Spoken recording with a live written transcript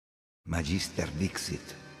Magister Dixit,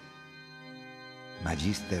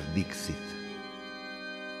 Magister Dixit,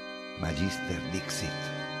 Magister Dixit,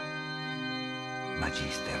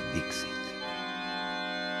 Magister Dixit.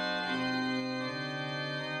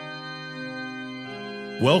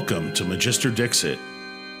 Welcome to Magister Dixit,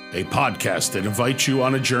 a podcast that invites you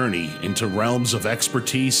on a journey into realms of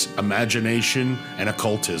expertise, imagination, and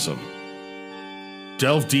occultism.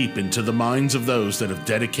 Delve deep into the minds of those that have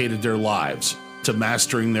dedicated their lives to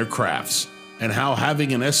mastering their crafts, and how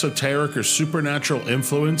having an esoteric or supernatural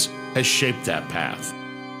influence has shaped that path.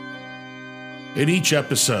 In each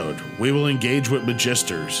episode, we will engage with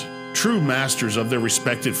magisters, true masters of their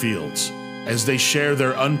respected fields, as they share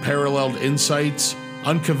their unparalleled insights,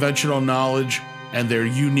 unconventional knowledge, and their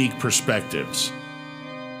unique perspectives.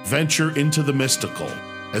 Venture into the mystical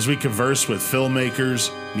as we converse with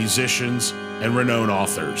filmmakers, musicians, and renowned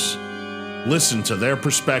authors. Listen to their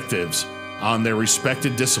perspectives on their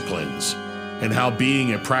respected disciplines and how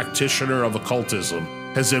being a practitioner of occultism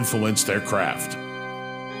has influenced their craft.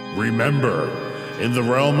 Remember, in the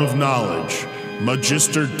realm of knowledge,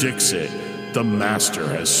 Magister Dixit, the master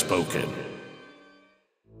has spoken.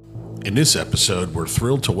 In this episode, we're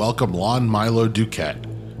thrilled to welcome Lon Milo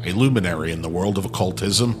DuQuette, a luminary in the world of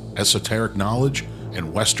occultism, esoteric knowledge,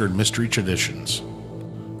 and Western mystery traditions.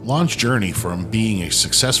 Lon's journey from being a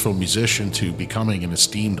successful musician to becoming an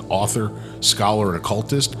esteemed author, scholar, and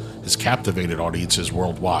occultist has captivated audiences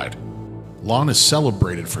worldwide. Lon is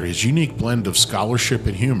celebrated for his unique blend of scholarship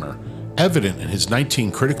and humor, evident in his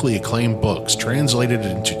 19 critically acclaimed books translated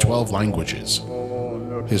into 12 languages.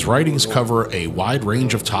 His writings cover a wide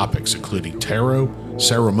range of topics including tarot,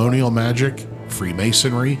 ceremonial magic,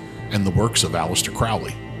 Freemasonry, and the works of Aleister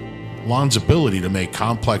Crowley. Lon's ability to make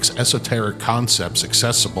complex esoteric concepts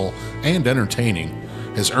accessible and entertaining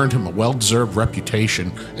has earned him a well-deserved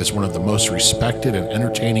reputation as one of the most respected and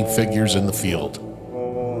entertaining figures in the field.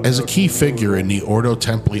 As a key figure in the Ordo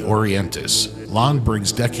Templi Orientis, Lon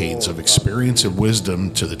brings decades of experience and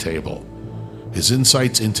wisdom to the table. His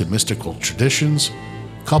insights into mystical traditions,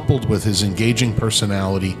 coupled with his engaging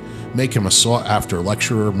personality, make him a sought-after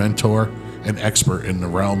lecturer, mentor, and expert in the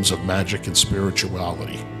realms of magic and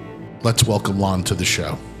spirituality. Let's welcome Lon to the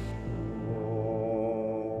show.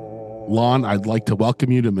 Lon, I'd like to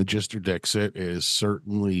welcome you to Magister Dixit. It is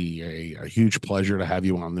certainly a huge pleasure to have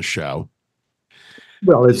you on the show.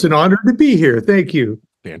 Well, it's an honor to be here. Thank you.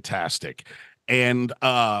 Fantastic. And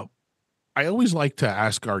I always like to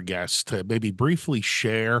ask our guests to maybe briefly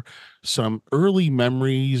share some early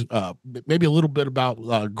memories, maybe a little bit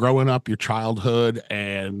about growing up, your childhood,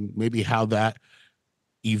 and maybe how that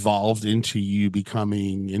evolved into you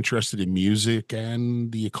becoming interested in music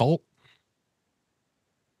and the occult.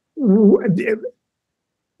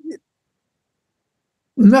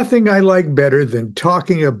 Nothing I like better than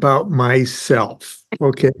talking about myself.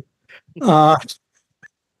 Okay.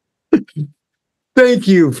 Thank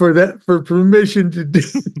you for that, for permission to do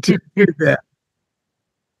that.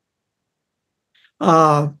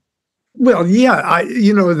 Well, yeah,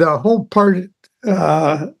 the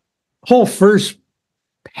whole first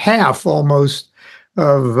half almost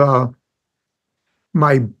of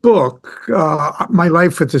my book, My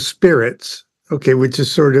Life with the Spirits, okay, which is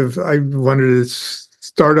sort of, I wanted to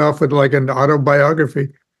start off with like an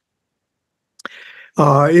autobiography,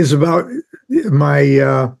 is about my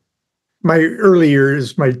early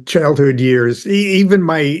years, my childhood years, even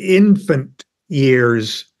my infant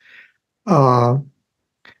years,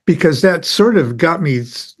 because that sort of got me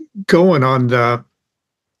going on the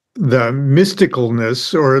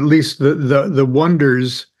mysticalness, or at least the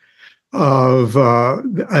wonders of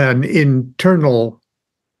an internal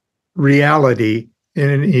reality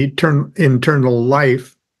and an internal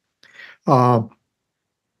life. I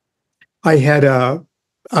had a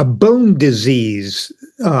bone disease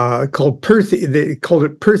called they called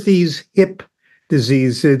it Perthes hip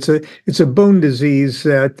disease. It's a bone disease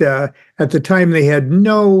that at the time they had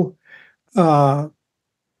no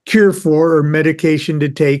cure for or medication to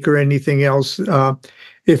take or anything else.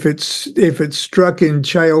 If it's struck in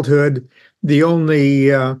childhood, the only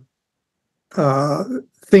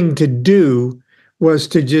thing to do was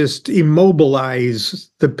to just immobilize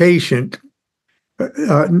the patient,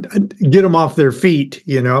 get them off their feet,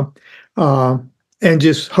 and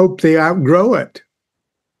just hope they outgrow it,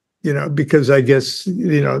 because I guess,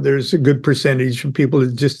 there's a good percentage of people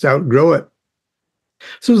that just outgrow it.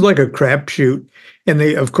 So it was like a crapshoot. And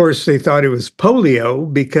of course, they thought it was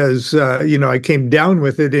polio because, I came down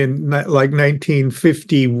with it in like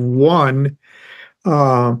 1951,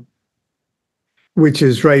 which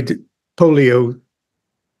is right, polio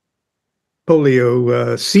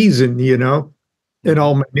season, and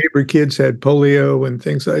all my neighbor kids had polio and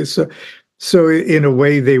things like so. So in a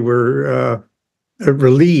way, they were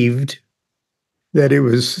relieved that it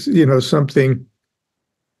was, something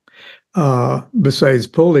besides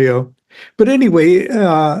polio. But anyway,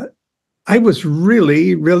 I was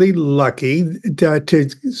really, really lucky to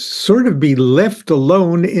sort of be left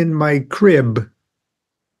alone in my crib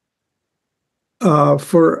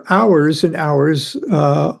for hours and hours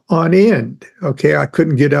on end. Okay, I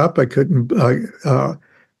couldn't get up. I couldn't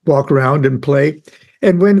walk around and play.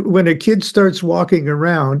 And when a kid starts walking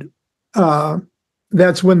around,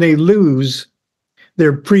 that's when they lose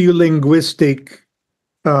their pre-linguistic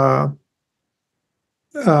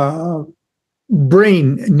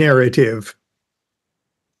brain narrative.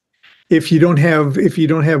 If you don't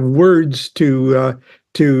have words to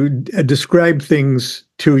describe things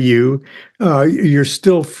to you, you're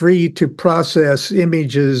still free to process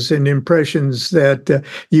images and impressions that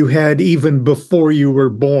you had even before you were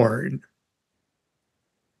born.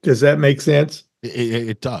 Does that make sense?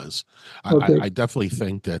 It does. Okay. I definitely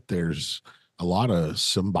think that there's a lot of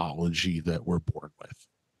symbology that we're born with.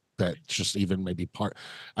 That just even maybe part.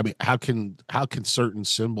 I mean, how can certain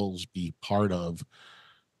symbols be part of,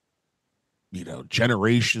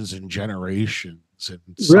 generations and generations, and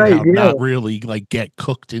somehow not really like get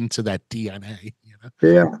cooked into that DNA?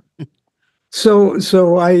 Yeah.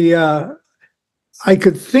 So I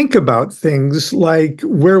could think about things like,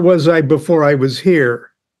 where was I before I was here,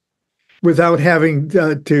 without having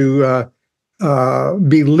to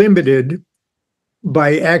be limited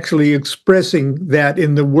by actually expressing that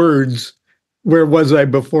in the words, where was I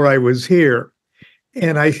before I was here?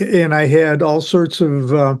 And I had all sorts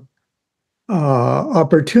of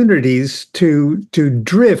opportunities to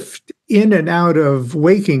drift in and out of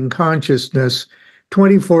waking consciousness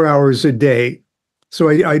 24 hours a day. So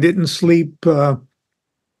I didn't sleep for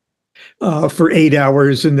 8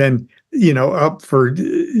 hours and then, up for,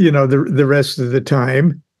 the rest of the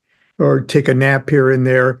time, or take a nap here and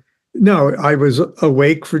there. No, I was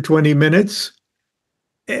awake for 20 minutes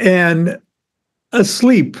and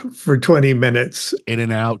asleep for 20 minutes. In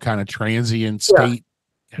and out, kind of transient state.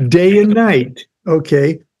 Yeah. Day and night.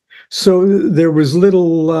 Okay. So there was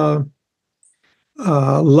little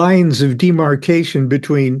lines of demarcation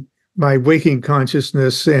between my waking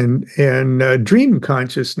consciousness and dream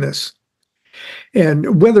consciousness.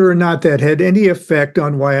 And whether or not that had any effect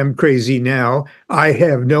on why I'm crazy now, I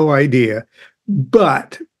have no idea.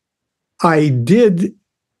 But I did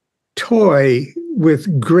toy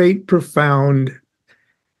with great, profound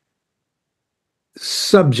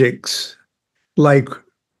subjects, like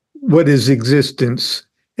what is existence,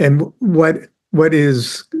 and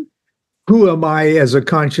who am I as a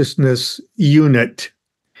consciousness unit,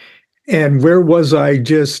 and where was I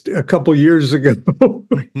just a couple years ago?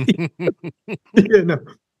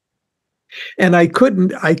 And I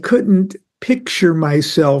couldn't picture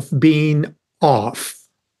myself being off.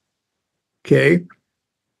 Okay.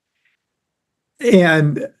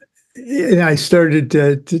 And I started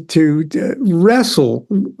to wrestle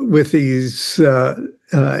with these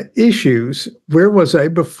issues. Where was I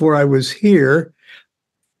before I was here?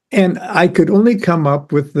 And I could only come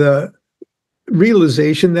up with the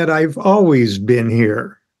realization that I've always been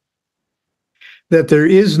here, that there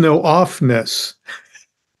is no offness.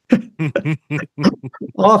 There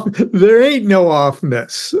ain't no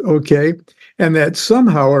offness, okay? And that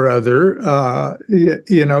somehow or other,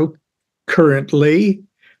 currently,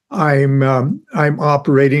 I'm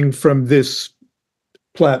operating from this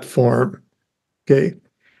platform, okay?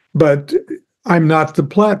 But I'm not the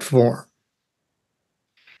platform.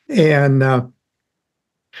 And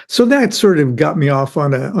so that sort of got me off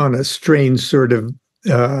on a strange sort of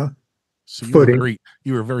footing.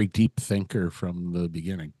 You were a very deep thinker from the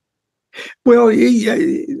beginning. Well,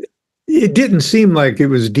 it didn't seem like it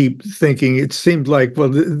was deep thinking. It seemed like, well,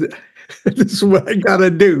 this is what I got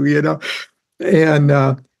to do, And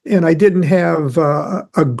I didn't have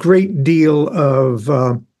a great deal of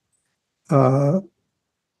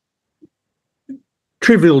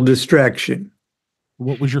trivial distraction.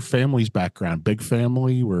 What was your family's background? Big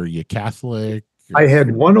family? Were you Catholic? I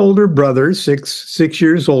had one older brother, six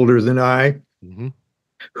years older than I,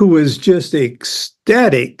 who was just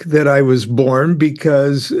ecstatic that I was born,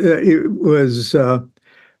 because it was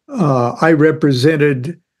I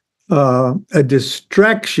represented a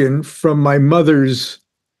distraction from my mother's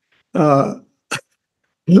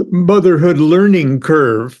motherhood learning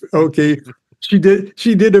curve. Okay, she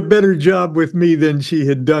did a better job with me than she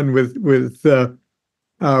had done with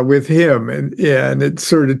him, and it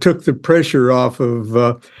sort of took the pressure off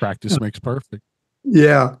of practice makes perfect.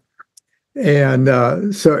 Yeah. And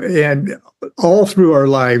and all through our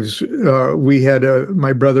lives, we had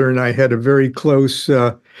my brother and I had a very close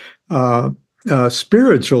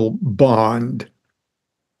spiritual bond.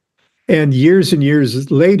 And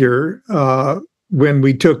years later, when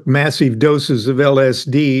we took massive doses of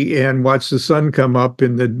LSD and watched the sun come up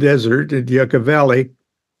in the desert at Yucca Valley,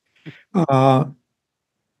 I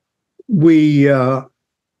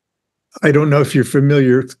don't know if you're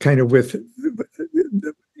familiar kind of with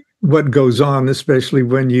what goes on, especially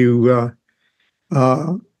when you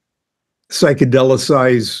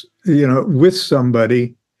psychedelicize, with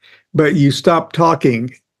somebody, but you stop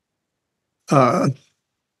talking. I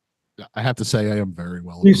have to say I am very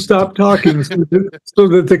well. You stop talking so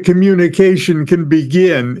that the communication can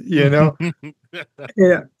begin,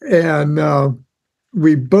 and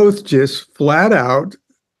we both just flat out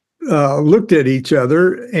looked at each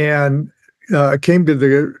other and came to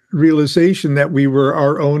the realization that we were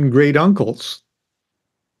our own great uncles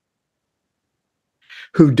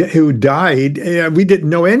who died. We didn't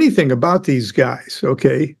know anything about these guys.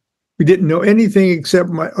 Okay, we didn't know anything except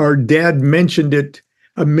our dad mentioned it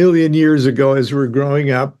a million years ago as we were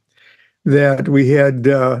growing up, that we had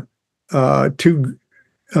two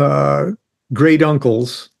great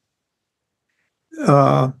uncles,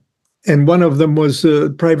 and one of them was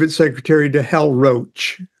the private secretary to Hal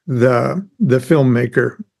Roach, the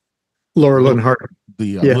filmmaker, Laurel and Hardy.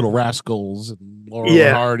 The Little Rascals and Laurel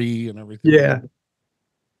and Hardy and everything. Yeah.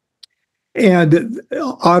 And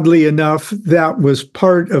oddly enough, that was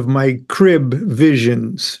part of my crib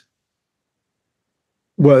visions,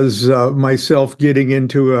 was myself getting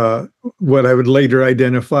into what I would later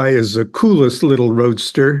identify as the coolest little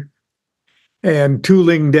roadster and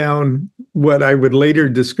tooling down what I would later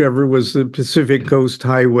discover was the Pacific Coast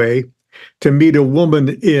Highway to meet a woman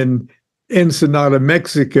in Ensenada,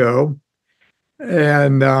 Mexico.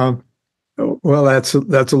 And well, that's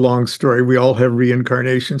a long story. We all have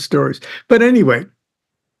reincarnation stories. But anyway,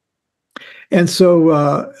 and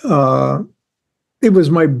so it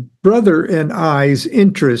was my brother and I's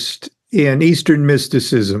interest in Eastern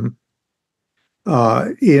mysticism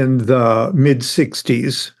in the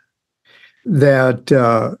mid-'60s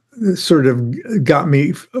that sort of got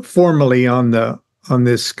me formally on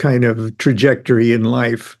this kind of trajectory in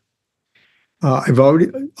life. I've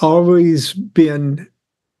always been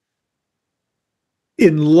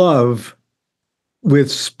in love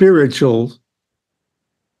with spiritual,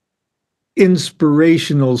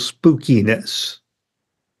 inspirational spookiness.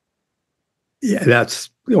 Yeah,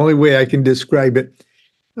 that's the only way I can describe it.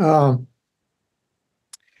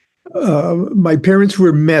 My parents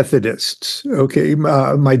were Methodists. Okay,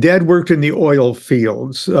 my dad worked in the oil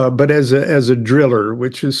fields, but as a driller,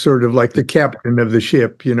 which is sort of like the captain of the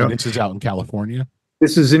ship. And this is out in California.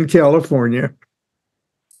 This is in California,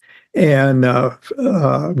 and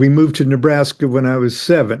we moved to Nebraska when I was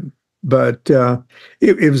 7. But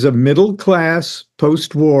it was a middle class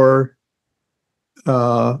post-war.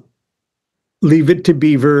 Leave It to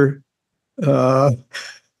Beaver,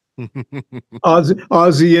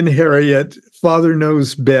 Ozzie and Harriet, Father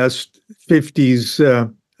Knows Best,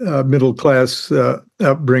 50s middle class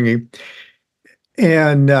upbringing.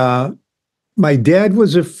 And my dad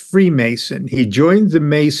was a Freemason. He joined the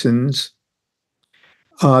Masons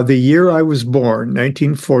the year I was born,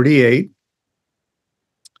 1948.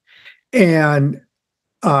 And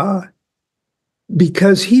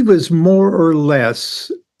because he was more or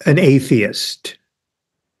less an atheist,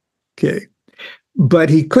 okay, but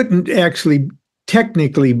he couldn't actually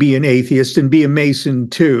technically be an atheist and be a Mason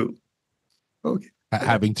too. Okay.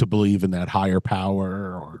 Having to believe in that higher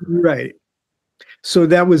power, right? So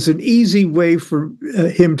that was an easy way for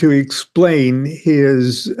him to explain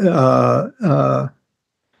his.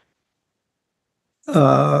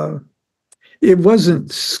 It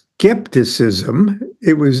wasn't skepticism;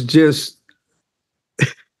 it was just.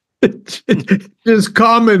 Just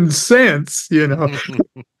common sense, but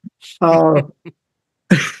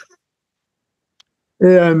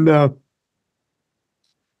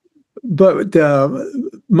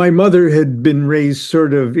my mother had been raised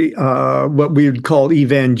sort of what we would call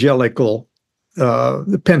evangelical,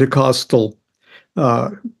 the Pentecostal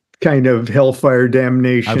kind of hellfire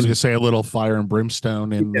damnation. I was going to say a little fire and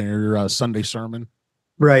brimstone in their Sunday sermon.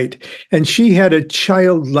 Right. And she had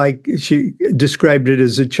she described it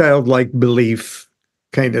as a childlike belief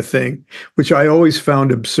kind of thing, which I always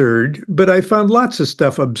found absurd. But I found lots of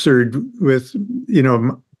stuff absurd with,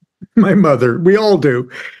 my mother. We all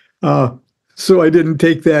do. So I didn't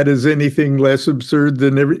take that as anything less absurd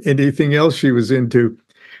than anything else she was into.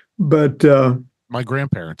 But my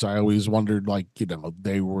grandparents, I always wondered,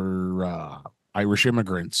 they were Irish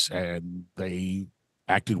immigrants, and they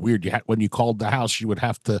acted weird. When you called the house, you would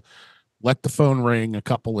have to let the phone ring a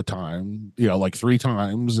couple of times, like 3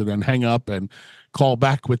 times, and then hang up and call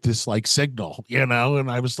back with this like signal, and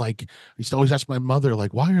I was like, I used to always ask my mother,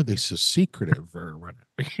 like, why are they so secretive or whatever.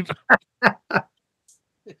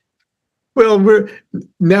 Well, we're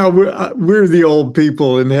the old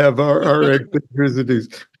people and have our eccentricities,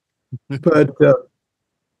 but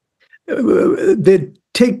they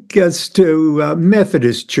take us to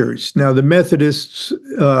Methodist Church. Now, the Methodists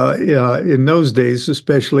in those days,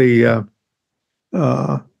 especially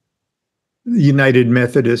United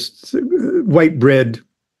Methodists, white bread,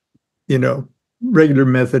 regular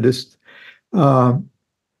Methodists,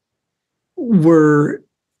 were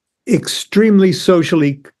extremely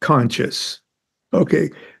socially conscious.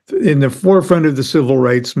 Okay, in the forefront of the civil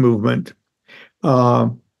rights movement,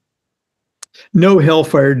 no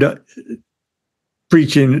hellfire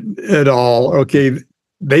preaching at all. Okay,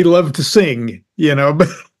 they love to sing, but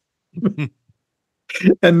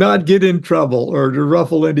and not get in trouble or to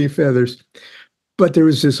ruffle any feathers. But there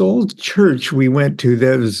was this old church we went to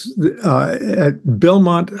that was at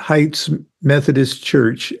Belmont Heights Methodist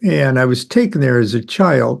Church, and I was taken there as a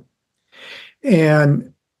child.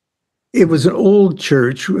 And it was an old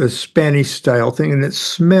church, a Spanish style thing, and it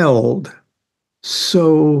smelled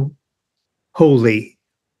so holy.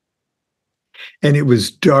 And it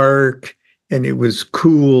was dark and it was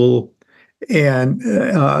cool. And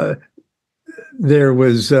there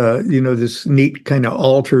was, this neat kind of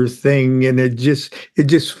altar thing. And it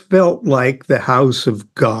just felt like the house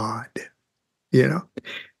of God,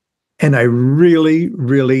 And I really,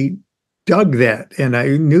 really dug that, and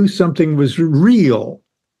I knew something was real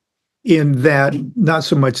in that, not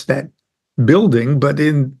so much that building, but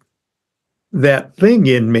in that thing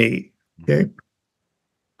in me. Okay.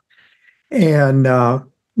 And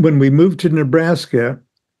when we moved to Nebraska,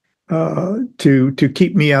 to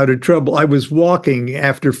keep me out of trouble, I was walking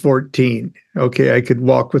after 14. Okay, I could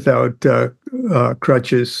walk without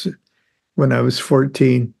crutches when I was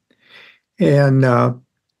 14, and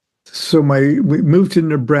so we moved to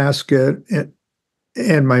Nebraska,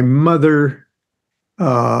 and my mother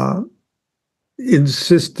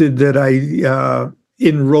insisted that I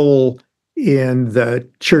enroll in the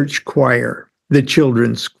church choir, the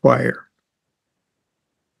children's choir.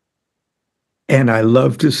 And I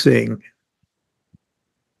love to sing.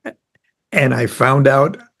 And I found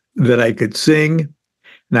out that I could sing,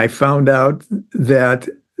 and I found out that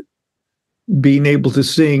being able to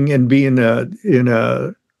sing and be in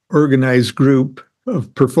a organized group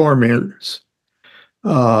of performers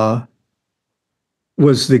was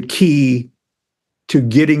the key to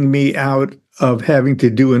getting me out of having to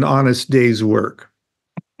do an honest day's work.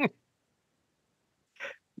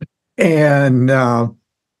 And so,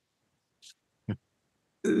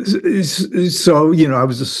 I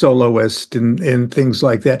was a soloist and things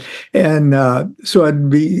like that. And so I'd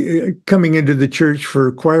be coming into the church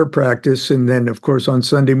for choir practice, and then, of course, on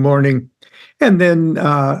Sunday morning. And then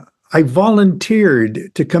I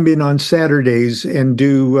volunteered to come in on Saturdays and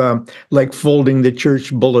do like folding the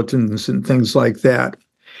church bulletins and things like that.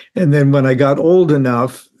 And then when I got old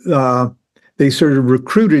enough, they sort of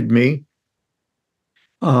recruited me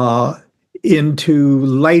into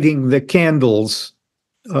lighting the candles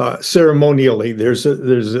ceremonially. There's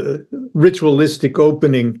a ritualistic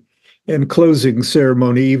opening and closing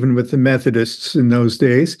ceremony, even with the Methodists in those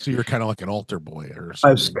days. So you're kind of like an altar boy or something.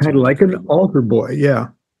 I was kind of like an altar boy, yeah.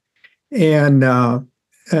 And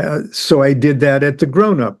so I did that at the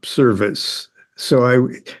grown-up service. So I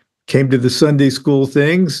came to the Sunday school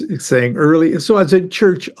things, saying early. So I was at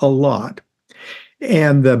church a lot.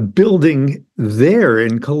 And the building there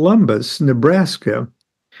in Columbus, Nebraska,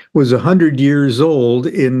 was 100 years old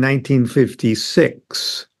in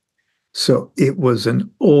 1956. So it was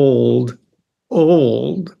an old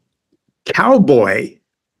cowboy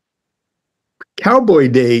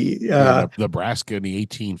day. Nebraska in the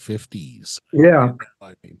 1850s. Yeah.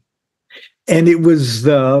 And it was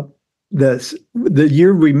the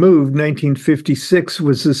year we moved, 1956,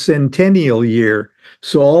 was the centennial year.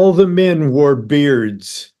 So all the men wore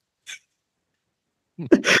beards.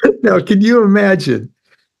 Now, can you imagine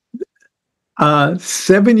a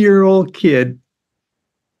 7-year-old kid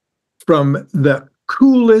from the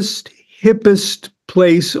coolest, hippest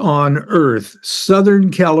place on earth,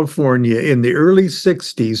 Southern California, in the early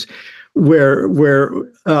 60s, where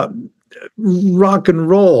rock and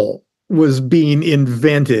roll was being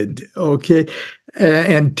invented, okay?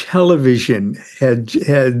 And television had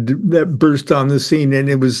that burst on the scene, and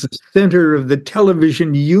it was the center of the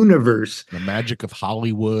television universe. The magic of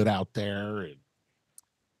Hollywood out there.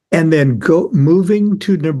 and then moving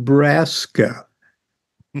to Nebraska,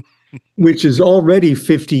 which is already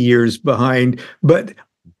 50 years behind, but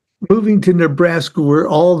moving to Nebraska where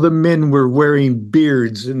all the men were wearing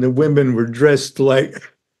beards and the women were dressed like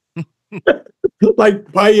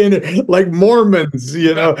like Mormons,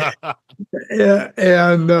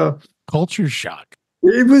 and Culture shock.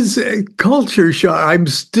 it was a culture shock. I'm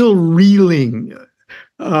still reeling. It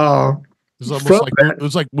was almost like it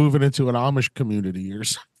was like moving into an Amish community or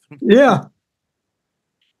something. Yeah.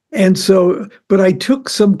 And so, but I took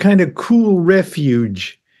some kind of cool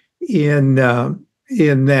refuge in that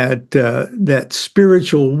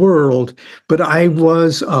spiritual world, but I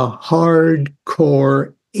was a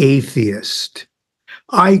hardcore atheist.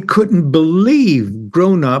 I couldn't believe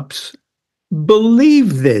grown-ups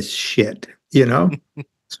believe this shit,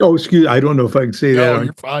 So excuse, I don't know if I can say that. No,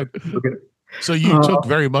 you're fine. Okay. So you took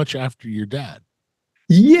very much after your dad.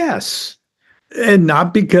 Yes. And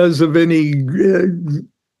not because of any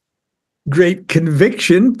great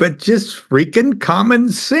conviction, but just freaking common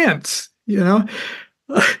sense, can't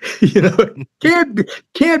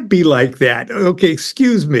be like that. Okay,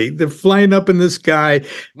 excuse me. They're flying up in the sky.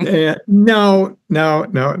 No.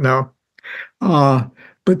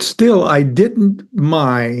 But still, I didn't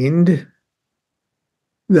mind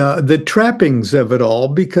the trappings of it all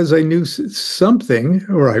because I knew something,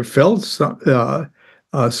 or I felt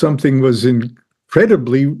something was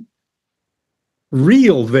incredibly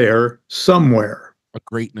real there somewhere. A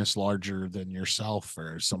greatness larger than yourself,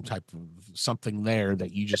 or some type of something there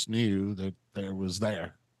that you just knew that there was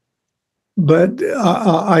there. But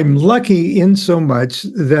I'm lucky in so much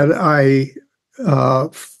that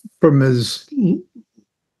from as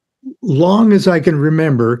long as I can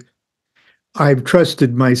remember, I've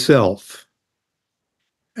trusted myself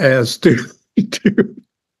as to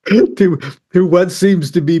what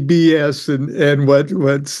seems to be BS and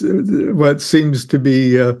what seems to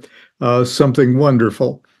be something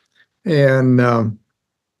wonderful, and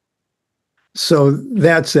so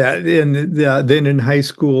that's that. And then in high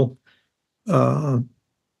school, the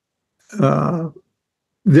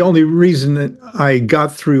only reason that I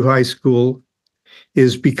got through high school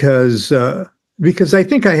is because I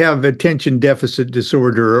think I have attention deficit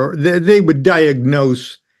disorder, or they would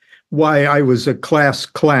diagnose why I was a class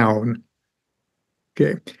clown.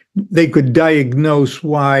 Okay. They could diagnose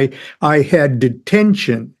why I had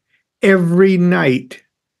detention every night.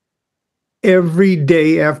 Every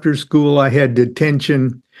day after school, I had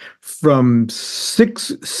detention from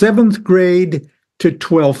 7th grade to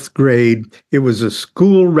 12th grade. It was a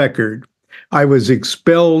school record. I was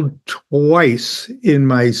expelled twice in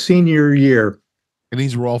my senior year. And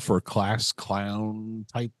these were all for class clown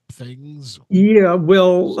type things? Yeah,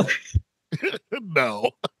 well,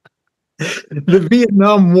 no. The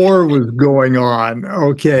Vietnam War was going on,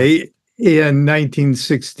 okay, in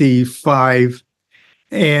 1965.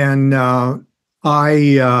 And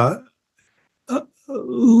I,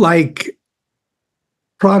 like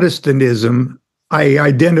Protestantism, I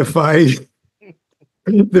identified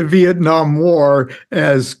the Vietnam War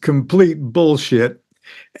as complete bullshit.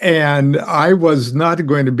 And I was not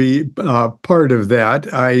going to be part of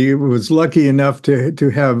that. I was lucky enough to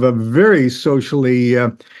have a very socially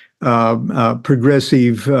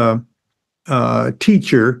progressive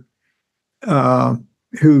teacher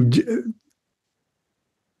who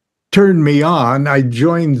turned me on. I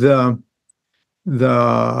joined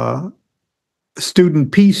the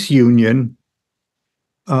Student Peace Union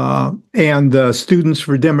and the Students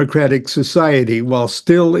for Democratic Society while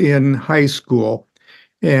still in high school.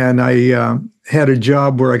 And I had a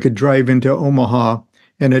job where I could drive into Omaha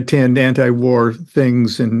and attend anti-war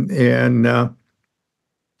things, and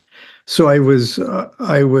so I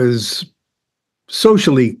was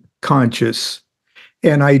socially conscious.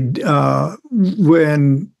 And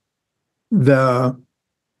when the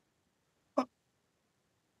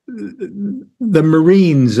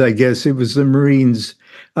Marines, I guess it was the Marines,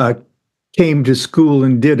 came to school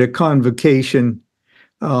and did a convocation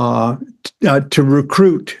to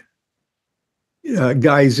recruit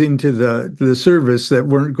guys into the service that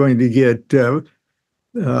weren't going to get to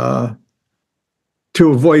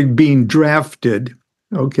avoid being drafted.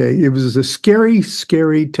 Okay, it was a scary,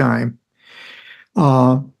 scary time.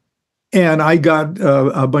 And I got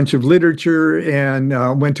a bunch of literature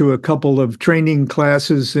and went to a couple of training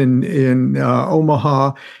classes in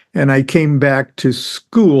Omaha, and I came back to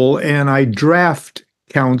school and I draft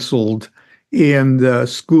counseled in the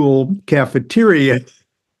school cafeteria.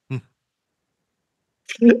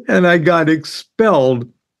 And I got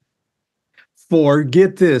expelled for,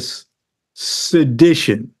 get this,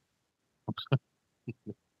 sedition.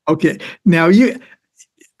 Okay, now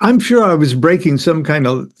I'm sure I was breaking some kind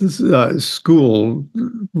of school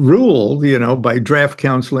rule, by draft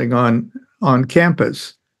counseling on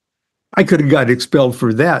campus. I could have got expelled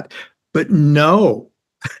for that, but no.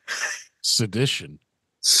 Sedition.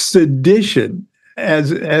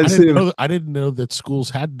 As I didn't know that schools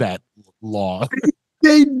had that law.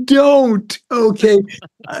 They don't. Okay,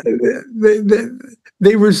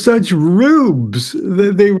 they were such rubes.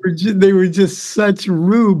 They were just such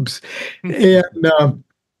rubes, and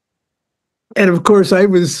of course I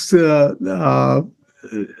was, I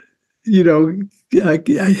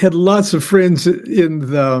had lots of friends in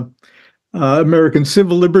the American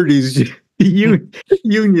Civil Liberties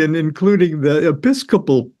Union, including the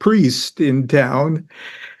Episcopal priest in town,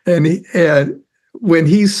 and when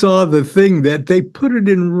he saw the thing that they put it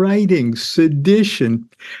in writing, sedition,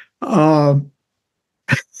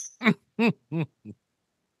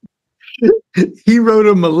 he wrote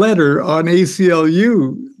him a letter on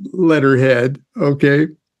ACLU letterhead, okay,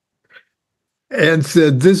 and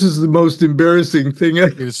said, "This is the most embarrassing thing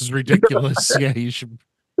this is ridiculous." Yeah, you should.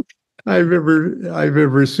 I've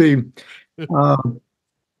ever seen.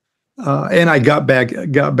 And I got back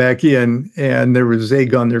in, and there was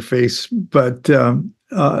egg on their face, but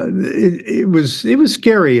it was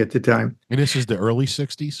scary at the time. And this is the early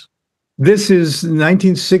 60s? This is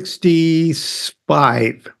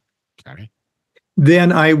 1965. Okay.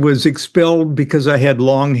 Then I was expelled because I had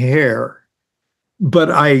long hair, but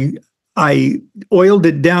I oiled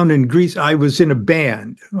it down in grease. I was in a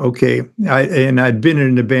band, okay, and I'd been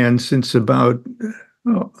in a band since about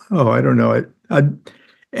I don't know,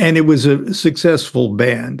 and it was a successful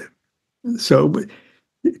band. So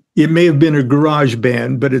it may have been a garage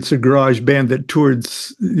band, but it's a garage band that toured,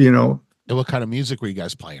 And what kind of music were you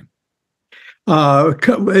guys playing?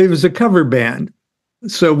 It was a cover band.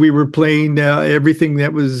 So we were playing everything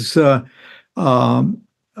that was a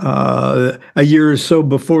year or so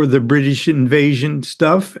before the British invasion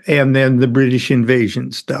stuff, and then the British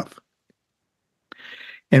invasion stuff.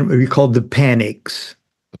 And we called the Panics.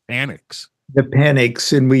 The Panics. The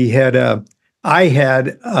Panics, and I had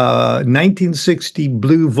a 1960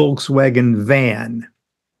 blue Volkswagen van.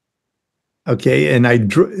 Okay, and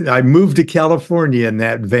I moved to California in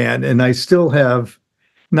that van, and I still have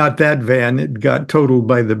not that van. It got totaled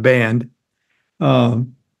by the band, but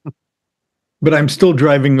I'm still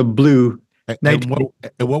driving a blue. And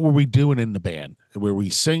what were we doing in the band? Were we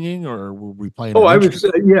singing or were we playing? Oh, I was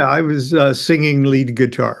singing lead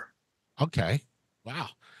guitar. Okay, wow.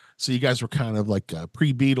 So you guys were kind of like a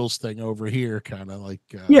pre-Beatles thing over here, kind of like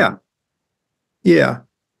yeah.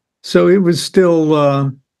 So it was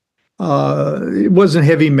still it wasn't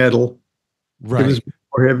heavy metal, right? It was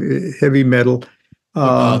more heavy metal.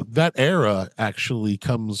 That era actually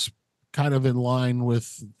comes kind of in line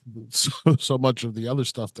with so much of the other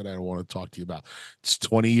stuff that I want to talk to you about. It's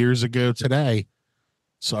 20 years ago today.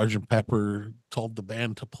 Sergeant Pepper told the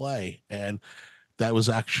band to play, and that was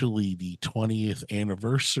actually the 20th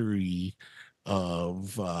anniversary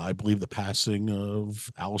of, I believe, the passing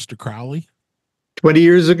of Aleister Crowley. 20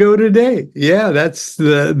 years ago today. Yeah, that's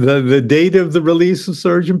the date of the release of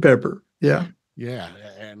Sergeant Pepper. Yeah. Yeah,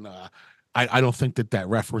 and I don't think that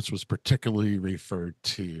reference was particularly referred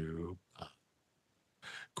to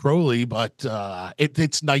Crowley, but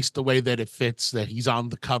it's nice the way that it fits, that he's on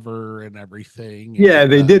the cover and everything. Yeah,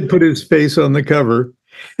 they did put his face on the cover.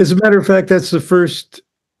 As a matter of fact, that's the first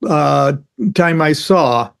time I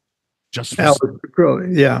saw just Aleister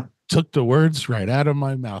Crowley. Yeah. Took the words right out of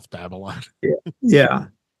my mouth, Babylon. Yeah.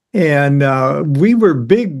 And we were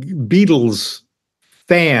big Beatles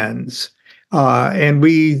fans. And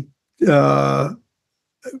we, my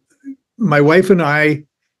wife and I,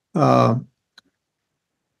 who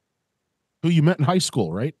you met in high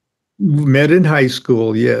school, right? Met in high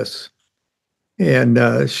school, yes.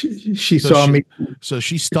 And she saw me. So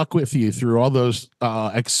she stuck with you through all those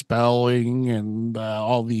expelling and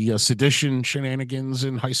all the sedition shenanigans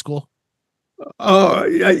in high school? Oh,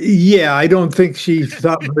 yeah. I don't think she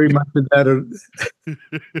thought very much of that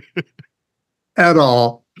at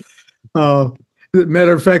all. As a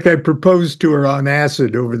matter of fact, I proposed to her on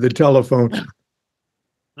acid over the telephone.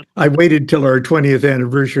 I waited till our 20th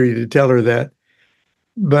anniversary to tell her that.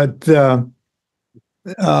 But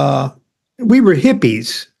we were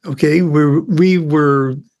hippies, okay? We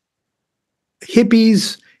were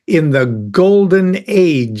hippies in the golden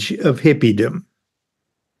age of hippiedom.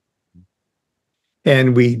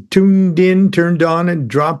 And we tuned in, turned on, and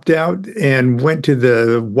dropped out and went to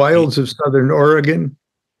the wilds of Southern Oregon.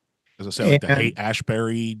 As I say, like the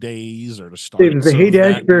Haight-Ashbury days, or the start. It was the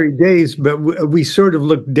Haight-Ashbury days, but we sort of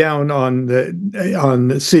looked down on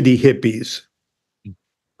the city hippies.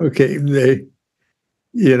 Okay,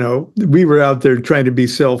 we were out there trying to be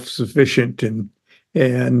self-sufficient,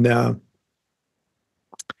 and of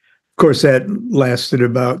course that lasted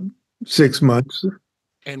about 6 months.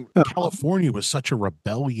 And California was such a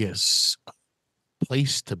rebellious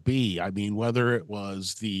place to be. I mean, whether it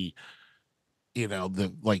was to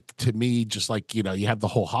me, just like, you had the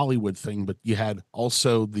whole Hollywood thing, but you had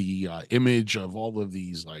also the image of all of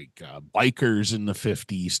these bikers in the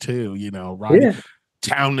 50s too, riding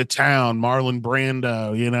town to town, Marlon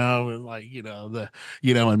Brando,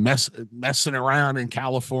 and messing around in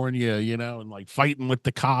California, and like fighting with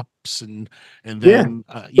the cops and then,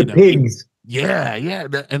 pigs. Yeah.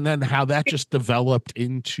 And then how that just developed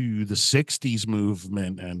into the 60s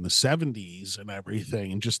movement and the 70s and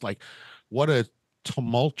everything. And just like, what a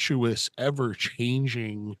tumultuous,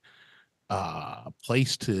 ever-changing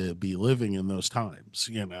place to be living in those times.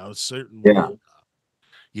 Certainly, Well,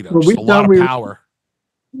 just a lot of power.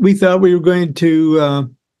 We thought we were going to,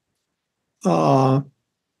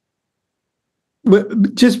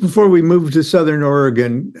 just before we moved to Southern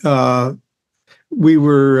Oregon, we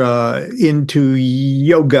were into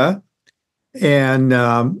yoga and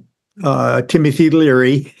Timothy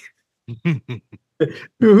Leary,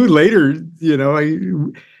 who later,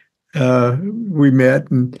 we met,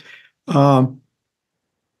 and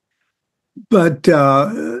but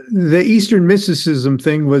the Eastern mysticism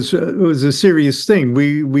thing was a serious thing.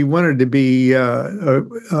 We wanted to be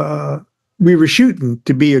we were shooting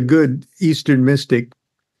to be a good Eastern mystic,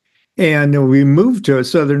 and we moved to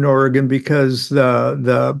Southern Oregon because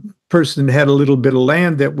the person had a little bit of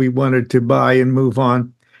land that we wanted to buy and move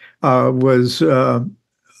on. Was a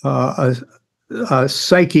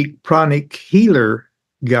psychic pranic healer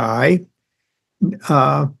guy,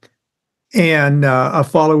 and a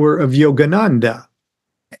follower of Yogananda.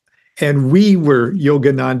 And we were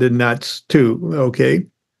Yogananda nuts too, okay?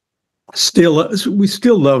 We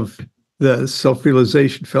still love the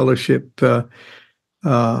Self-Realization Fellowship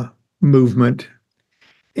movement.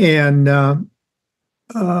 And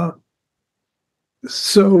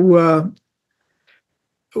so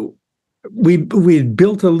we had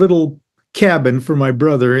built a little cabin for my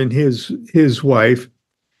brother and his wife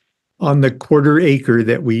on the 1/4 acre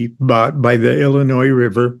that we bought by the Illinois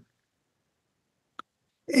River,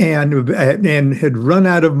 and had run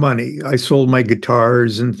out of money. I sold my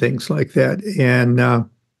guitars and things like that. And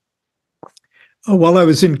while I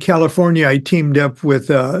was in California, I teamed up with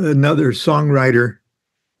another songwriter,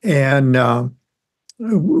 and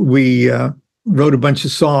we wrote a bunch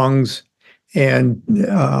of songs and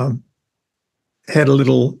had a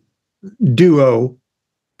little duo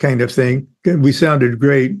kind of thing. We sounded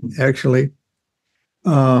great, actually.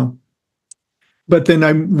 But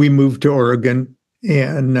then we moved to Oregon,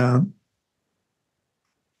 and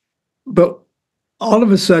but all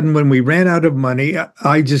of a sudden, when we ran out of money,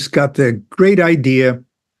 I just got the great idea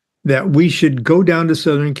that we should go down to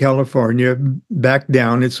Southern California, back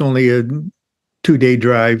down. It's only a 2-day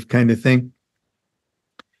drive kind of thing.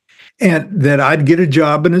 And that I'd get a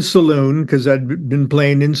job in a saloon, because I'd been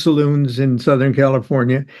playing in saloons in Southern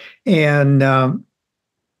California, and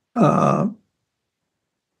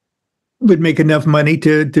would make enough money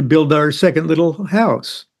to build our second little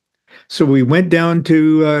house. So we went down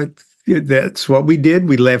to, that's what we did.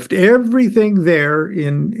 We left everything there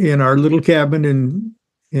in our little cabin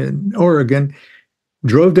in Oregon,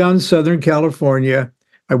 drove down to Southern California.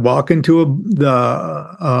 I walk into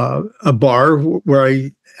a bar where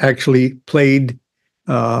I actually played,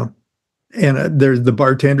 and there's the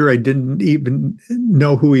bartender. I didn't even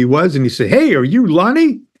know who he was, and he said, "Hey, are you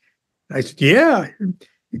Lonnie?" I said, "Yeah."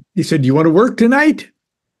 He said, "You want to work tonight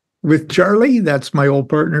with Charlie?" That's my old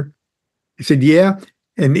partner. He said, "Yeah,"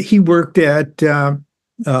 and he worked at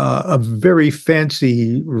a very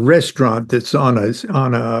fancy restaurant that's on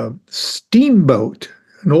a steamboat,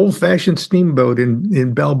 an old-fashioned steamboat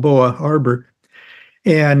in Balboa Harbor,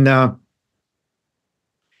 and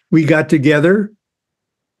we got together,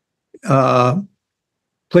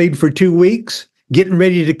 played for 2 weeks, getting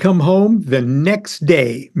ready to come home the next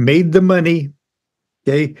day, made the money.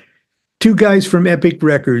 Okay, 2 guys from Epic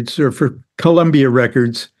Records, or for Columbia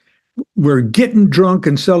Records, were getting drunk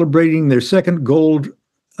and celebrating their second gold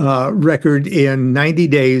record in 90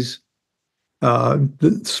 days.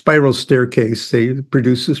 The Spiral Staircase, they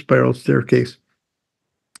produced the Spiral Staircase.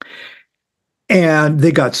 And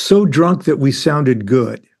they got so drunk that we sounded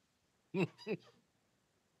good.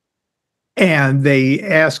 And they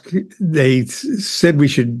said we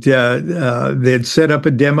should, they'd set up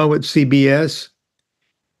a demo at CBS.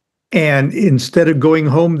 And instead of going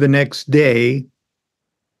home the next day,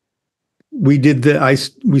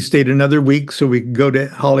 we stayed another week so we could go to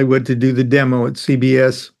Hollywood to do the demo at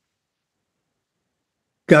CBS.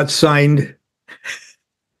 Got signed.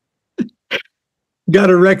 Got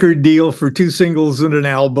a record deal for 2 singles and an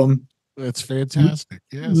album. That's fantastic.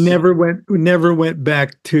 Yes. Never went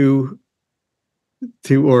back to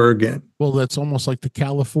Oregon. Well, that's almost like the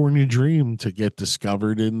California dream to get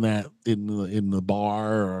discovered in the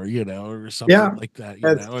bar, or or something like that,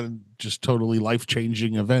 and just totally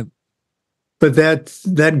life-changing event. But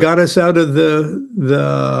that got us out of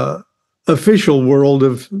the official world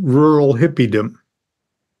of rural hippiedom.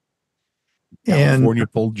 California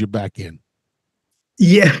pulled you back in.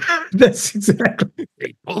 Yeah, that's exactly.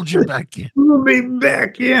 They pulled you back in. Pulled me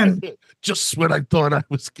back in. Just when I thought I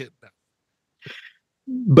was getting out.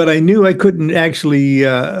 But I knew I couldn't actually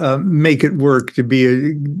make it work to be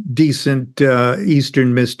a decent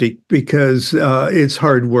Eastern mystic, because it's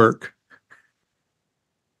hard work.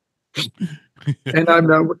 And I'm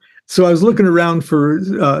not. So I was looking around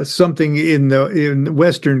for something in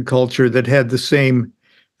Western culture that had the same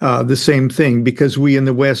thing, because we in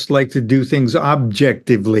the West like to do things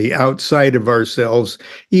objectively outside of ourselves,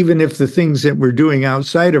 even if the things that we're doing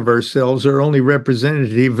outside of ourselves are only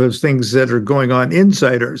representative of things that are going on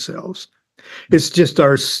inside ourselves. It's just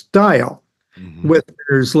our style. Mm-hmm.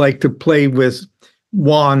 Westerners like to play with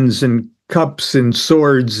wands and cups and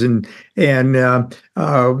swords, and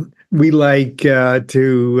we like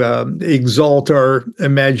to exalt our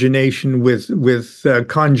imagination with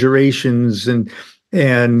conjurations and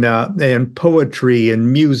poetry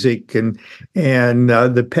and music and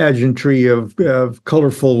the pageantry of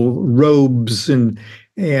colorful robes and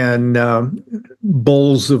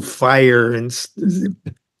bowls of fire and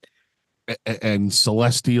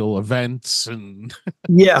celestial events and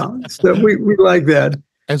yeah, so we like that,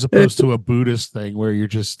 as opposed to a Buddhist thing where you're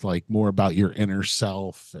just like more about your inner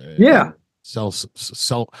self. Yeah. Self,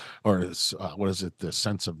 or what is it? The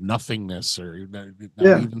sense of nothingness, or not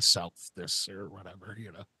even self-this, or whatever,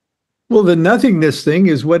 Well, the nothingness thing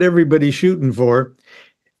is what everybody's shooting for,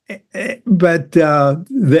 but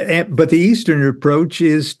the Eastern approach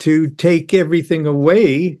is to take everything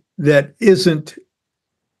away that isn't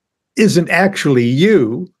actually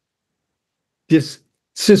you. Just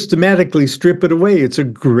systematically strip it away. It's a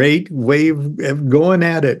great way of going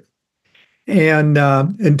at it. And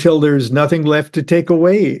until there's nothing left to take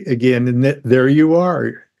away again, and there you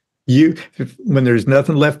are. When there's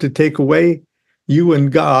nothing left to take away, you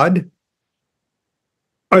and God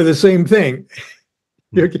are the same thing.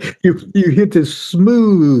 You hit this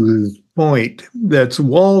smooth point that's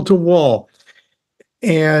wall to wall,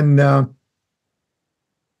 and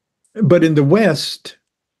but in the West,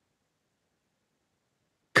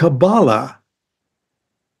 Kabbalah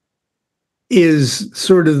is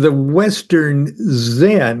sort of the Western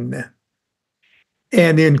Zen.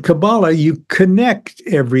 And in Kabbalah, you connect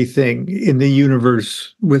everything in the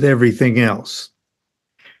universe with everything else.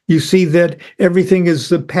 You see that everything is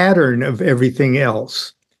the pattern of everything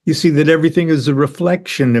else. You see that everything is a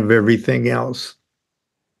reflection of everything else.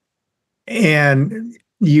 And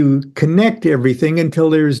you connect everything until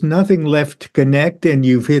there's nothing left to connect, and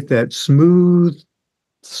you've hit that smooth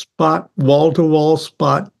spot, wall-to-wall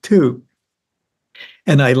spot too.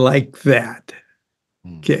 And I like that.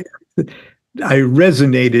 Okay. I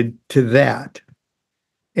resonated to that.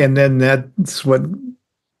 And then that's what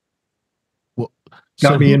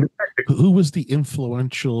got me into it. Who was the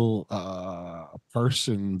influential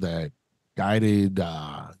person that guided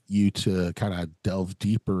you to kind of delve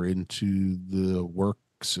deeper into the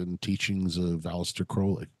works and teachings of Aleister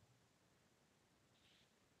Crowley?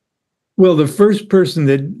 Well, the first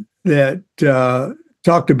person that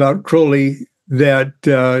talked about Crowley that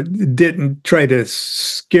didn't try to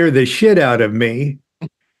scare the shit out of me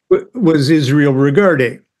was Israel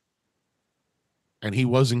Regardie. And he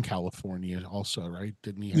was in California also, right?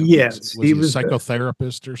 Didn't he? Yes. Was he a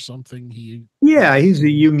psychotherapist or something? He's a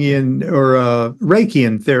Jungian or a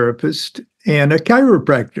Reichian therapist and a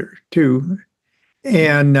chiropractor too.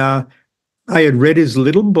 And I had read his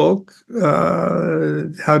little book,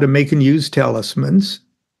 How to Make and Use Talismans.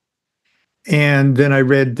 And then I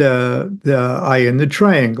read the Eye in the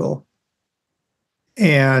Triangle.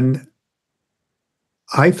 And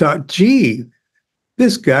I thought, gee,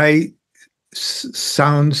 this guy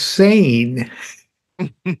sounds sane.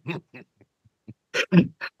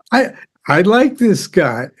 I like this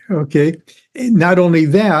guy. Okay. Not only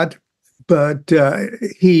that, but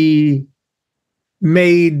he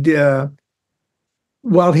made,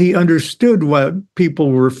 while he understood what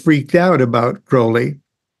people were freaked out about Crowley,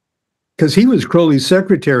 because he was Crowley's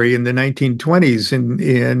secretary in the 1920s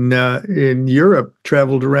in Europe,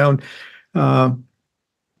 traveled around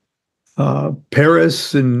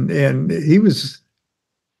Paris, and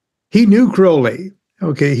he knew Crowley.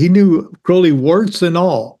 Okay, he knew Crowley warts and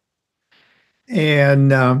all,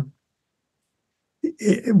 and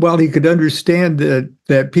while he could understand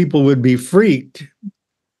that people would be freaked,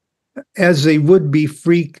 as they would be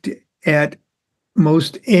freaked at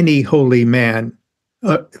most any holy man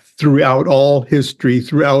throughout all history,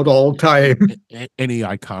 throughout all time. Any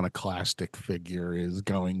iconoclastic figure is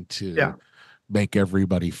going to make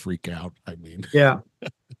everybody freak out. I mean, yeah.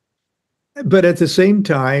 But at the same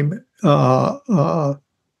time,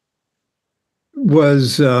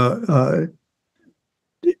 was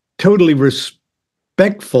totally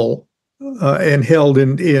respectful and held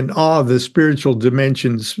in awe of the spiritual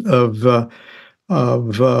dimensions of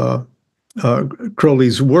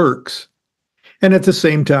Crowley's works. And at the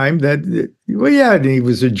same time, he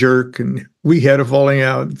was a jerk, and we had a falling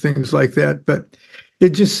out, and things like that. But it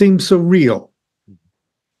just seemed so real,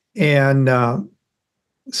 and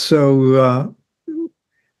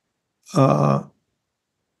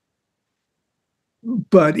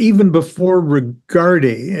but even before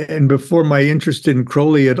regarding and before my interest in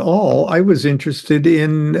Crowley at all, I was interested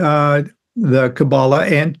in the Kabbalah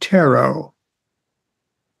and tarot.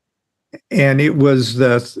 And it was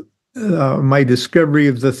my discovery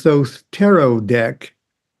of the Thoth tarot deck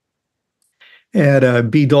at a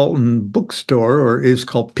B. Dalton bookstore, or is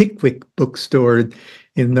called Pickwick bookstore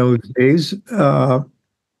in those days, of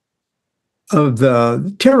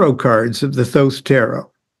the tarot cards of the Thoth tarot.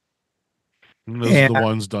 And those are the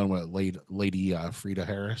ones done with Lady Frida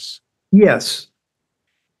Harris? Yes.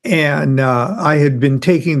 And I had been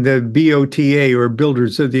taking the BOTA, or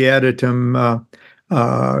Builders of the Adytum,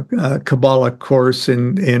 Kabbalah course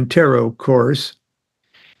and tarot course.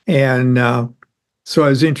 And so I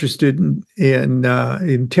was interested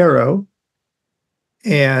in tarot.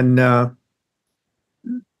 And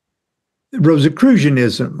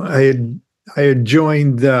Rosicrucianism. I had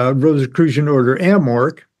joined the Rosicrucian Order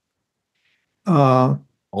Amorc.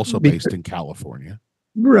 Also based in California.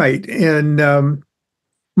 Right. And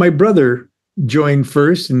my brother joined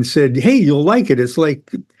first and said, "Hey, you'll like it. It's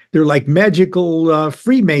like they're like magical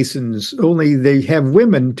Freemasons, only they have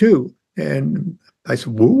women too." And I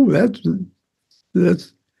said, "Whoa,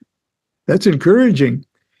 that's encouraging."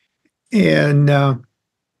 And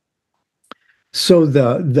so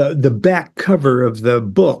the back cover of the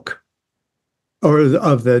book, or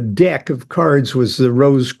of the deck of cards, was the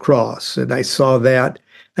Rose Cross. And I saw that.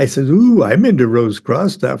 I said, "Ooh, I'm into Rose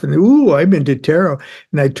Cross stuff." And, "Ooh, I'm into tarot."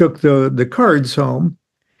 And I took the cards home,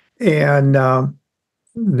 and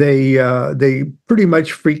they pretty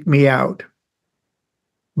much freaked me out.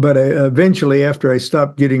 But eventually, after I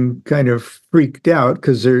stopped getting kind of freaked out,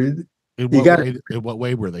 because in what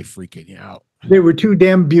way were they freaking you out? They were too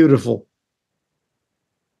damn beautiful.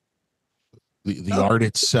 The art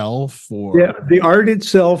itself, or the art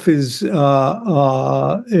itself is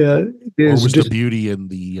or was just the beauty in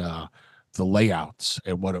the layouts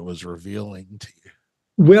and what it was revealing to you?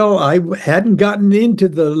 Well, I hadn't gotten into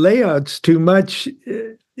the layouts too much,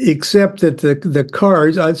 except that the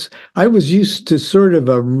cards, I was used to sort of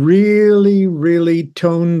a really, really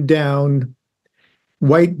toned down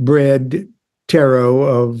white bread tarot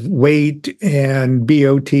of Waite and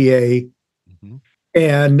BOTA. Mm-hmm.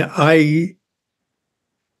 And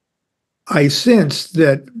I sensed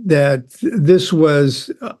that this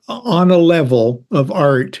was on a level of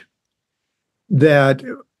art that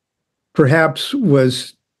perhaps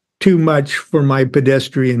was too much for my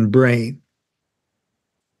pedestrian brain.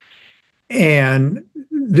 And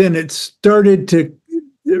then it started to,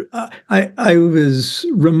 I was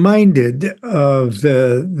reminded of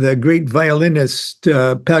the great violinist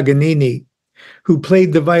Paganini, who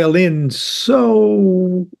played the violin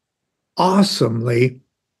so awesomely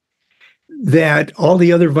that all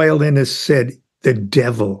the other violinists said, "The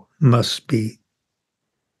devil must be.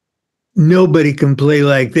 Nobody can play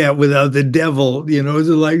like that without the devil." You know, it's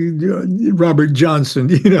like Robert Johnson,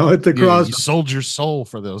 at the cross. You sold your soul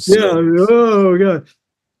for those. Yeah. Oh, God.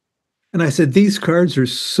 And I said, these cards are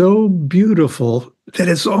so beautiful that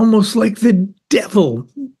it's almost like the devil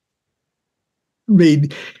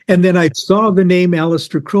made. And then I saw the name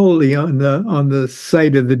Aleister Crowley on the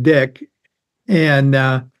side of the deck, and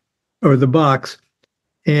or the box.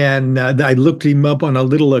 And I looked him up on a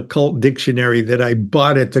little occult dictionary that I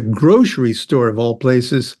bought at the grocery store, of all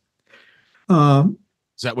places.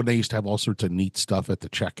 Is that when they used to have all sorts of neat stuff at the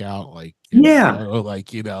checkout? Like,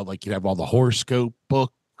 like you'd have all the horoscope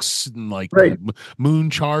books and like right. moon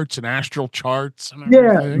charts and astral charts.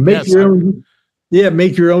 And make your own. Yeah,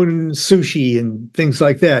 make your own sushi and things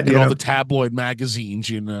like that. And all the tabloid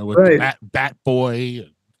magazines, with Right. the Bat Boy.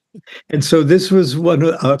 And so this was one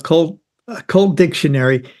a cult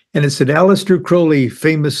dictionary, and it said Aleister Crowley,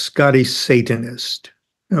 famous Scottish Satanist.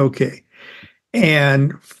 Okay.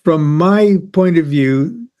 And from my point of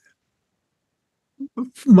view,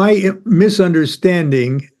 my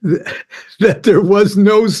misunderstanding that there was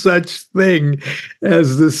no such thing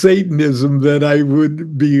as the Satanism that I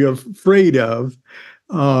would be afraid of.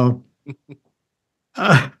 I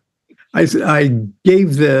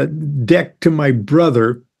gave the deck to my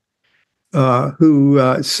brother,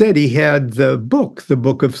 who said he had the book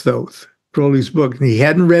of Thoth, Crowley's book. And he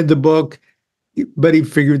hadn't read the book, but he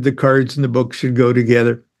figured the cards and the book should go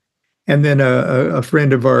together. And then a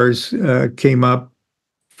friend of ours came up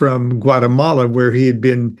from Guatemala, where he had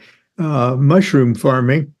been mushroom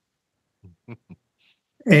farming.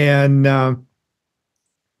 And I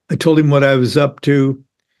told him what I was up to,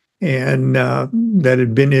 and that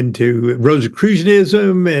had been into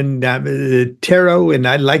Rosicrucianism and tarot, and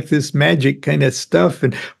I like this magic kind of stuff.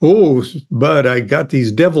 And but I got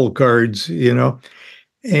these devil cards, and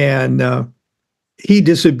he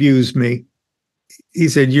disabused me. He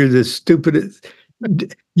said, "You're the stupidest.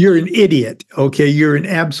 You're an idiot. Okay, you're an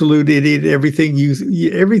absolute idiot. Everything you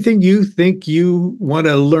think you want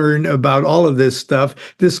to learn about all of this stuff,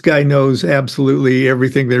 this guy knows absolutely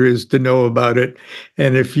everything there is to know about it.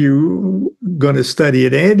 And if you're going to study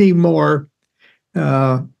it anymore,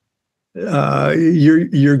 you're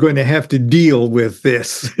going to have to deal with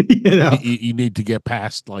this." You need to get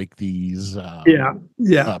past like these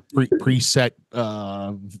preset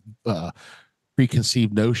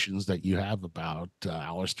preconceived notions that you have about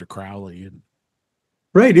Aleister Crowley. And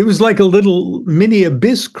right, it was like a little mini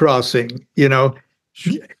abyss crossing. You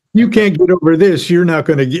can't get over this. You're not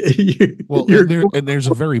going to get. And there's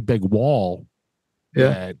a very big wall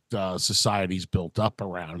that society's built up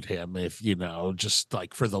around him. If just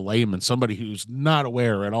like for the layman, somebody who's not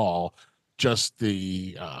aware at all, just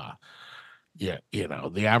the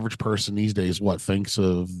the average person these days, thinks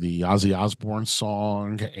of the Ozzy Osbourne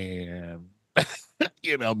song and.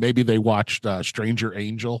 Maybe they watched Stranger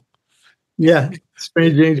Angel. Yeah,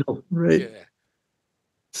 Strange Angel, right? Yeah.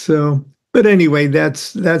 So, but anyway,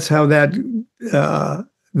 that's how that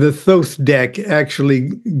the Thoth deck actually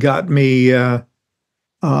got me a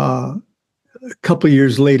couple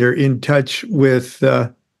years later in touch with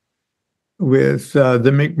the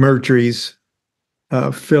McMurtrys,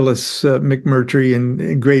 Phyllis McMurtry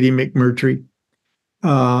and Grady McMurtry.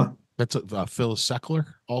 That's Phyllis Seckler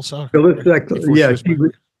also. Phyllis Seckler, yeah,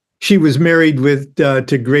 she was married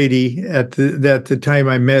to Grady at the time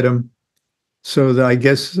I met him. So I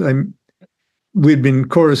guess we'd been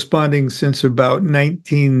corresponding since about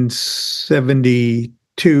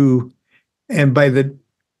 1972, and by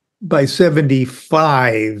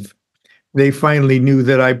 75, they finally knew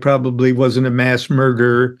that I probably wasn't a mass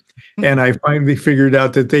murderer. And I finally figured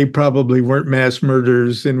out that they probably weren't mass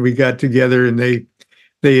murderers, and we got together and they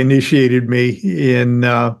initiated me in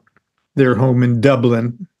their home in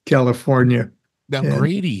Dublin, California. Now,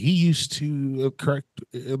 Grady, he used to,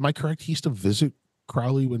 am I correct? He used to visit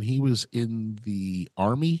Crowley when he was in the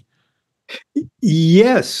Army?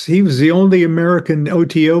 Yes, he was the only American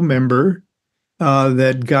O.T.O member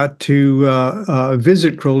that got to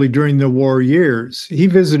visit Crowley during the war years. He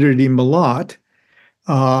visited him a lot.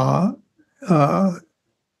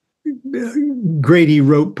 Grady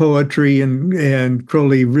wrote poetry, and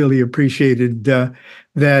Crowley really appreciated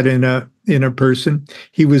that in a person.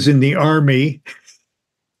 He was in the Army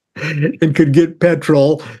and could get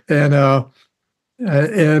petrol and a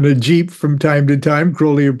Jeep from time to time.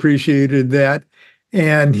 Crowley appreciated that,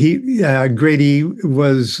 and Grady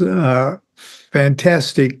was a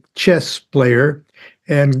fantastic chess player,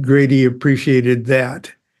 and Grady appreciated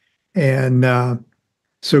that, and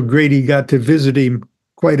so Grady got to visit him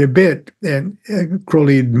quite a bit, and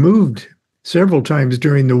Crowley had moved several times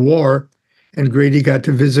during the war, and Grady got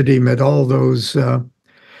to visit him at all those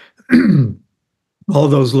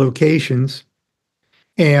locations.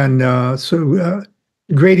 And so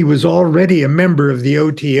Grady was already a member of the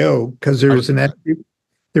O.T.O because there was an active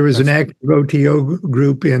O.T.O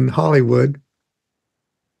group in Hollywood.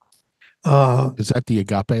 Is that the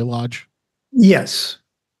Agape Lodge? Yes,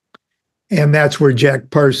 and that's where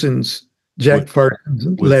Jack Parsons led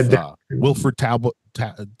that. Wilford Talbot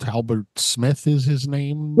Smith is his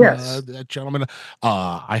name. Yes, that gentleman.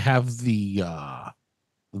 I have the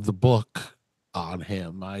book on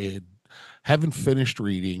him. I haven't finished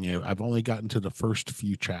reading it. I've only gotten to the first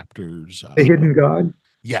few chapters. The Hidden God.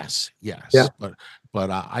 Yes. Yeah. But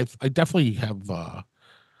I definitely have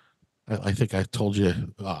I think I told you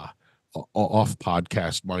off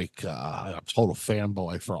podcast, Mike. I'm a total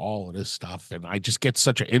fanboy for all of this stuff, and I just get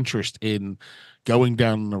such an interest in going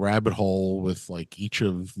down the rabbit hole with like each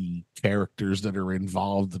of the characters that are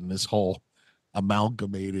involved in this whole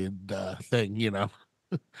amalgamated thing.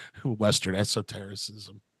 Western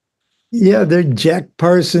esotericism. Yeah, they're Jack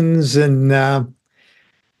Parsons and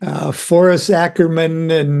Forrest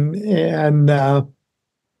Ackerman and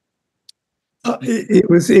it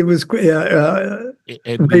was And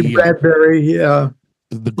Ray Bradbury.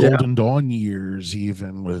 the Yeah, Golden Dawn years,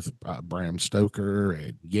 even with Bram Stoker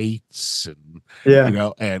and Yates, and yeah.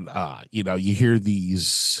 you hear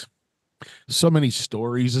these so many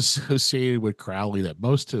stories associated with Crowley that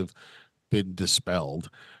most have been dispelled.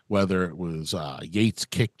 Whether it was Yates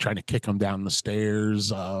trying to kick him down the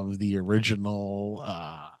stairs of the original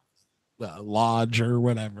lodge or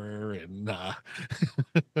whatever, and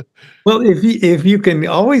Well, if you can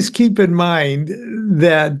always keep in mind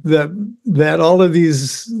that all of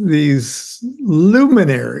these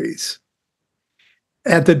luminaries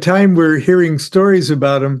at the time we're hearing stories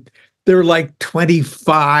about them, they're like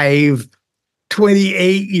 25,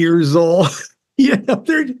 28 years old.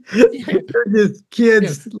 They're just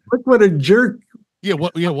kids. Yeah. Look what a jerk.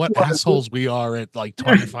 What assholes we are at like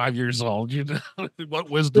 25 years old. What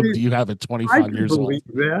wisdom do you have at I 25 can years old? believe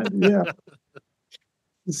that. Yeah.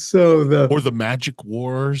 So Or the magic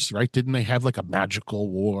wars, right? Didn't they have like a magical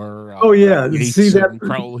war? oh yeah, Yates see that and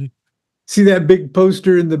Crowley. see that big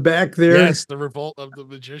poster in the back there? Yes, the revolt of the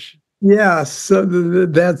magician. Yeah, so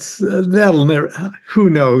that'll never. Who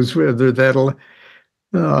knows whether that'll.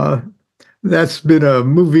 That's been a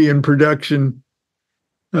movie in production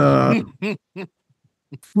for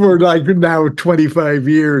like now 25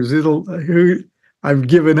 years. I've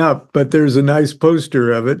given up, but there's a nice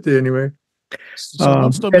poster of it anyway. So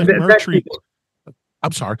once the McMurtry,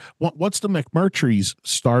 I'm sorry, once the McMurtrys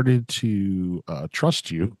started to trust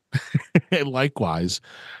you, and likewise,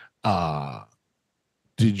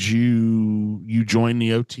 did you join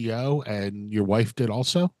the O.T.O and your wife did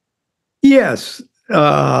also? Yes,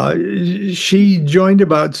 she joined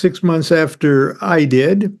about 6 months after I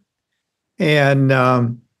did,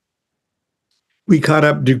 and we caught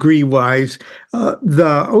up degree-wise.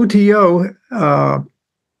 The O.T.O,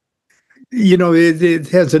 it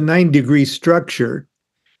has a 9-degree structure,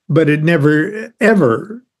 but it never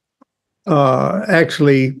ever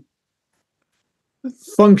actually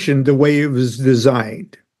functioned the way it was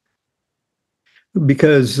designed,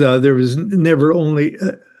 because there was never only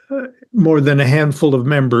more than a handful of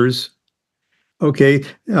members. Okay,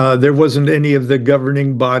 there wasn't any of the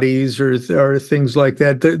governing bodies or things like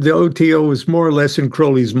that. The O.T.O was more or less in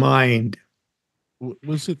Crowley's mind.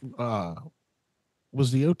 Was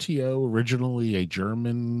the O.T.O originally a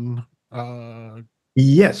German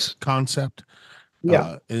Yes. concept?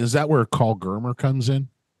 Yeah. Is that where Karl Germer comes in?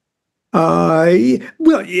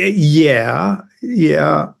 Well, yeah.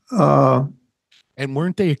 And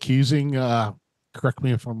weren't they accusing, correct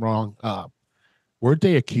me if I'm wrong, weren't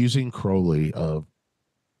they accusing Crowley of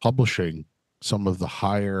publishing some of the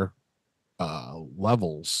higher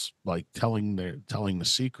levels, like telling the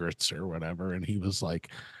secrets or whatever? And he was like,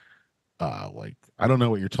 I don't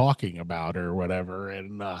know what you're talking about or whatever.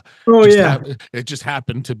 And it just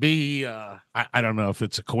happened to be, I don't know if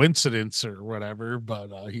it's a coincidence or whatever,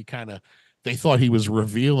 but they thought he was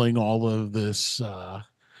revealing all of this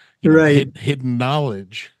right. hidden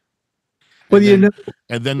knowledge. Well,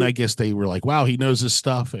 and then I guess they were like, wow, he knows his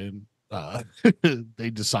stuff, and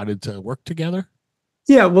they decided to work together.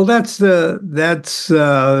 Yeah, well, that's the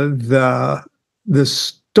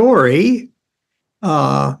story,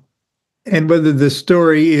 and whether the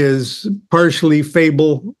story is partially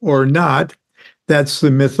fable or not, that's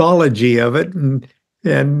the mythology of it, and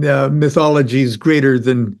mythology is greater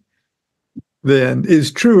than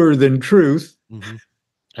is truer than truth. Mm-hmm.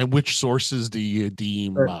 And which sources do you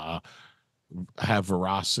deem have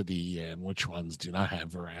veracity, and which ones do not have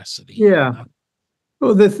veracity? Yeah.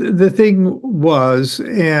 Well, the thing was,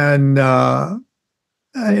 and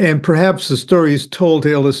perhaps the story is told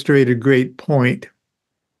to illustrate a great point.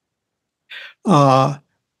 A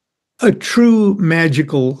true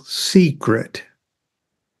magical secret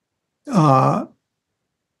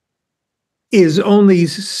is only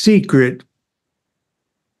secret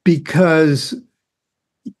because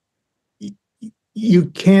you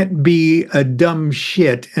can't be a dumb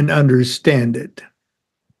shit and understand it.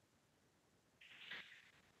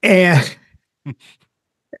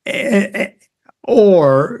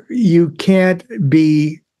 Or you can't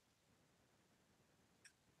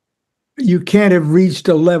have reached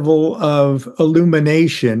a level of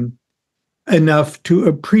illumination enough to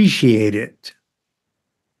appreciate it,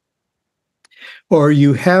 or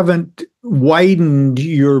you haven't widened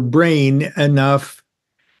your brain enough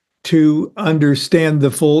to understand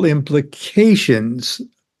the full implications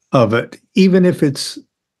of it, even if it's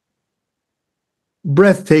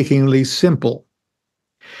breathtakingly simple.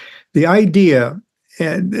 The idea,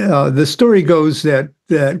 and the story goes that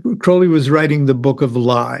Crowley was writing the Book of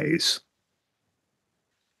Lies.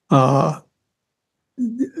 The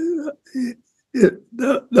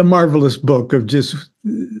marvelous book of just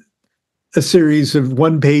a series of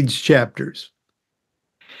one-page chapters.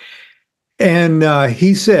 And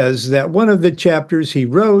he says that one of the chapters he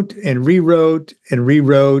wrote and rewrote and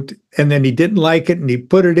rewrote, and then he didn't like it, and he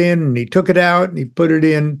put it in, and he took it out, and he put it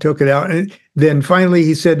in, took it out. And then finally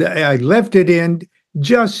he said, I left it in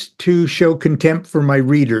just to show contempt for my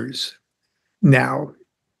readers. Now,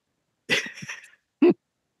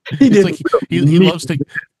 he loves to,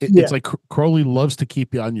 it's like Crowley loves to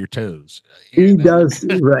keep you on your toes. He does,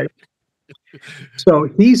 right. So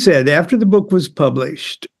he said after the book was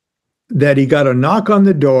published that he got a knock on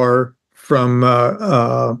the door from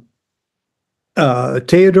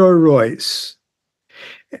Theodore Royce.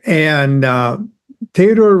 And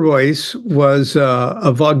Theodore Royce was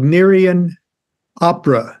a Wagnerian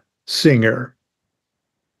opera singer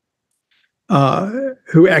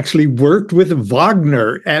who actually worked with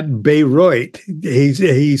Wagner at Bayreuth.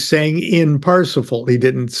 He sang in Parsifal. He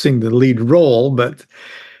didn't sing the lead role, but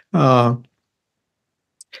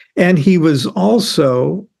and he was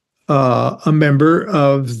also a member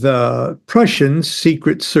of the Prussian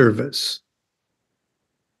Secret Service.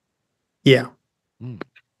 Yeah. Mm.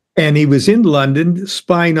 And he was in London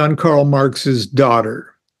spying on Karl Marx's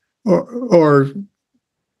daughter, or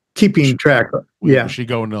keeping track of. Yeah. Was she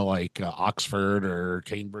going to like Oxford or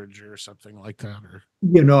Cambridge or something like that? Or?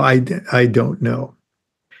 You know, I don't know.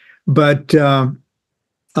 But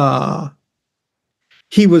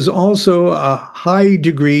he was also a high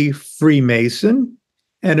degree Freemason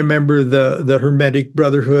and a member of the Hermetic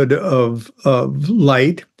Brotherhood of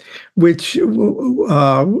Light, which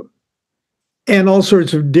and all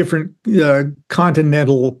sorts of different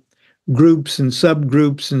continental groups and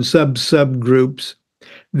subgroups and subgroups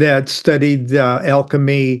that studied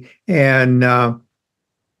alchemy and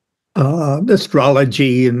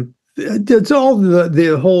astrology, and it's all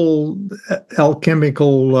the whole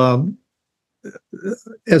alchemical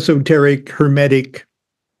esoteric hermetic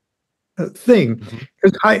thing.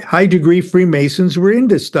 Because high degree Freemasons were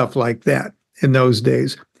into stuff like that in those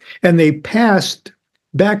days, and they passed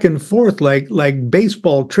back and forth like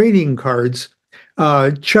baseball trading cards,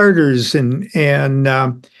 charters and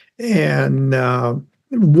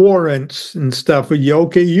warrants and stuff.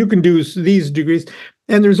 Okay, you can do these degrees,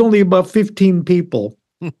 and there's only about 15 people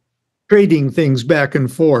trading things back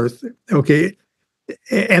and forth. Okay,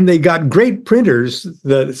 and they got great printers.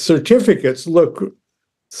 The certificates look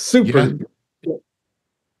super.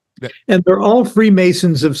 Yeah. And they're all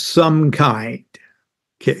Freemasons of some kind.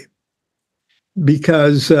 Okay.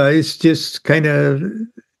 Because it's just kind of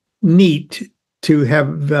neat to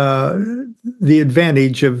have the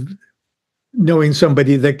advantage of knowing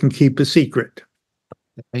somebody that can keep a secret.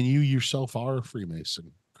 And you yourself are a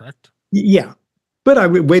Freemason, correct? Yeah. But I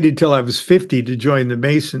waited till I was 50 to join the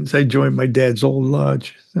Masons. I joined my dad's old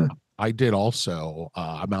lodge. So. I did also.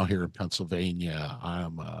 I'm out here in Pennsylvania.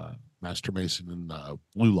 I'm a Master Mason in the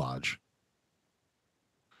Blue Lodge.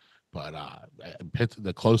 But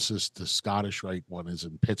the closest, the Scottish Rite one is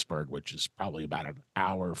in Pittsburgh, which is probably about an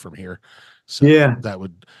hour from here. So yeah, that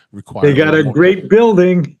would require. They got a great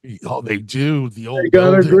building. Oh, they do. The old. They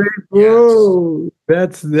got building. A great. Whoa,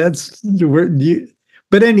 yes. That's where you.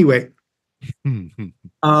 But anyway,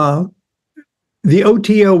 the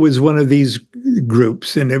O.T.O was one of these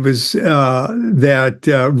groups, and it was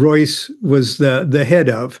that Royce was the head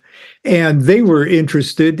of, and they were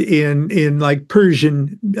interested in like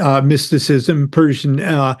Persian mysticism, Persian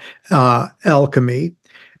alchemy.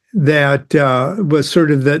 That was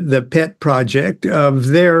sort of the pet project of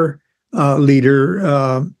their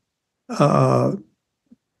leader,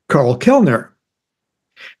 Karl Kellner.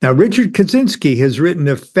 Now, Richard Kaczynski has written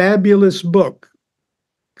a fabulous book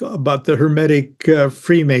about the Hermetic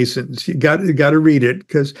Freemasons. You got to read it,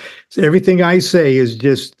 because everything I say is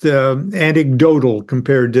just anecdotal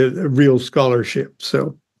compared to real scholarship.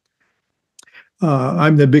 So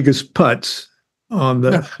I'm the biggest putz on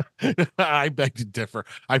the. I beg to differ.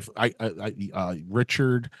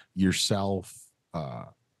 Richard, yourself,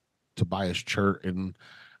 Tobias Churt, and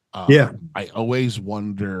yeah, I always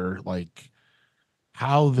wonder like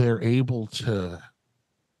how they're able to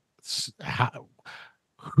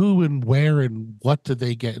who and where and what do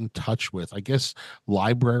they get in touch with? I guess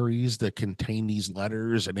libraries that contain these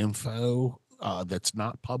letters and info that's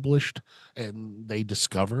not published, and they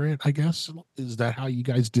discover it, I guess. Is that how you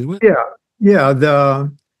guys do it? Yeah, yeah.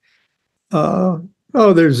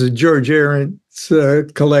 There's a George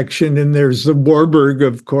Arendt's collection, and there's the Warburg,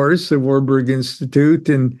 of course, the Warburg Institute,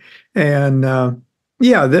 and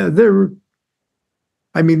yeah, they're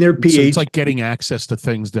I mean, they're PhD. So it's like getting access to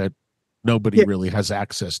things that nobody Yeah. really has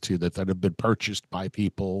access to, that have been purchased by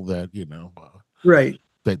people that, Right.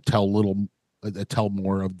 that tell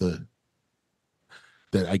more of the,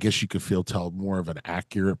 that I guess you could tell more of an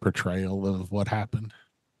accurate portrayal of what happened.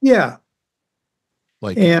 Yeah.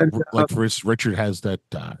 Like, And, for instance, Richard has that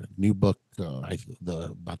new book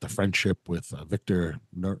about the friendship with Victor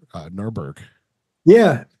Nurburg.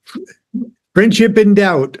 Yeah. Friendship in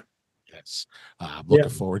Doubt. Yes, I'm looking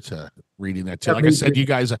forward to reading that too. Like I said, you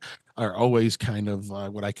guys are always kind of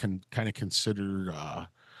what I can kind of consider,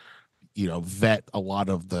 vet a lot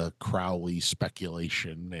of the Crowley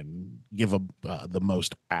speculation and give the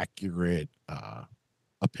most accurate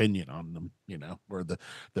opinion on them. Or the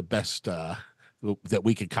best that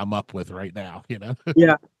we could come up with right now.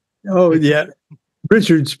 Yeah. Oh, yeah.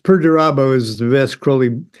 Richard's Perdurabo is the best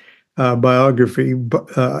Crowley biography,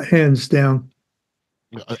 hands down.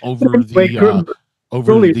 Over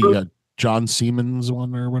Crowley, the John Siemens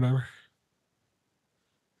one or whatever.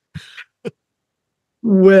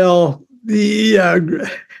 Well,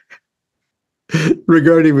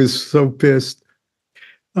 Rigardi was so pissed.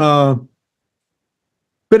 But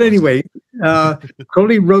anyway,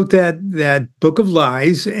 Crowley wrote that Book of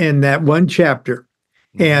Lies and that one chapter.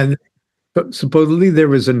 And supposedly there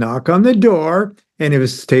was a knock on the door, and it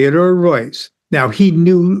was Theodore Royce. Now, he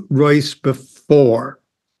knew Royce before.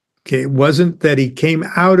 Okay, it wasn't that he came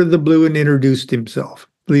out of the blue and introduced himself,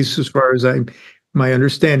 at least as far as my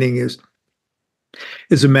understanding is.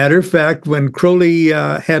 As a matter of fact, when Crowley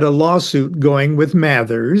had a lawsuit going with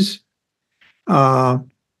Mathers about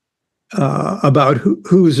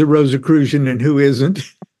who's a Rosicrucian and who isn't.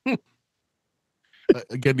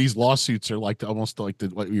 Again, these lawsuits are almost like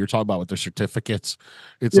what you're talking about with the certificates.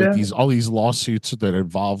 It's like all these lawsuits that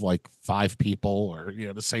involve like 5 people or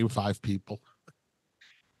the same 5 people.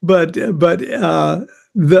 But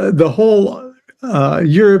the whole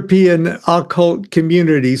European occult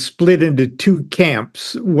community split into 2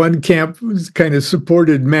 camps. One camp was kind of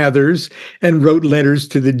supported Mathers and wrote letters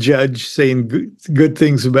to the judge saying good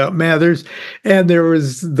things about Mathers, and there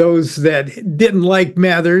was those that didn't like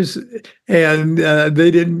Mathers, and they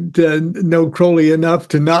didn't know Crowley enough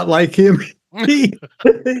to not like him.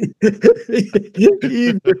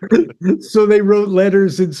 So they wrote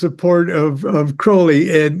letters in support of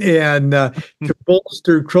Crowley, and to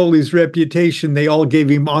bolster Crowley's reputation, they all gave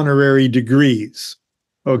him honorary degrees.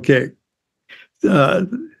 Okay,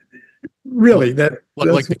 really,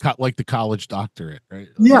 like the college doctorate, right?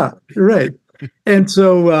 Yeah, right. And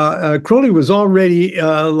so Crowley was already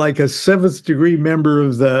like a 7th degree member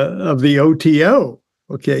of the O.T.O.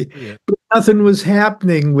 Okay, yeah. But nothing was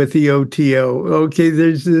happening with the O.T.O. Okay,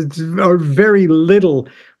 or very little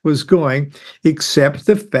was going, except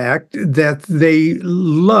the fact that they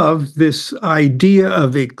loved this idea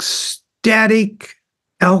of ecstatic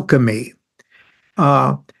alchemy,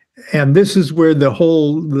 and this is where the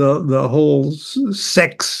whole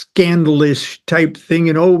sex scandalish type thing,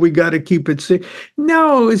 and we got to keep it safe.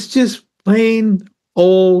 No, it's just plain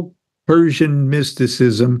old Persian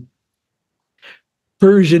mysticism.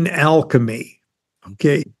 Persian alchemy,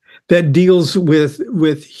 okay, that deals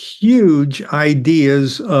with huge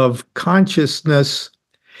ideas of consciousness,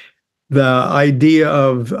 the idea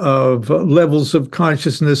of levels of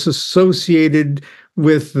consciousness associated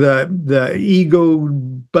with the ego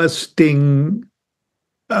busting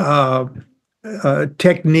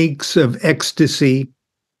techniques of ecstasy,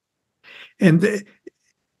 and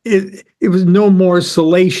it was no more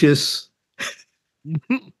salacious.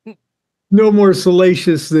 No more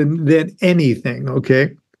salacious than anything,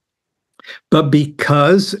 okay? But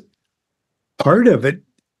because part of it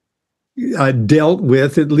dealt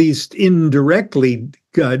with, at least indirectly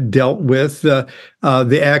dealt with, the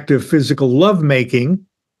act of physical lovemaking,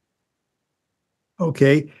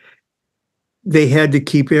 okay, they had to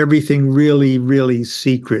keep everything really, really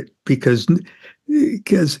secret because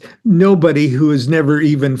nobody who has never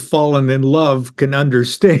even fallen in love can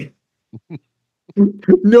understand.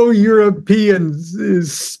 No European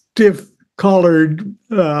stiff-collared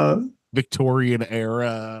Victorian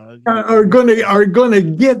era are gonna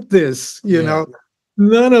get this. You know,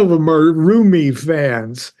 none of them are Rumi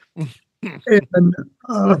fans,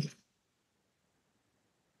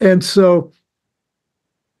 and so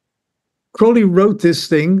Crowley wrote this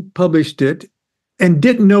thing, published it, and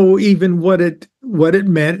didn't know even what it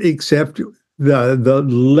meant, except the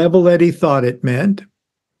level that he thought it meant.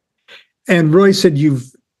 And Roy said,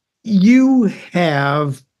 you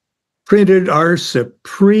have printed our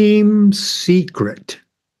supreme secret.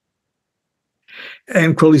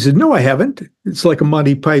 And Crowley said, no, I haven't. It's like a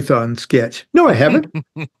Monty Python sketch. No, I haven't.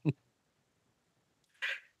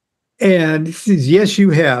 And he says, yes, you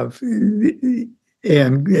have.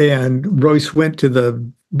 And Royce went to the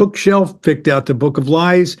bookshelf, picked out the Book of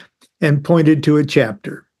Lies, and pointed to a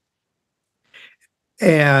chapter.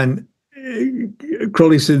 And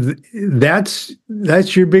Crowley said, that's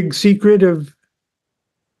your big secret of.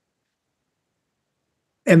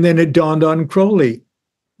 And then it dawned on Crowley,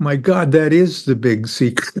 my God, that is the big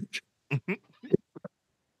secret.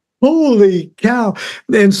 Holy cow.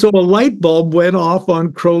 And so a light bulb went off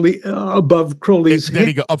on Crowley, above Crowley's head. Then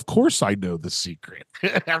he go, of course I know the secret.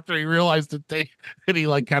 After he realized that he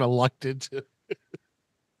like kind of lucked into.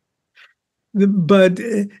 But,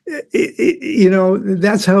 you know,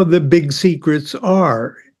 that's how the big secrets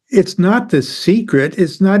are. It's not the secret.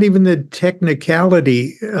 It's not even the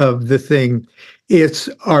technicality of the thing. It's,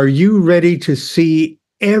 are you ready to see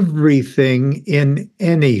everything in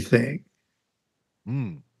anything?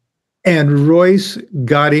 Mm. And Royce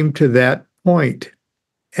got him to that point,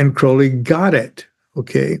 and Crowley got it.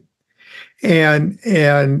 Okay. And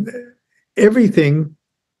everything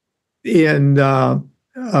in,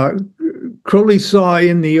 Crowley saw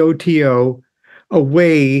in the O.T.O a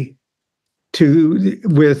way to,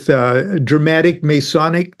 with dramatic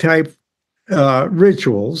Masonic type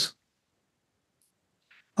rituals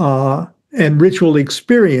and ritual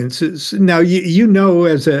experiences. Now, you know,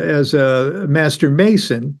 as a Master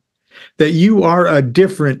Mason, that you are a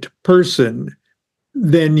different person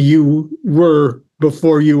than you were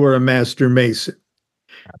before you were a Master Mason.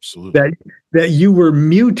 Absolutely. That you were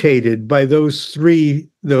mutated by those three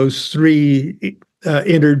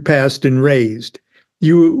entered, passed, and raised.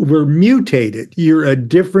 You were mutated. You're a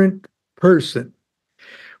different person.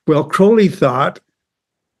 Well, Crowley thought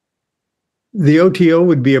the O.T.O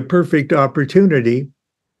would be a perfect opportunity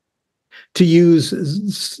to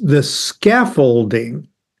use the scaffolding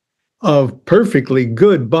of perfectly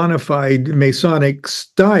good bona fide Masonic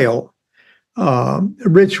style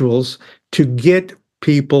rituals to get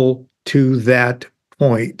people to that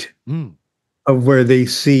point of where they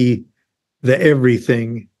see the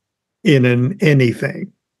everything in an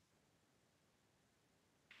anything.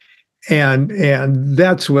 And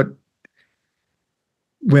that's what,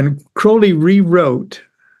 when Crowley rewrote,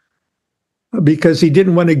 because he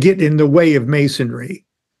didn't want to get in the way of Masonry.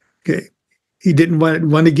 Okay. He didn't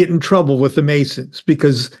want to get in trouble with the Masons,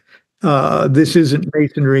 because this isn't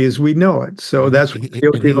Masonry as we know it. So that's what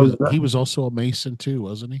he was also a Mason too,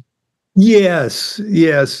 wasn't he? Yes,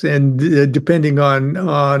 yes, and depending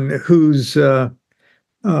on whose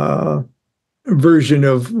version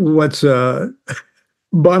of what's a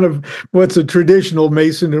traditional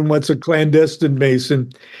Mason and what's a clandestine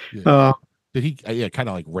Mason. Yeah. Did he kind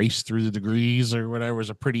of like race through the degrees or whatever? It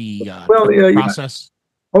was a pretty process.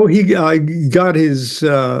 Oh, he got his,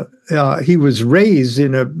 he was raised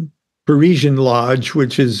in a Parisian lodge,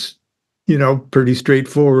 which is, you know, pretty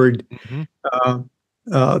straightforward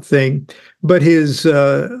thing. But his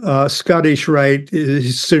Scottish Rite,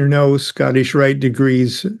 his Cerno Scottish Rite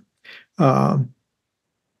degrees were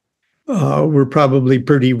probably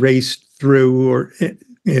pretty raced through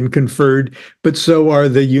and conferred, but so are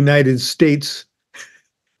the United States.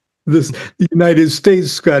 The United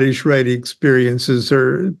States Scottish Rite experiences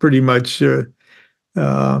are pretty much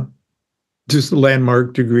just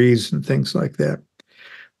landmark degrees and things like that.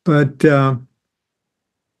 But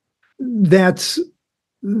that's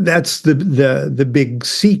the big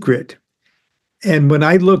secret. And when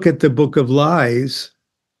I look at the Book of Lies,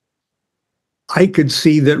 I could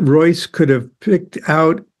see that Royce could have picked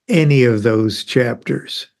out any of those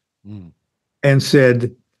chapters and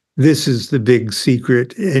said, this is the big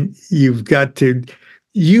secret, and you've got to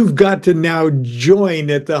now join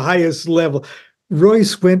at the highest level.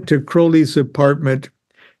 Royce went to Crowley's apartment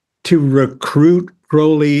to recruit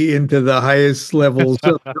Crowley into the highest levels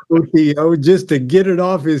of the O.T.O just to get it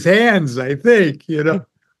off his hands, I think, you know.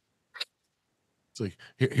 It's like,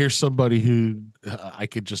 here's somebody who I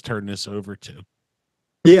could just turn this over to.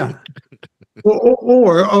 Yeah.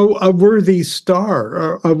 or a worthy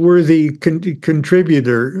star, a worthy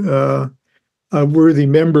contributor, a worthy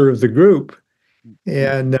member of the group.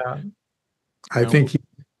 And I think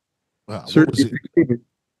what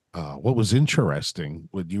was interesting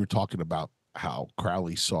when you were talking about how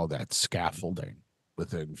Crowley saw that scaffolding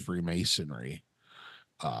within Freemasonry,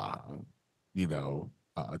 to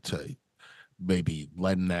maybe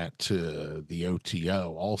lend that to the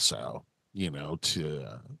O.T.O also, to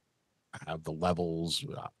have the levels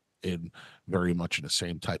in very much in the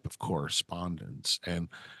same type of correspondence. And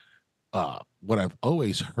what I've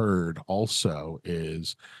always heard also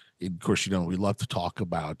is, of course, we love to talk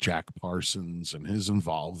about Jack Parsons and his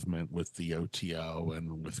involvement with the O.T.O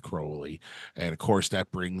and with Crowley. And of course,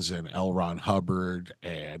 that brings in L. Ron Hubbard.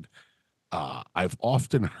 And I've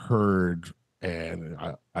often heard, and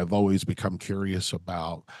I've always become curious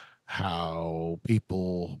about how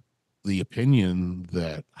the opinion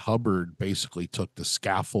that Hubbard basically took the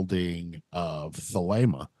scaffolding of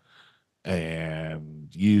Thelema and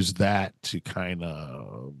used that to kind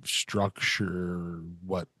of structure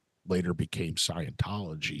what later became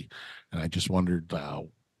Scientology. And I just wondered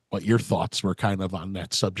what your thoughts were kind of on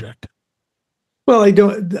that subject. Well, I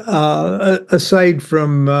don't, aside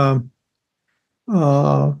from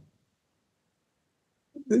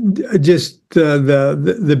just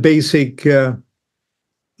the basic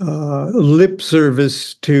lip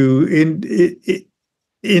service to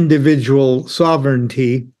individual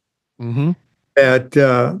sovereignty, Mm-hmm. that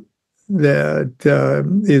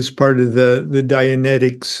is part of the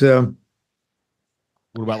Dianetics.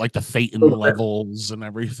 What about like the Phaeton levels and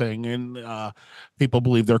everything? And people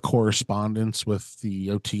believe their correspondence with the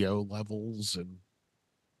O.T.O levels. And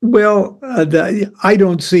Well, I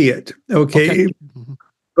don't see it. Okay. Mhm.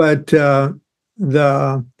 But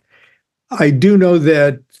I do know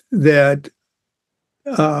that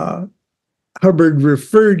Hubbard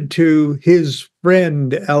referred to his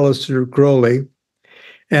friend Aleister Crowley,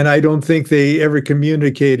 and I don't think they ever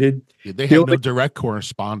communicated. They had no direct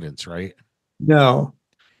correspondence, right? No.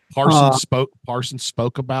 Parsons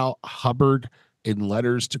spoke about Hubbard in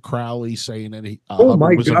letters to Crowley, saying that My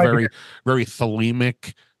Hubbard was God. a very, very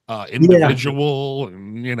thelemic individual,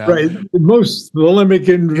 and Right, the most thelemic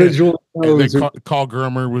individual. And then Carl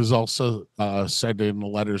Germer was also said in the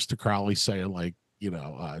letters to Crowley saying, like,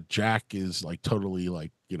 Jack is like totally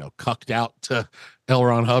like, cucked out to L.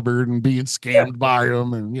 Ron Hubbard and being scammed by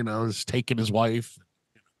him, and is taking his wife,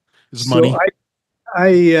 his money.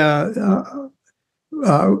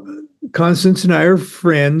 Constance and I are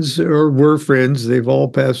friends, or were friends. They've all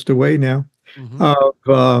passed away now.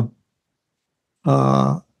 Mm-hmm.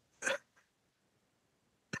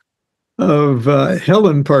 Of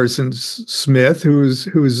Helen Parsons Smith, who's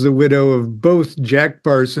the widow of both Jack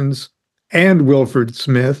Parsons and Wilford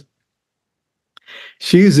Smith.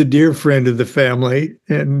 She's a dear friend of the family,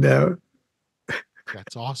 and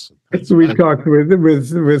that's awesome. We talked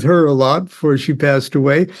with her a lot before she passed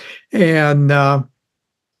away, and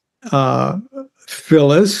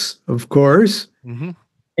Phyllis, of course, mm-hmm.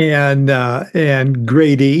 and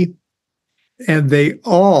Grady, and they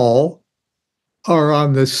all are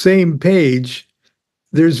on the same page.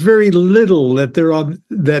 There's very little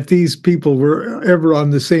that these people were ever on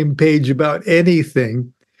the same page about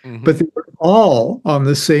anything, mm-hmm. but they were all on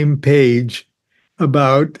the same page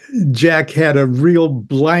about Jack had a real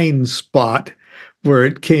blind spot where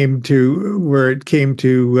it came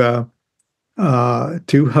to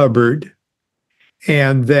Hubbard,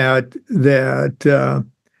 and that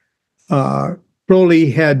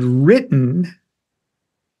Crowley had written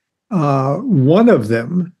one of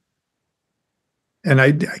them, and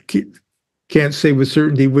I can't say with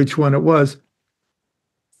certainty which one it was,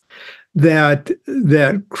 that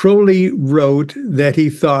Crowley wrote that he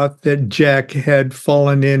thought that Jack had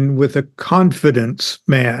fallen in with a confidence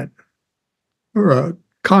man or a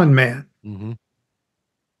con man. Mm-hmm.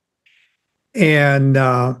 And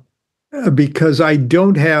because I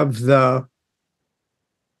don't have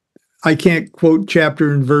I can't quote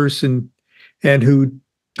chapter and verse and who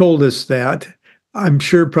told us that. I'm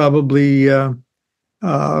sure probably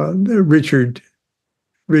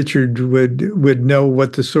Richard would know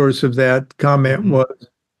what the source of that comment was.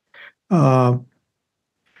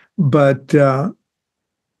 But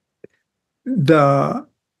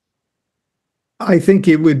I think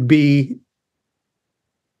it would be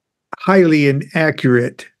highly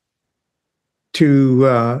inaccurate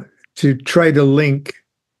to try to link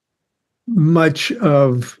much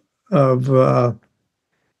of the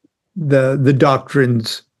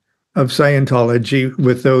doctrines of Scientology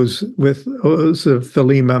with those of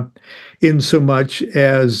Thelema, in so much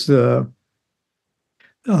as the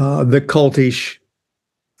cultish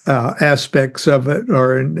aspects of it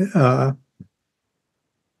are an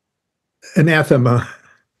anathema.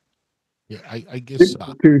 Yeah, I guess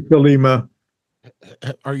to Thelema.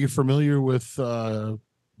 Are you familiar with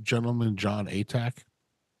gentleman John Atack?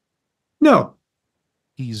 No.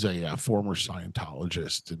 He's a former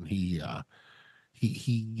Scientologist, and he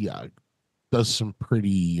does some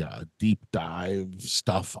pretty deep dive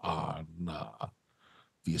stuff on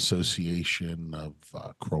the association of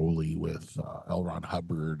Crowley with L. Ron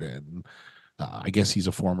Hubbard, and I guess he's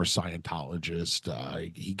a former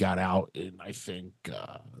Scientologist. He got out in, I think,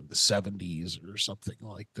 the 70s or something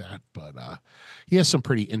like that. But he has some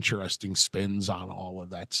pretty interesting spins on all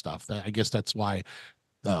of that stuff. I guess that's why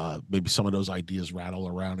maybe some of those ideas rattle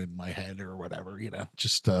around in my head or whatever,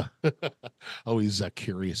 just always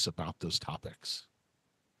curious about those topics.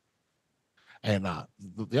 And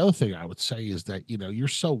the other thing I would say is that, you're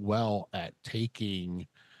so well at taking,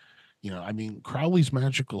 I mean, Crowley's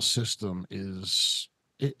magical system is,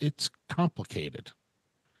 it's complicated.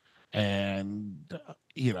 And,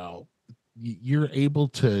 you're able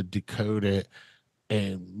to decode it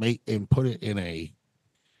and put it in a,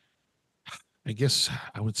 I guess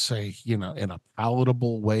I would say, in a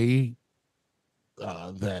palatable way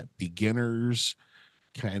that beginners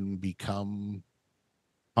can become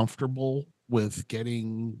comfortable with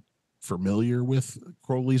getting familiar with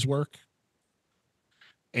Crowley's work.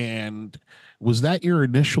 And was that your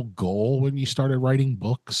initial goal when you started writing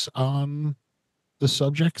books on the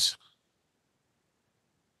subjects?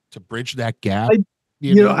 To bridge that gap?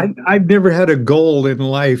 I've never had a goal in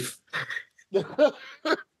life.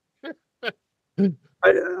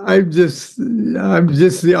 I'm just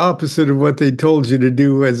the opposite of what they told you to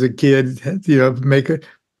do as a kid. I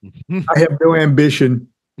have no ambition.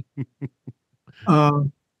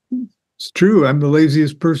 It's true. I'm the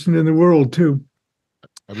laziest person in the world too.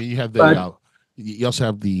 I mean, you have the you also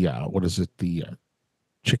have the what is it, the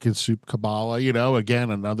chicken soup Kabbalah,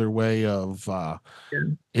 again, another way of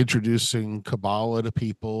introducing Kabbalah to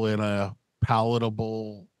people in a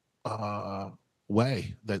palatable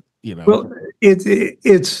way that, Well,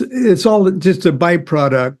 it's all just a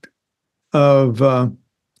byproduct of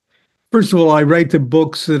first of all, I write the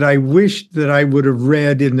books that I wish that I would have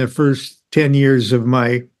read in the first 10 years of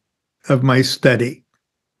my study,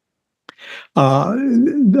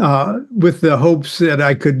 with the hopes that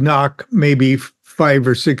I could knock maybe 5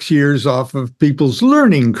 or 6 years off of people's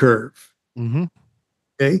learning curve. Mm-hmm.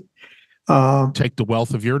 Okay. Take the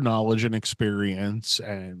wealth of your knowledge and experience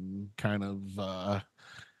and kind of,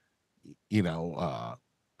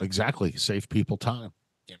 exactly, save people time.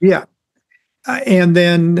 Yeah. And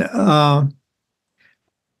then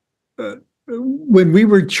when we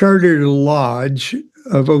were chartered a lodge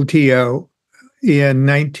of O.T.O. in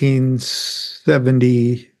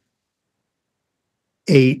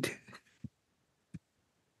 1978,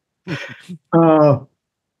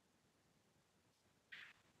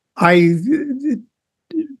 I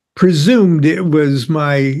presumed it was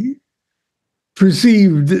my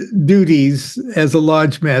perceived duties as a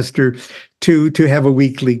lodge master to have a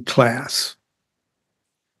weekly class.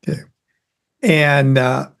 Okay. And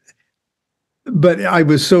but I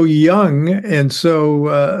was so young and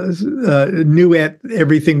so new at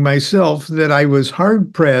everything myself that I was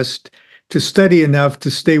hard pressed to study enough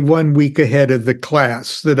to stay 1 week ahead of the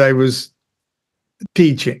class that I was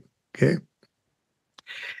teaching. Okay.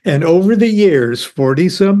 And over the years, 40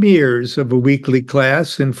 some years of a weekly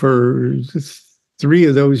class, and for 3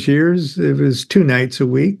 of those years, it was 2 nights a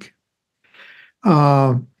week.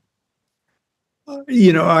 I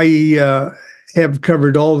have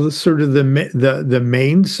covered all the sort of the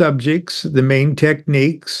main subjects, the main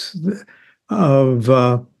techniques of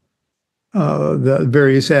the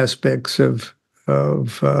various aspects of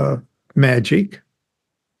magic.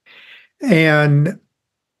 And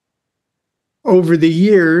over the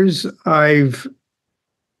years, I've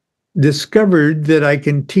discovered that I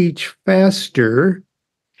can teach faster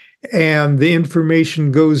and the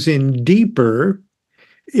information goes in deeper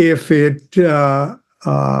if it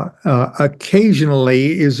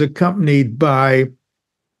occasionally is accompanied by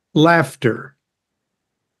laughter.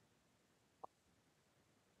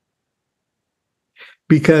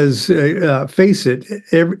 Because face it,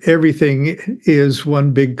 everything is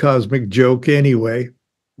one big cosmic joke anyway.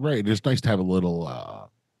 Right. It's nice to have a little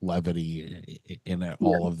levity in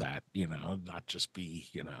all of that, not just be,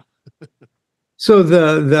 So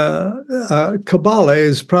the Kabbalah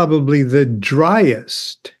is probably the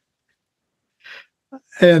driest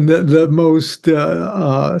and the most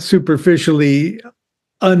superficially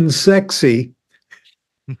unsexy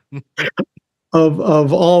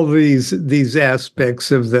of all these aspects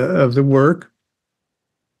of the work.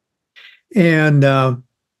 And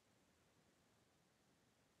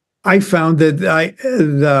I found that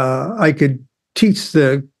I could teach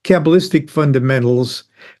the Kabbalistic fundamentals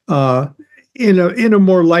in a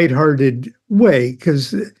more lighthearted way,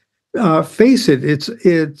 because face it,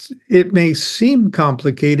 it may seem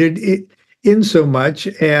complicated. in so much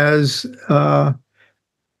as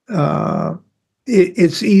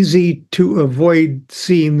it's easy to avoid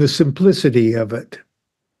seeing the simplicity of it.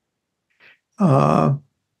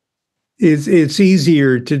 It's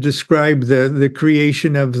easier to describe the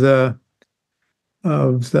creation of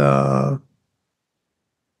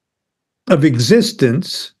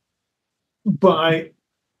existence by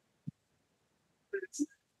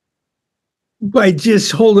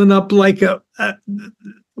just holding up like a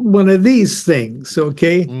one of these things,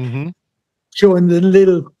 okay? Mm-hmm. Showing the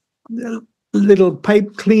little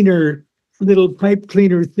pipe cleaner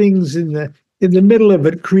things in the middle of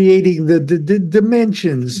it, creating the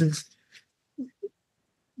dimensions, and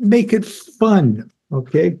make it fun,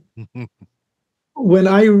 okay? When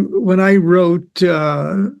I wrote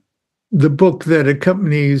the book that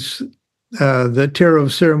accompanies the Tarot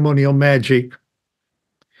of Ceremonial Magic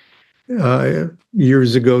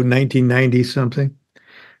years ago, 1990 something,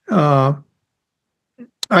 I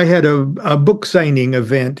had a book signing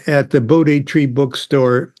event at the O.T.O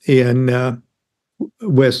bookstore in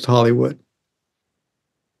West Hollywood.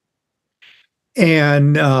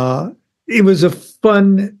 And it was a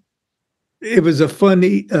fun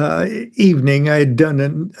evening. I had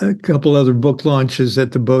done a couple other book launches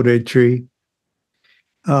at the O.T.O.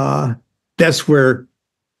 That's where,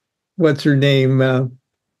 what's her name,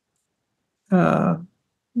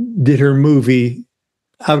 did her movie,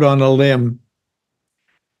 Out on a Limb.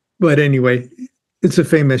 But anyway, it's a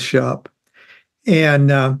famous shop.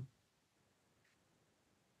 And I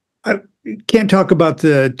can't talk about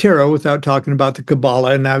the tarot without talking about the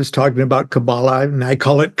Kabbalah. And I was talking about Kabbalah, and I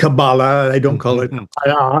call it Kabbalah. I don't call it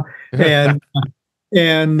Kabbalah.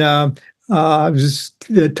 And I was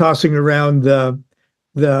tossing around the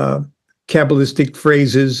Kabbalistic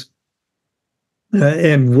phrases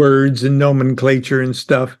and words and nomenclature and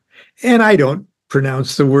stuff. And I don't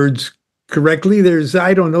pronounce the words correctly. There's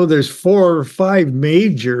 4 or 5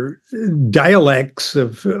 major dialects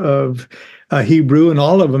of Hebrew, and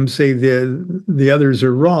all of them say the others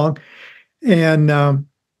are wrong, and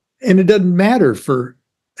it doesn't matter for.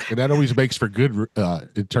 And that always makes for good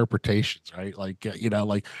interpretations, right? Like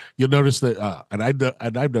like you'll notice that, and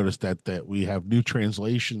I've noticed that we have new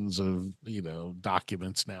translations of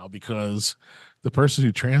documents now because the person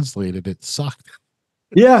who translated it sucked.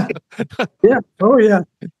 Yeah. Yeah. Oh, yeah.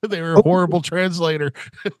 They were a horrible translator.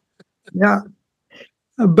 Yeah.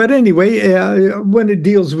 But anyway, when it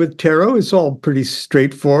deals with tarot, it's all pretty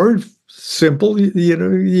straightforward, simple.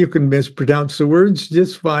 You can mispronounce the words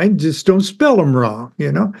just fine. Just don't spell them wrong,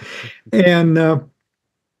 And,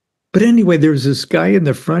 but anyway, there was this guy in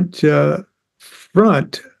the front,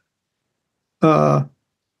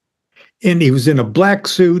 and he was in a black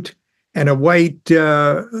suit and a white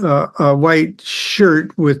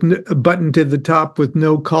shirt with a button to the top with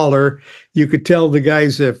no collar. You could tell the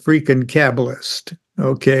guy's a freaking Kabbalist.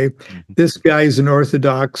 Okay, this guy's an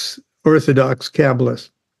Orthodox Kabbalist.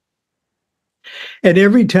 And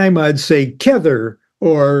every time I'd say Kether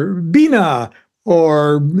or Bina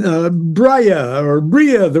or Braya or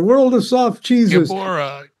Bria, the world of soft cheeses,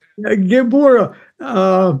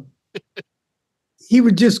 Gebora, he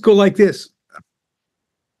would just go like this.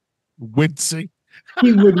 Wincing.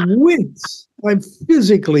 He would wince. I'd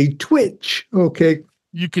physically twitch. Okay.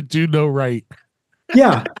 You could do no right.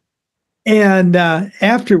 Yeah. And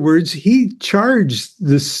afterwards, he charged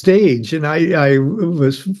the stage, and I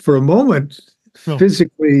was, for a moment,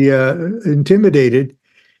 physically intimidated,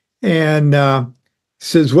 and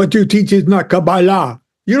says, "What you teach is not Kabbalah.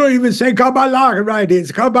 You don't even say Kabbalah, right?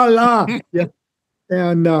 It's Kabbalah." Yeah.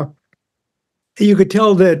 And you could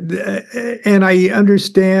tell that, and I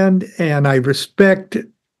understand and I respect,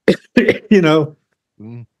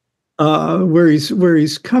 where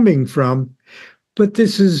he's coming from, but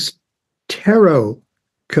this is tarot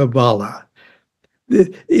Kabbalah.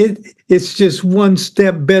 It's just one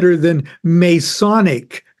step better than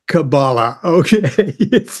Masonic Kabbalah. Okay,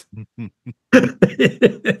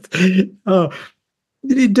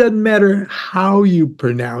 it doesn't matter how you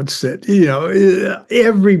pronounce it.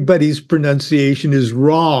 Everybody's pronunciation is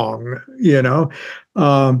wrong.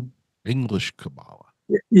 English Kabbalah.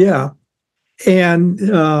 Yeah, and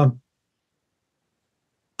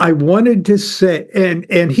I wanted to say,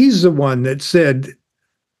 and he's the one that said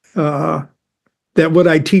that what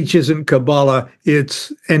I teach isn't Kabbalah.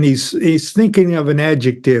 And he's thinking of an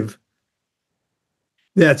adjective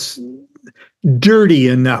that's dirty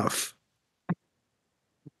enough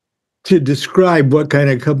to describe what kind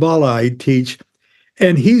of Kabbalah I teach.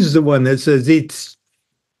 And he's the one that says it's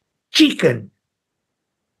chicken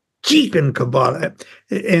Kabbalah.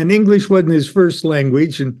 And English wasn't his first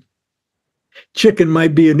language, and chicken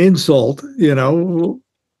might be an insult,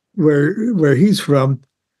 where he's from.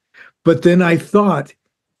 But then I thought,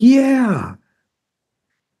 yeah,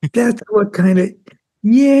 that's what kind of,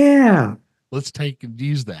 yeah, Let's take and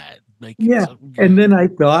use that. Make it yeah. something And good. then I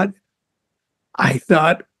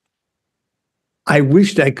thought, I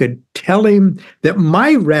wished I could tell him that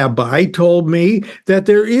my rabbi told me that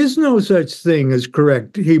there is no such thing as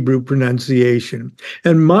correct Hebrew pronunciation.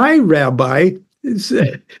 And my rabbi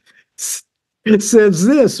says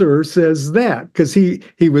this or says that, because he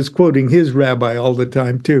was quoting his rabbi all the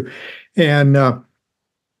time too. And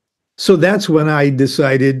so that's when I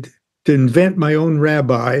decided to invent my own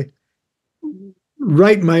rabbi,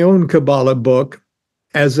 write my own Kabbalah book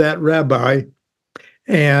as that rabbi,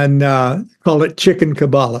 and call it Chicken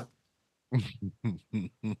Kabbalah.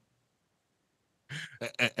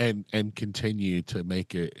 And continue to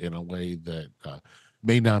make it in a way that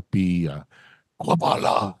may not be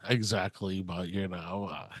Kabbalah exactly, but you're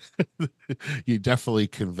definitely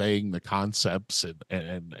conveying the concepts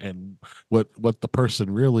and what the person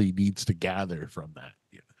really needs to gather from that.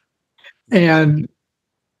 And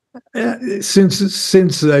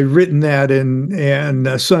since I've written that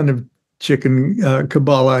and Son of Chicken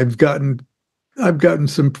Kabbalah, I've gotten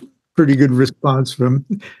some pretty good response from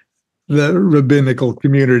the rabbinical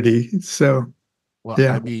community. So Well,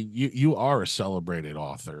 yeah, I mean, you are a celebrated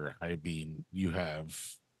author. I mean, you have,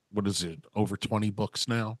 what is it, over 20 books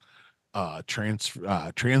now,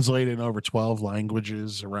 translated in over 12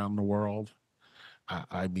 languages around the world.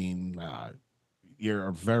 I mean, you're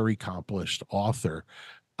a very accomplished author.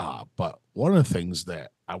 But one of the things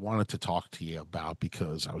that I wanted to talk to you about,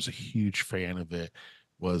 because I was a huge fan of it,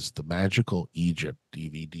 was the Magical Egypt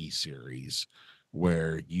DVD series,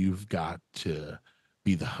 where you've got to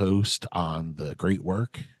be the host on the Great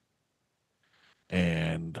Work.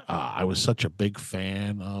 And I was such a big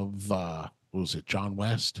fan of, what was it, John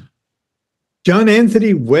West? John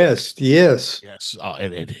Anthony West, yes. Yes,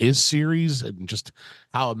 and his series, and just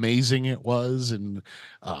how amazing it was, and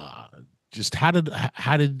just how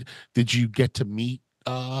did you get to meet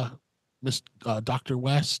Miss Dr.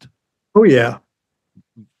 West? Oh yeah,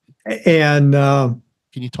 and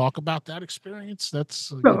Can you talk about that experience?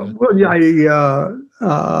 That's well, yeah.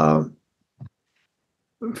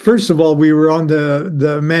 First of all, we were on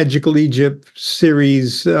the Magical Egypt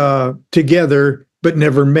series together, but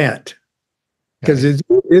never met, because okay.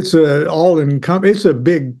 it's it's a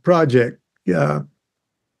big project kind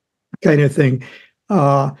of thing.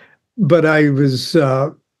 But I was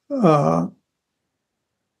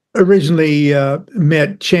originally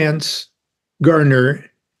met Chance Garner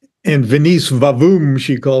and Venice Vavoom,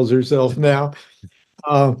 she calls herself now,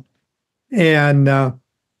 and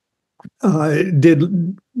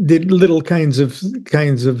did little kinds of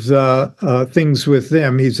things with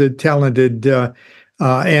them. He's a talented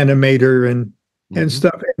animator and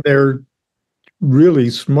stuff. They're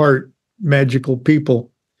really smart, magical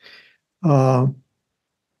people. And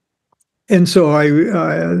so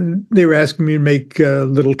they were asking me to make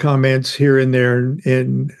little comments here and there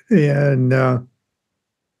and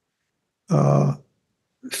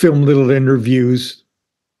film little interviews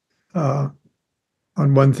on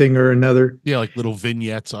one thing or another. Yeah, like little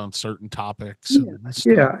vignettes on certain topics. And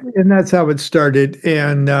stuff. Yeah, and that's how it started.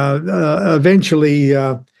 And eventually,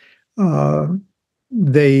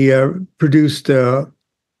 they produced a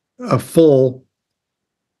full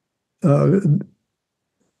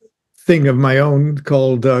thing of my own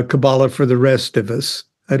called Kabbalah for the Rest of Us.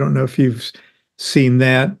 I don't know if you've seen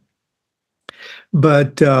that,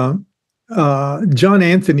 but John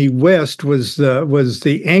Anthony West was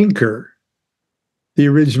the anchor, the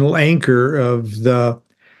original anchor of the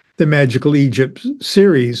Magical Egypt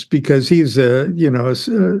series, because he's a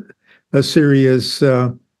serious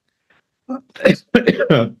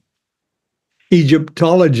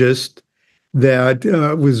Egyptologist that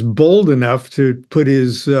was bold enough to put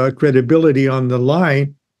his credibility on the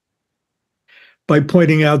line by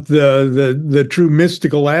pointing out the true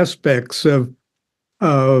mystical aspects of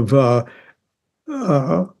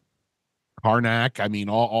Karnak. I mean,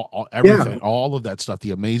 all everything, all of that stuff,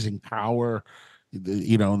 the amazing power, and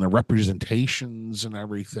the representations and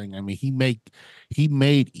everything. I mean, he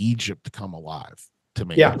made Egypt come alive to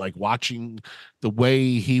me. Yeah. Like watching the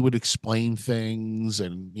way he would explain things,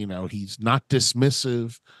 and he's not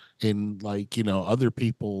dismissive in other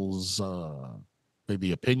people's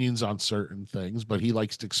maybe opinions on certain things, but he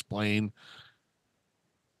likes to explain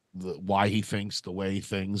why he thinks the way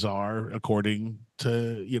things are according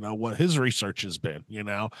to what his research has been.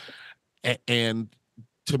 And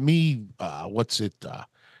to me,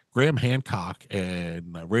 Graham Hancock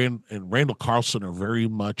and Randall Carlson are very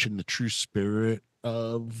much in the true spirit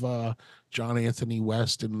of John Anthony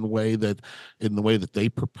West in the way that they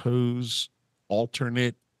propose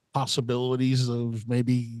alternate possibilities of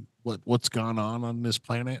maybe what's gone on this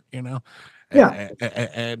planet, you know. Yeah.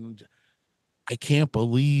 And I can't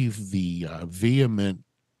believe the vehement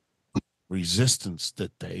resistance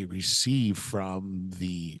that they receive from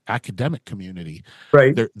the academic community.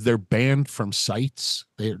 Right. They're banned from sites.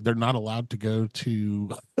 They're not allowed to go to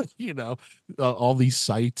you know, all these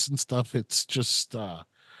sites and stuff. It's just I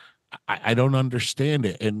don't understand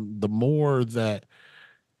it. And the more that,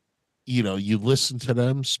 you know, you listen to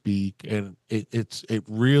them speak, and it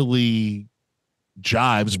really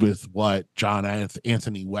jives with what John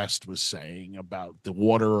Anthony West was saying about the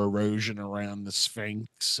water erosion around the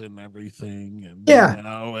Sphinx and everything, and Yeah. you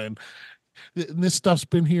know, and this stuff's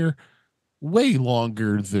been here way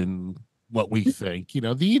longer than what we think. You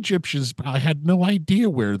know, the Egyptians probably had no idea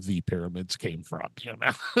where the pyramids came from. You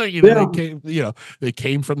know, Yeah. they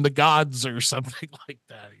came from the gods or something like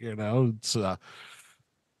that. You know, it's to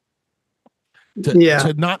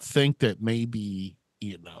not think that maybe,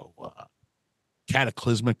 you know,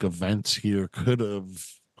 cataclysmic events here could have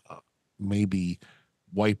maybe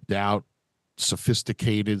wiped out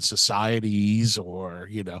sophisticated societies, or,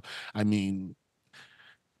 you know, I mean,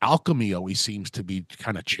 alchemy always seems to be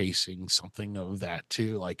kind of chasing something of that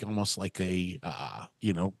too, like almost like a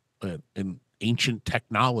you know, an ancient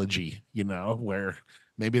technology, you know, where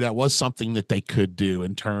maybe that was something that they could do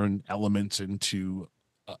and turn elements into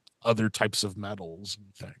other types of metals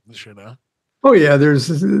and things, you know. Oh yeah, there's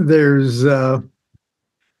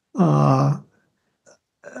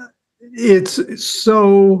it's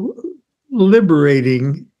so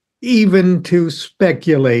liberating even to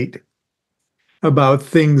speculate about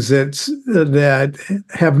things that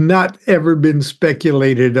have not ever been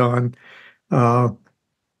speculated on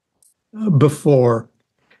before.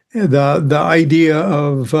 The idea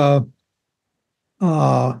of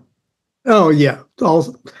oh yeah,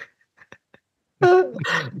 also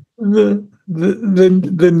the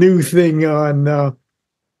new thing on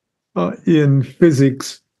in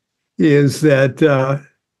physics is that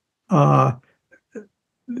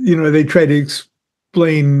you know, they try to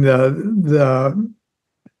explain the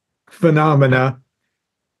phenomena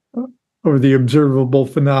or the observable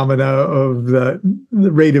phenomena of the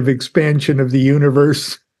rate of expansion of the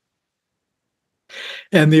universe,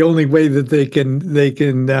 and the only way that they can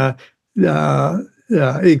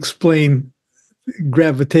explain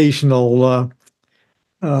gravitational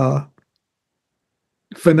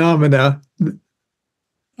phenomena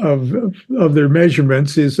of their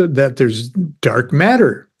measurements is that there's dark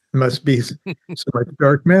matter. Must be so much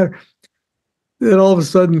dark matter. Then all of a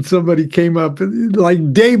sudden somebody came up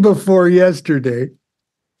like day before yesterday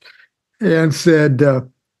and said,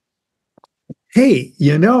 hey,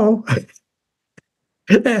 you know,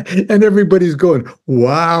 and everybody's going,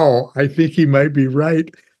 wow, I think he might be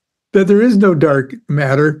right, that there is no dark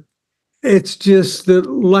matter. It's just that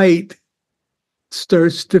light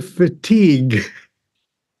starts to fatigue.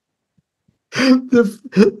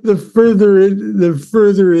 The further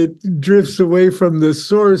it drifts away from the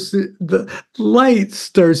source, the light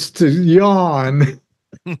starts to yawn.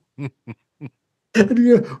 And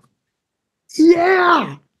you go,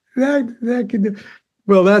 yeah, that can do.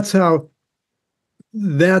 Well, that's how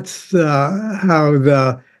the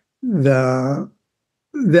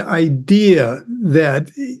idea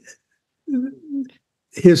that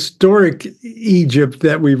historic Egypt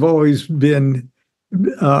that we've always been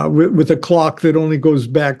with a clock that only goes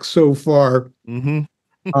back so far, Mm-hmm.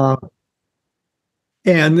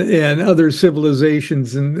 and other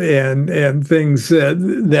civilizations and things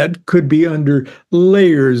that could be under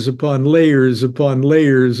layers upon layers upon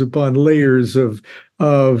layers upon layers of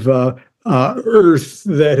Earth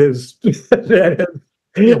that has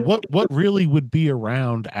Yeah, what really would be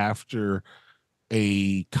around after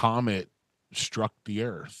a comet struck the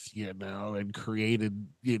Earth, you know, and created,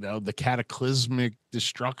 you know, the cataclysmic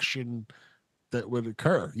destruction that would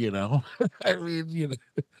occur, you know. I mean, you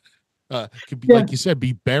know, could be, like you said,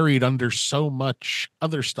 be buried under so much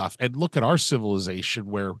other stuff. And look at our civilization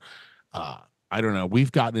where I don't know,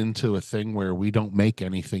 we've gotten into a thing where we don't make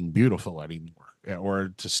anything beautiful anymore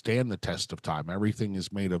or to stand the test of time. Everything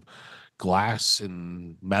is made of glass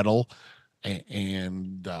and metal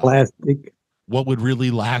and plastic. What would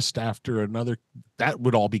really last after another, that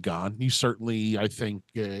would all be gone. You certainly, I think,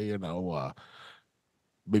 you know,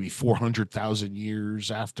 maybe 400,000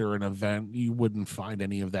 years after an event, you wouldn't find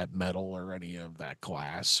any of that metal or any of that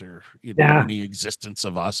glass or, Yeah. any existence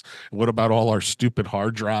of us. What about all our stupid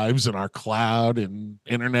hard drives and our cloud and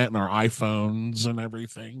internet and our iPhones and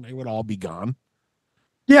everything? They would all be gone.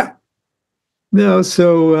 Yeah. No,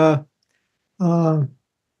 so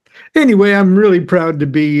anyway, I'm really proud to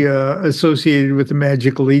be associated with the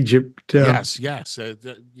Magical Egypt. Yes.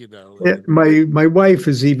 My wife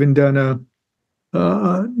has even done a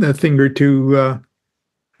thing or two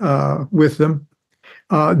with them.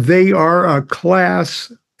 They are a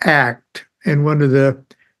class act, and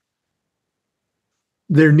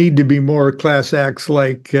there need to be more class acts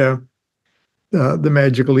like the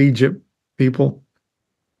Magical Egypt people.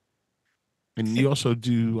 And you also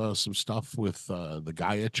do some stuff with the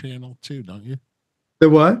Gaia channel too, don't you? The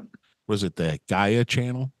what? Was it the Gaia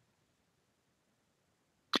channel?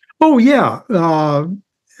 Oh yeah,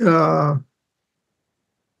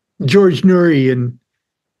 George Nuri and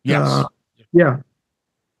Yes. yeah.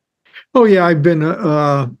 Oh yeah, I've been.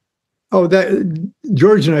 That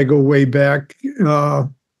George and I go way back.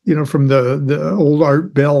 From the old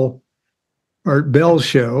Art Bell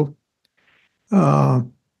show. Was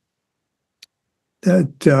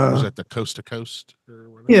that the Coast to Coast or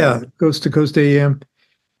whatever? Yeah, Coast to Coast AM.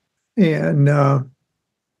 And I've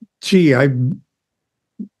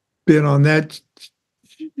been on that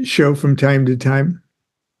show from time to time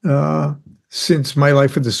since My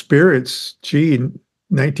Life with the Spirits.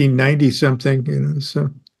 1990 something. So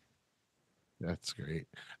that's great.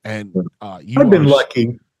 And I've been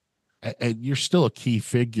lucky. And you're still a key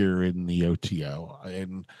figure in the O.T.O.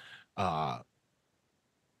 And how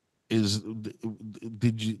did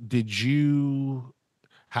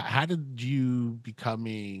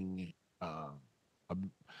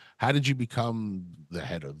you become the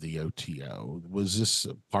head of the O.T.O? Was this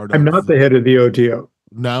part of? I'm not the head of the O.T.O.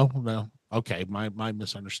 No. Okay, my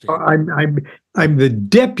misunderstanding. I'm the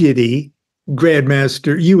deputy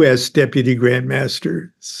grandmaster, U.S. deputy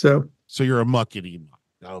grandmaster. So you're a muckety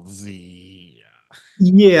of the.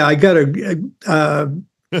 Yeah, I got a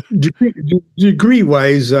degree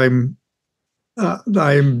wise. I'm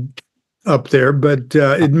up there, but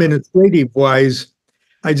administrative wise,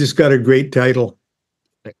 I just got a great title.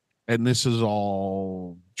 And this is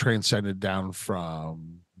all transcended down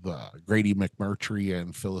from the Grady McMurtry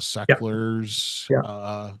and Phyllis Seckler's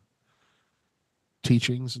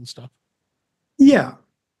teachings and stuff. Yeah.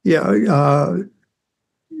 Were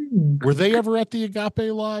they ever at the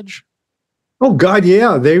Agape Lodge? Oh God,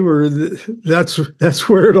 yeah, they were. That's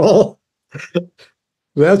where it all.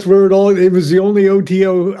 That's where it all. It was the only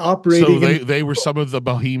O.T.O. operating. So they were some of the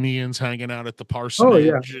Bohemians hanging out at the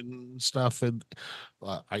parsonage and stuff. And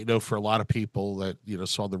I know for a lot of people that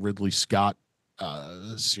saw the Ridley Scott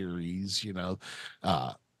series,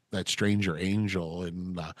 that Stranger Angel,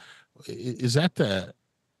 and is that the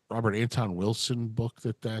Robert Anton Wilson book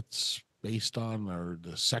that's based on, or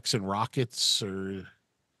the Sex and Rockets, or?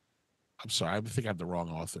 I'm sorry, I think I have the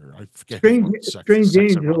wrong author. I forget. Strange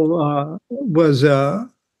Angel was a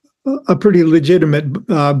pretty legitimate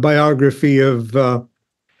biography of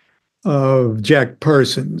Jack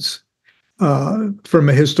Parsons. From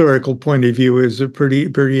a historical point of view, is a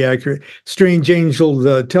pretty accurate. Strange Angel,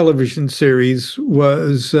 the television series,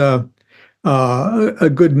 was a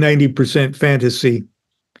good 90% fantasy.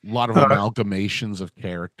 A lot of amalgamations of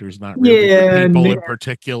characters, not really people in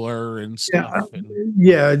particular and stuff.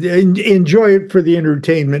 Enjoy it for the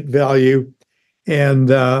entertainment value and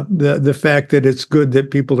the fact that it's good that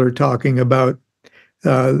people are talking about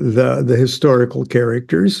the historical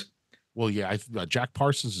characters. Well, yeah, Jack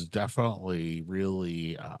Parsons is definitely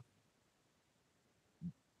really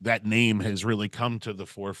that name has really come to the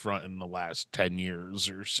forefront in the last 10 years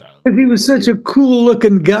or so. He was such a cool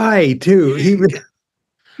looking guy too.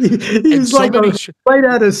 He's like right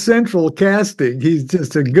out of Central Casting. He's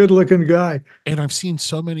just a good-looking guy. And I've seen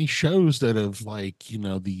so many shows that have,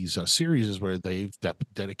 these series where they've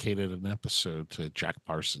dedicated an episode to Jack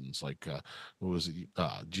Parsons. Like, what was it?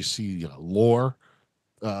 Did you see Lore?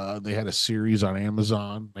 They had a series on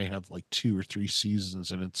Amazon. They have 2 or 3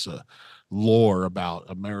 seasons, and it's lore about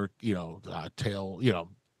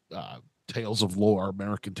Tales of Lore,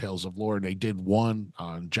 American Tales of Lore, and they did one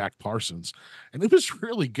on Jack Parsons, and it was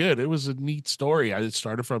really good. It was a neat story. It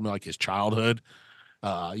started from his childhood,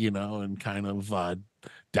 and kind of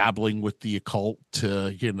dabbling with the occult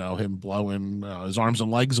to him blowing his arms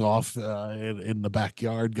and legs off in the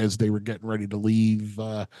backyard as they were getting ready to leave.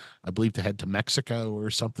 I believe to head to Mexico or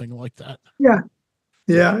something like that. Yeah.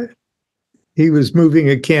 He was moving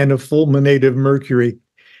a can of fulminated mercury.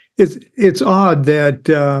 It's odd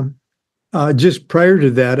that. just prior to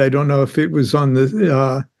that, I don't know if it was on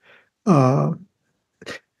the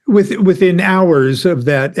within hours of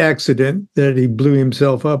that accident that he blew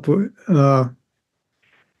himself up.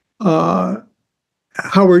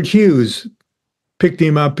 Howard Hughes picked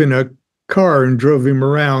him up in a car and drove him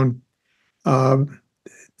around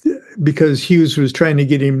because Hughes was trying to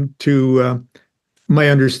get him to. My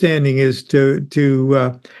understanding is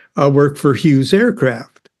to work for Hughes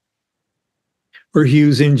Aircraft or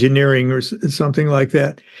Hughes Engineering or something like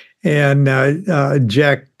that, and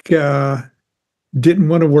Jack didn't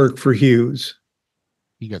want to work for Hughes.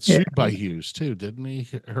 He got sued by Hughes too, didn't he?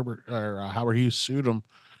 Howard Hughes sued him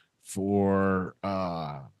for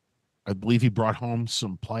I believe he brought home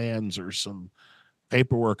some plans or some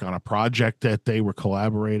paperwork on a project that they were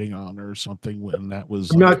collaborating on or something. When that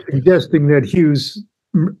was, I'm not suggesting that Hughes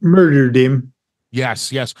murdered him.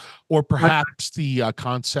 Yes, or perhaps the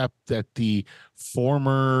concept that the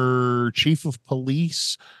former chief of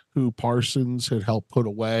police, who Parsons had helped put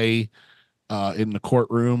away in the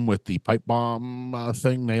courtroom with the pipe bomb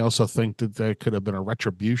thing, they also think that there could have been a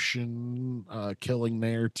retribution killing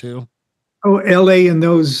there too. Oh, L.A. in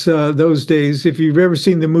those days. If you've ever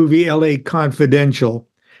seen the movie L.A. Confidential,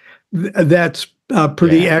 that's a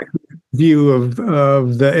pretty accurate view of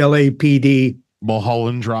the LAPD.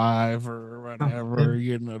 Mulholland Drive or whatever,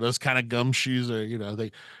 those kind of gumshoes are,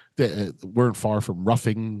 they weren't far from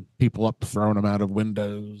roughing people up, throwing them out of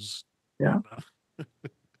windows. Yeah.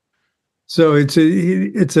 So it's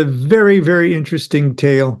a very, very interesting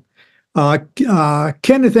tale.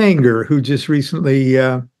 Kenneth Anger, who just recently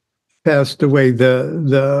passed away,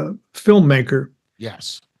 the filmmaker.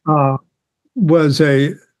 Yes. Was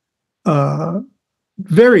a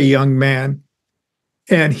very young man,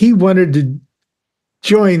 and he wanted to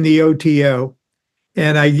join the O.T.O.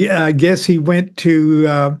 And I guess he went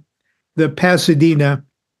to the Pasadena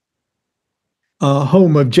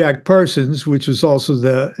home of Jack Parsons, which was also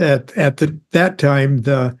that time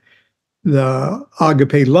the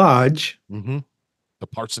Agape Lodge, the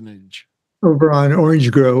parsonage over on Orange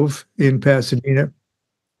Grove in Pasadena.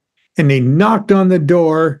 And they knocked on the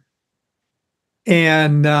door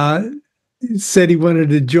and said he wanted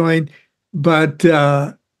to join, but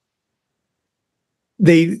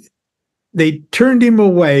they turned him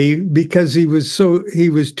away because he was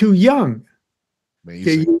too young.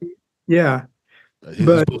 Amazing. Yeah. His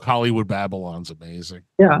book Hollywood Babylon's amazing.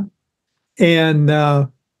 Yeah. And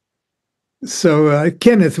so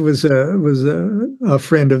Kenneth was a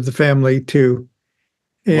friend of the family too.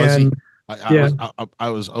 And I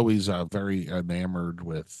was always very enamored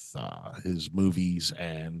with his movies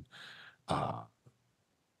and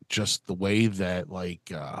just the way that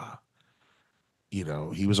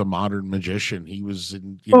he was a modern magician. He was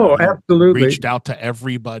absolutely reached out to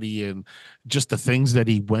everybody, and just the things that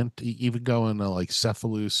he went, even going to like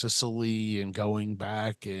Cephalou, Sicily, and going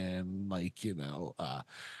back and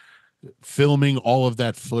filming all of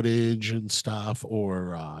that footage and stuff,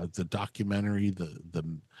 or the documentary,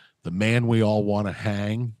 the man we all want to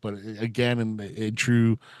hang. But again, in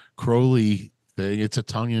true Crowley thing, it's a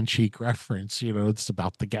tongue-in-cheek reference. It's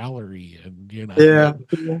about the gallery, and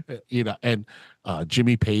and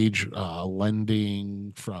Jimmy Page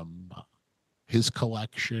lending from his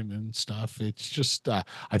collection and stuff. It's just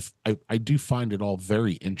I do find it all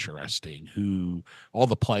very interesting, who all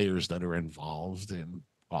the players that are involved in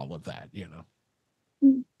all of that.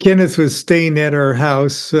 Kenneth was staying at our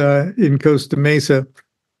house in Costa Mesa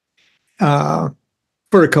for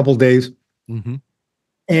a couple days.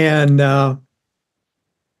 And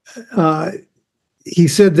he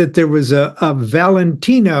said that there was a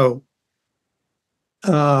Valentino,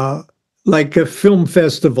 like a film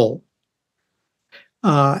festival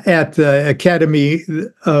at the Academy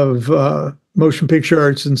of Motion Picture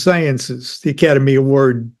Arts and Sciences, the Academy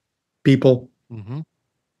Award people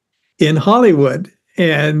in Hollywood.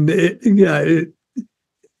 And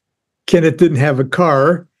Kenneth didn't have a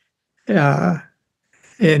car. And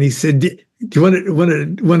he said, "Do you want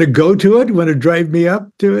to go to it? Want to drive me up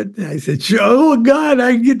to it?" And I said, "Sure. Oh God,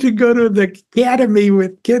 I get to go to the Academy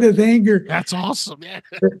with Kenneth Anger." That's awesome, yeah.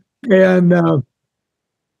 And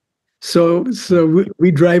so we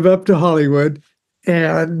drive up to Hollywood,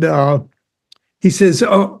 and he says,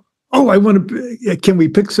 "Oh, I want to. Can we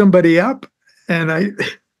pick somebody up?" And I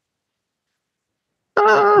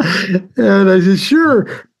said,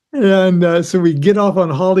 "Sure." And so we get off on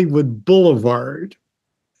Hollywood Boulevard.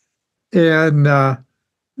 And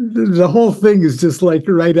the whole thing is just like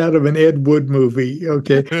right out of an Ed Wood movie.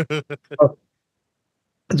 Okay.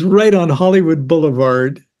 It's right on Hollywood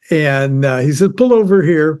Boulevard. And he said, "Pull over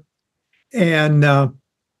here." And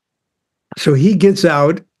so he gets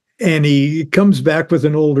out, and he comes back with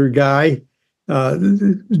an older guy,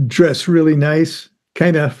 dressed really nice,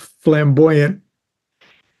 kind of flamboyant,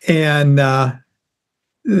 and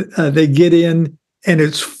they get in, and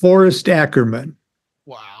it's Forrest Ackerman.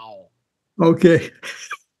 Wow. Okay.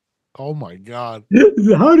 Oh my God.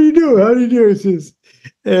 How do you do? How do you do? He says,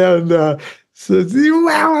 and says,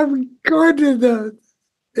 wow, I'm going to the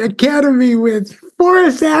academy with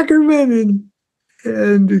Forrest Ackerman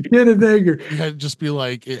and Kenneth Anger. You had to just be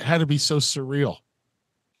like, it had to be so surreal.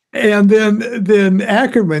 And then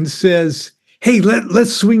Ackerman says, hey,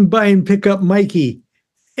 let's swing by and pick up Mikey.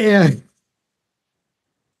 And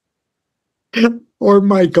or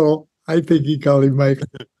Michael. I think he called him Michael.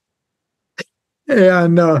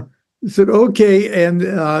 And said, okay.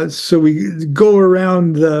 And so we go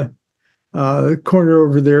around the corner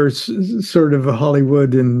over there, sort of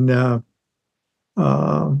Hollywood and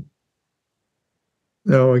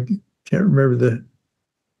no, I can't remember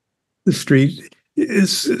the street.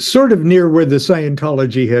 It's sort of near where the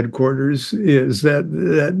Scientology headquarters is,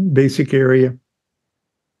 that basic area.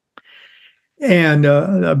 And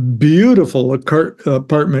a beautiful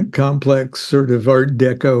apartment complex, sort of Art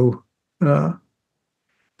Deco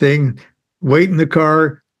thing. Wait in the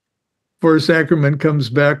car. Forrest Ackerman comes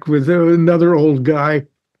back with another old guy.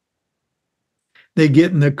 They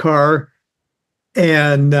get in the car,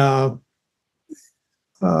 and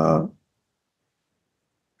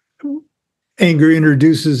Anger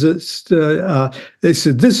introduces us. They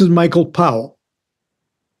said, "This is Michael Powell."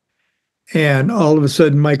 And all of a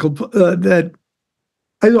sudden, Michael,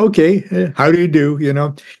 okay, how do you do? You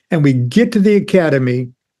know, and we get to the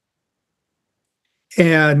academy,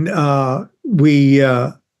 and we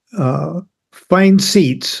find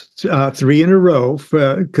seats, 3 in a row,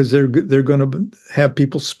 because they're going to have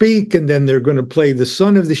people speak, and then they're going to play "The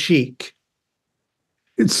Son of the Sheik."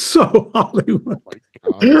 It's so Hollywood.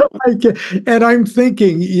 Oh and I'm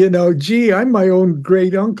thinking, you know, gee, I'm my own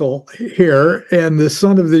great uncle here, and the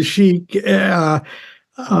son of the sheik. So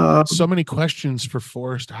many questions for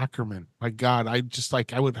Forrest Ackerman. My God, I just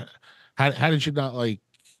like, I would, how did you not like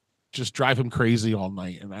just drive him crazy all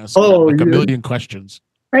night and ask like a million questions?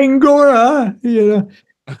 Angora, you know,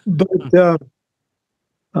 but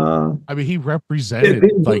I mean, he represented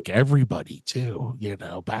like everybody too, you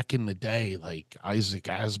know, back in the day, like Isaac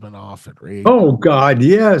Asimov and Ray. Oh God,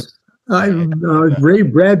 yes, Ray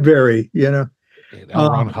Bradbury, you know, and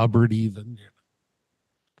L. Ron Hubbard even.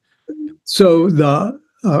 So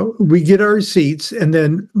we get our seats, and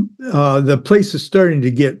then the place is starting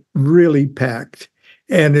to get really packed,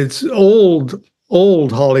 and it's old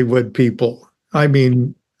Hollywood people. I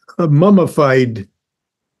mean, mummified,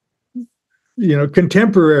 you know,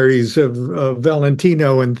 contemporaries of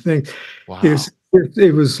Valentino and things. Wow.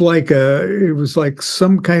 It was like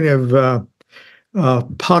some kind of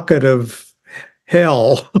pocket of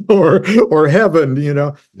hell or heaven, you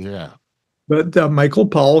know. Yeah. But Michael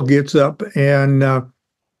Powell gets up and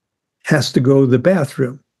has to go to the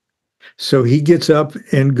bathroom. So he gets up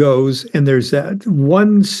and goes, and there's that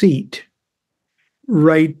one seat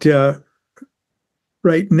right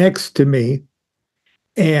next to me,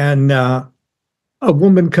 and a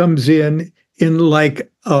woman comes in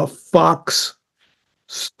like a fox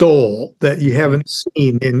stole that you haven't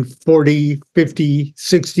seen in 40, 50,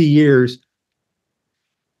 60 years.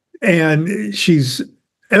 And she's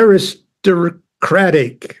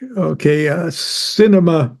aristocratic, okay, a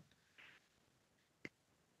cinema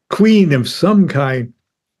queen of some kind.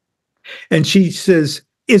 And she says,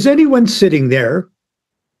 "Is anyone sitting there?"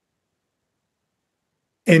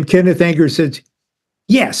 And Kenneth Anger says,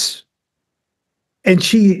 "Yes." And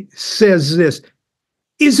she says this,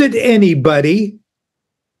 "Is it anybody?"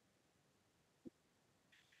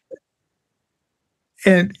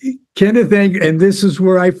 And Kenneth Anger, and this is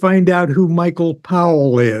where I find out who Michael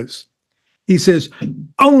Powell is. He says,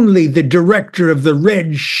 "Only the director of the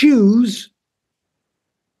Red Shoes."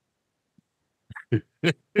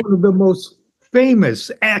 One of the most famous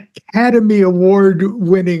Academy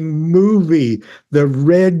Award-winning movie, The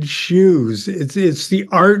Red Shoes. It's the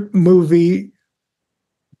art movie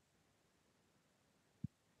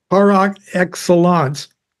par excellence.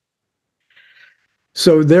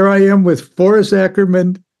 So there I am with Forrest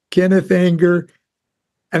Ackerman, Kenneth Anger,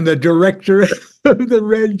 and the director of The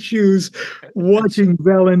Red Shoes watching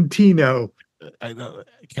Valentino. I know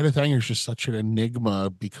Kenneth Anger is just such an enigma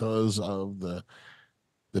because of the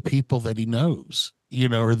people that he knows, you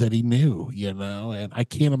know, or that he knew, you know, and I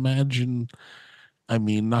can't imagine. I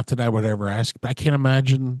mean, not that I would ever ask, but I can't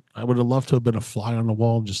imagine. I would have loved to have been a fly on the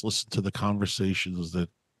wall and just listen to the conversations that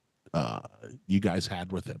you guys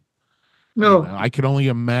had with him. No, you know, I can only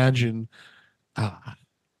imagine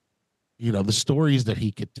the stories that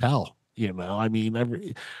he could tell. I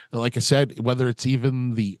mean, like I said, whether it's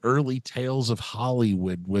even the early tales of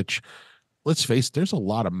Hollywood, which, let's face it, there's a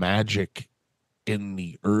lot of magic in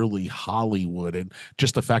the early Hollywood, and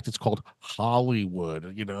just the fact it's called Hollywood,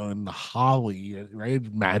 and the Holly,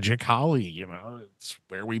 right? Magic Holly, it's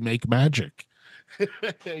where we make magic,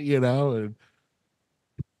 and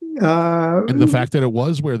the fact that it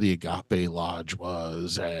was where the Agape Lodge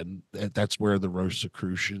was, and that's where the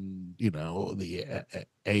Rosicrucian, the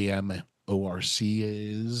AMORC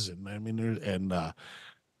is, and I mean,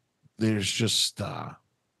 there's just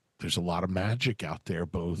there's a lot of magic out there,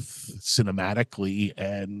 both cinematically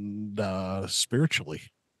and spiritually.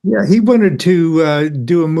 Yeah, he wanted to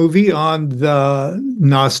do a movie on the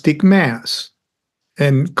Gnostic Mass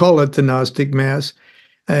and call it the Gnostic Mass,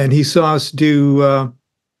 and he saw us do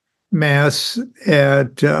Mass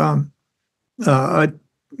at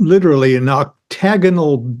literally an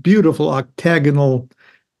beautiful octagonal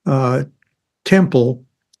temple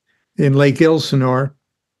in Lake Elsinore.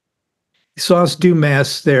 He saw us do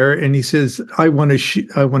Mass there, and he says, I want to shoot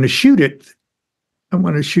it. I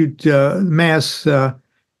want to shoot Mass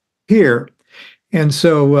here. And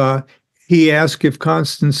so he asked if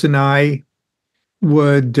Constance and I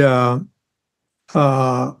would allow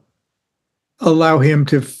him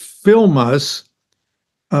to film us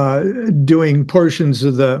doing portions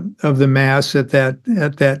of the Mass at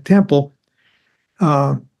that temple.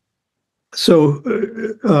 So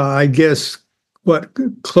I guess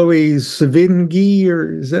Chloe Savigny,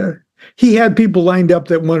 or is that, he had people lined up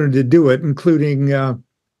that wanted to do it, including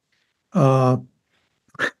well,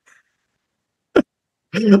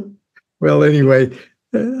 anyway,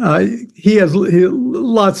 he has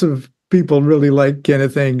lots of people really like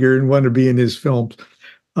Kenneth Anger and want to be in his films.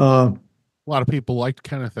 A lot of people liked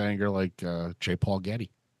Kenneth Anger, like J. Paul Getty.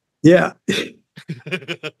 Yeah.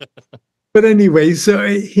 But anyway, so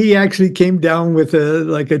he actually came down with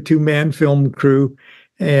a two-man film crew,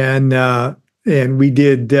 and we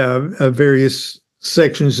did various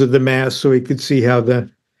sections of the Mass so he could see how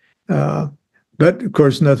but of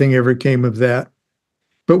course nothing ever came of that.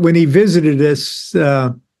 But when he visited us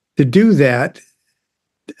to do that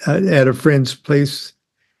at a friend's place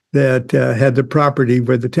that had the property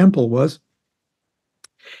where the temple was,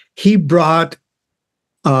 he brought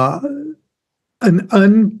an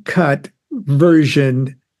uncut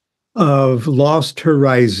version of Lost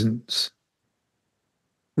Horizons,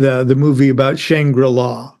 the movie about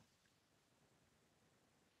Shangri-La,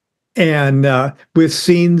 and with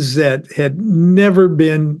scenes that had never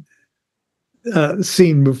been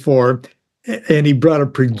seen before. And he brought a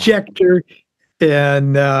projector,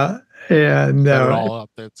 and Set it all up.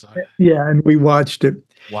 That's yeah, and we watched it.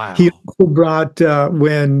 wow. He also brought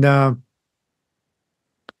when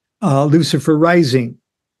Lucifer Rising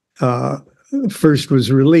first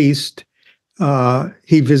was released.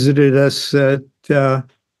 He visited us and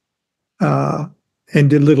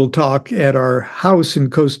did a little talk at our house in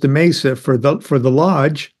Costa Mesa for the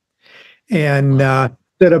lodge, and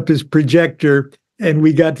set up his projector, and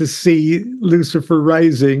we got to see Lucifer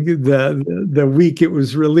Rising the week it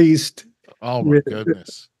was released. Oh my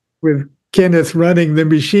goodness! With Kenneth running the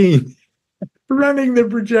machine. Running the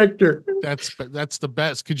projector. That's the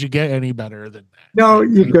best. Could you get any better than that? No,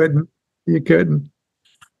 you couldn't. You couldn't.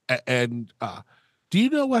 And do you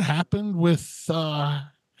know what happened with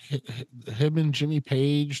him and Jimmy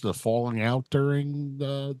Page, the falling out during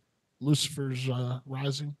Lucifer's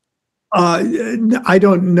Rising? I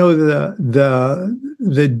don't know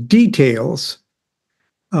the details.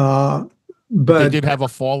 But they did have a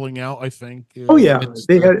falling out, I think. Oh yeah,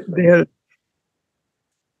 they had.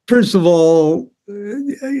 First of all,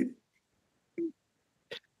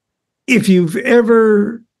 if you've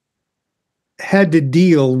ever had to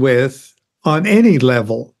deal with, on any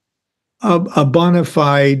level, a bona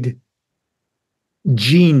fide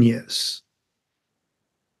genius,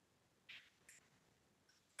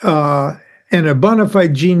 and a bona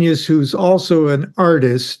fide genius who's also an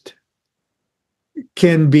artist,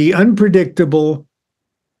 can be unpredictable,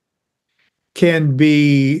 can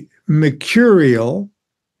be mercurial,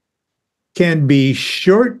 can be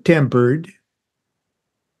short-tempered,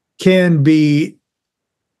 can be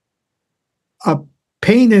a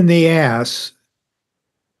pain in the ass,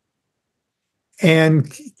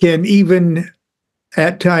 and can even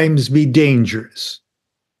at times be dangerous.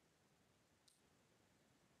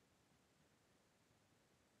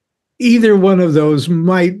 Either one of those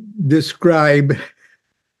might describe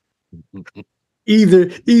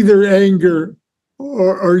either Anger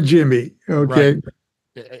or Jimmy, okay? Right.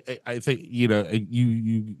 I think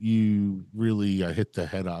you really hit the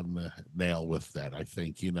head on the nail with that. I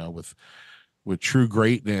think with true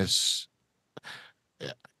greatness,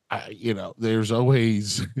 there's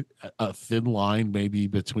always a thin line maybe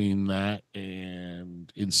between that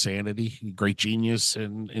and insanity, great genius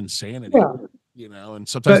and insanity. And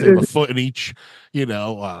sometimes But they have a foot in each.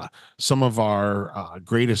 Some of our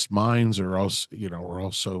greatest minds are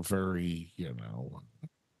also very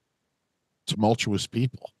tumultuous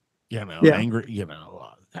people, yeah, angry,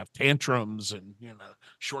 have tantrums and,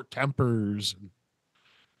 short tempers.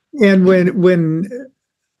 and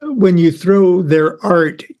when you throw their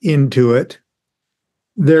art into it,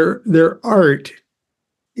 their art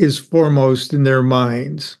is foremost in their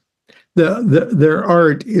minds. Their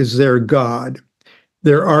art is their God.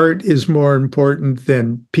 Their art is more important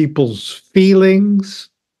than people's feelings.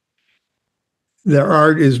 Their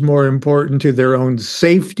art is more important to their own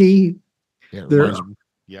safety. Yeah, Their,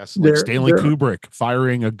 yes, like their, Stanley their, Kubrick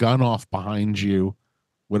firing a gun off behind you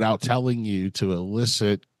without telling you to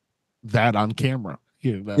elicit that on camera,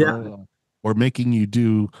 yeah. or making you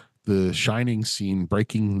do the Shining scene,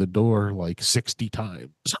 breaking the door like 60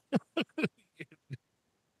 times.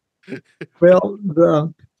 Well,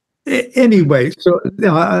 anyway, so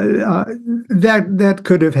that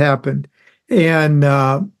could have happened, and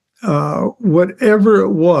whatever it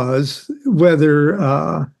was,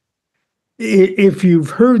 whether if you've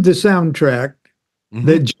heard the soundtrack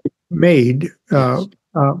that Jake made Yes.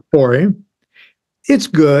 for him, it's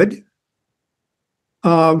good.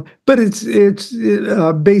 But it's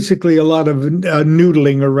basically a lot of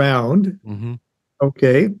noodling around.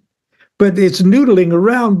 Okay, but it's noodling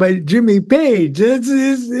around by Jimmy Page.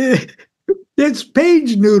 It's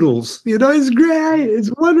Page noodles. It's great.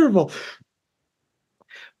 It's wonderful.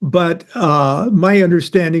 But my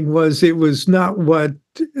understanding was it was not what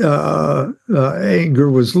Anger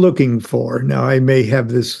was looking for. Now I may have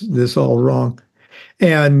this all wrong,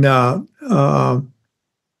 and I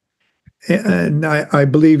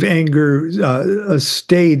believe Anger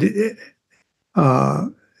stayed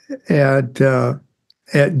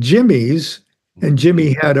at Jimmy's, and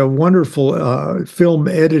Jimmy had a wonderful film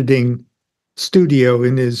editing studio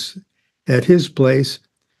at his place,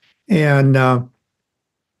 and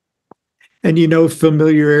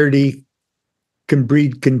familiarity can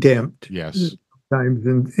breed contempt. Yes.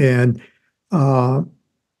 Sometimes, and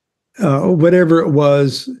whatever it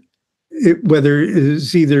was. Whether it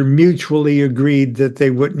is either mutually agreed that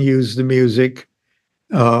they wouldn't use the music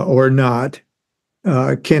or not,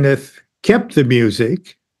 Kenneth kept the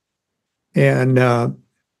music, and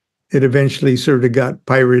it eventually sort of got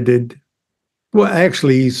pirated. Well,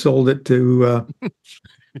 actually, he sold it to.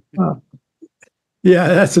 Yeah,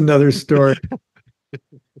 that's another story.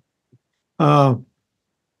 And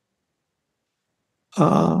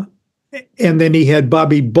then he had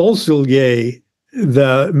Bobby Bolselier,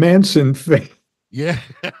 the Manson family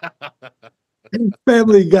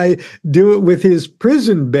guy, do it with his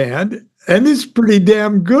prison band, and it's pretty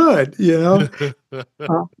damn good, and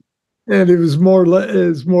it was more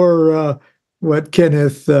what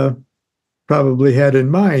Kenneth probably had in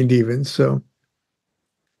mind, even so.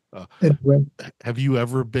 Anyway. Have you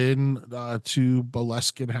ever been to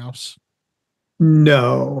Boleskine House?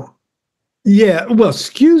 No. Yeah. Well,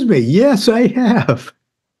 excuse me. Yes, I have.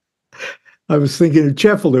 I was thinking of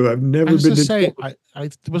Cefalù. I've never been to say. I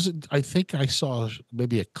think I saw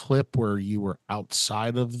maybe a clip where you were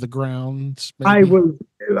outside of the grounds. Maybe?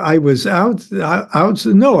 I was out.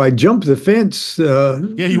 No, I jumped the fence.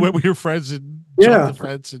 Yeah, you went with your friends and jumped the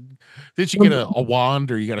fence. And did you get a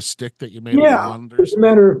wand, or you got a stick that you made a wand? As a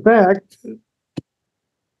matter of fact,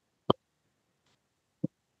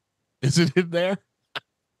 is it in there?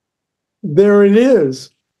 There it is.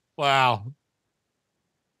 Wow.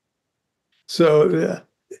 So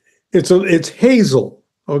it's hazel,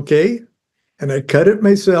 okay, and I cut it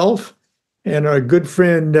myself. And our good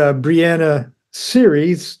friend Brianna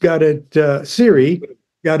Siri got it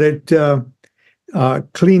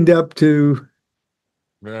cleaned up to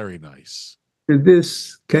very nice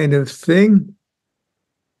this kind of thing,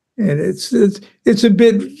 and it's a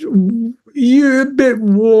bit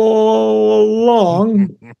long.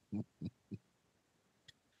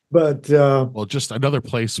 But well, just another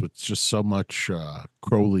place with just so much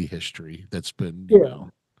Crowley history that's been, you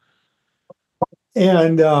know.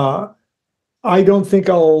 And I don't think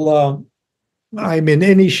I'm in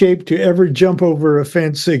any shape to ever jump over a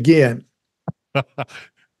fence again.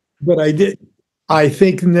 But I I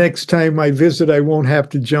think next time I visit, I won't have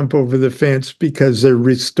to jump over the fence because they're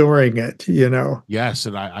restoring it, you know. Yes,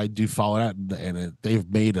 and I do follow that, and they've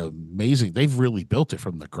made amazing. They've really built it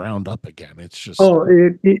from the ground up again. It's just Oh,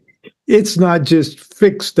 it's not just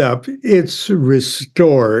fixed up, it's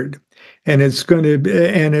restored. And it's going to be,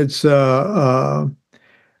 and it's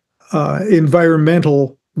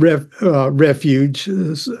environmental refuge,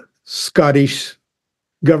 Scottish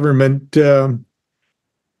government.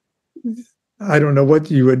 I don't know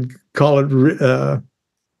what you would call it,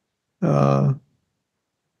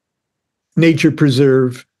 nature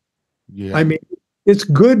preserve. yeah. I mean, it's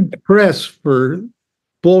good press for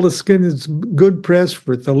Boldeskin. It's good press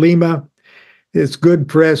for Thelema. It's good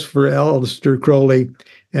press for Aleister Crowley.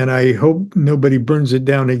 And I hope nobody burns it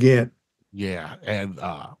down again. Yeah, and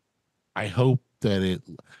I hope that it.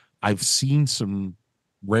 I've seen some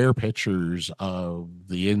rare pictures of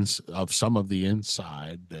of some of the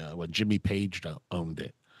inside when Jimmy Page owned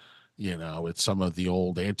it. You know, it's some of the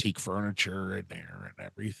old antique furniture in there and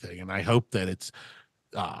everything. And I hope that it's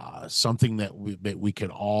something that we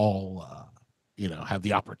can all you know, have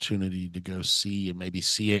the opportunity to go see and maybe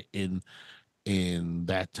see it in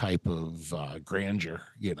that type of grandeur.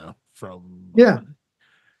 You know, from Yeah.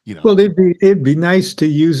 you know. Well, it'd be nice to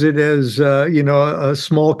use it as you know, a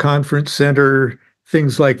small conference center,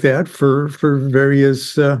 things like that for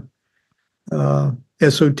various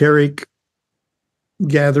esoteric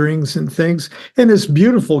gatherings and things. And this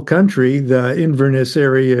beautiful country, the Inverness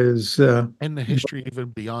area is And the history even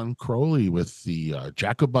beyond Crowley with the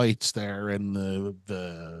Jacobites there and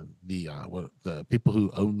the people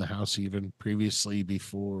who owned the house even previously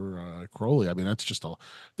before Crowley. I mean, that's just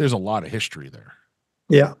there's a lot of history there.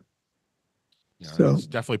 yeah. You know, So it's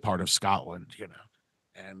definitely part of Scotland, you know.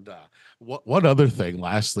 And one other thing,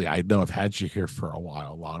 lastly, I know I've had you here for a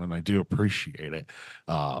while, Lon, and I do appreciate it.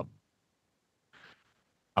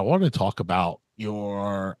 I want to talk about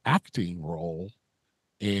your acting role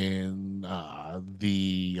in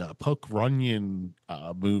the Poke Runyon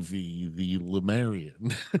movie, The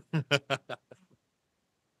Lumarian.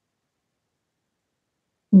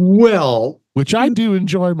 well, Which I do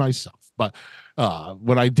enjoy myself. But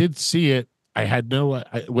when I did see it, I had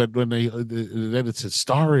when they then it said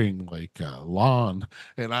starring like Lon,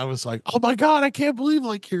 and I was like, oh my god, I can't believe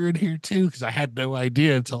like you're in here too, because I had no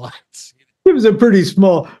idea until I seen it was a pretty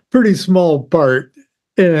small part,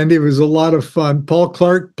 and it was a lot of fun. Paul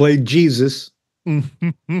Clark played Jesus,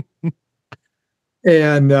 it.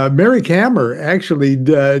 and Merrick Hammer actually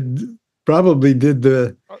probably did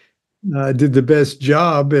the best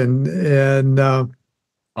job. And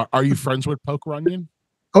Are you friends with Poke Runyon?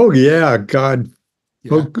 oh yeah, God, Yeah,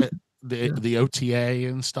 Poke, the OTA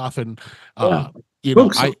and stuff, and yeah. you know,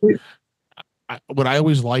 Poke's, what I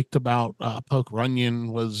always liked about Poke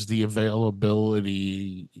Runyon was the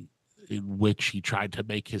availability in which he tried to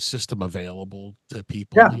make his system available to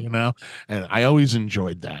people, yeah, you know, and I always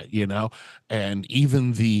enjoyed that, you know, and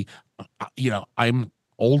even you know, I'm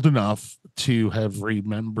old enough to have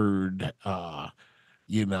remembered,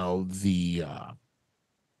 you know, the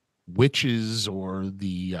witches or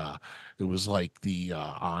it was like the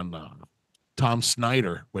on Tom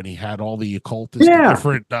Snyder when he had all the occultists, the yeah,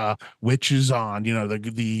 different witches on, you know,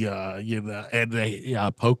 you know,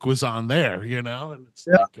 and Poke was on there, you know, and it's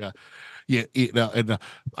yeah. like yeah, you know, and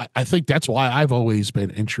I think that's why I've always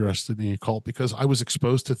been interested in the occult, because I was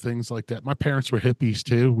exposed to things like that. My parents were hippies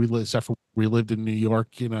too. Except for we lived in New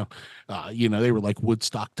York, you know, they were like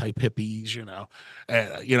Woodstock type hippies, you know,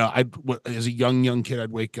 and you know, as a young kid,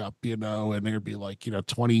 I'd wake up, you know, and there'd be like, you know,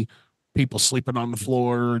 20 people sleeping on the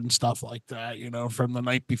floor and stuff like that, you know, from the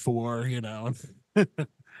night before, you know.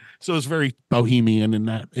 So it's very bohemian in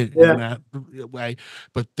Yeah. that way.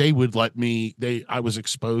 But they would let me. I was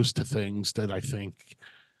exposed to things that I think,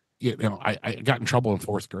 you know, I got in trouble in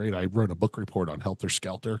fourth grade. I wrote a book report on Helter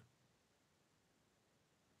Skelter,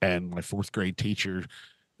 and my fourth grade teacher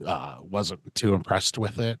wasn't too impressed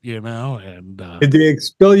with it, you know. And Did they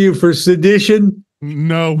expel you for sedition?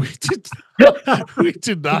 no, we did. We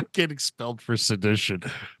did not get expelled for sedition,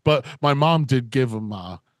 but my mom did give him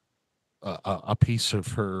a piece of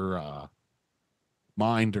her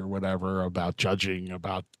mind or whatever about judging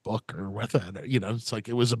about the book or whether, you know, it's like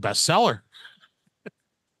it was a bestseller.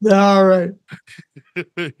 All right.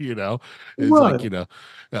 You know, it's like, What? you know,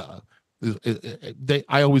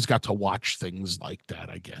 I always got to watch things like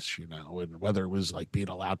that, I guess, you know, and whether it was like being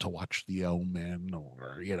allowed to watch The Omen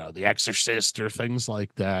or, you know, The Exorcist or things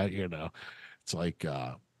like that, you know, it's like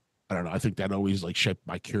I don't know, I think that always like shaped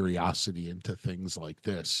my curiosity into things like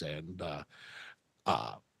this. And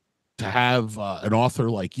to have an author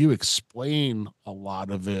like you explain a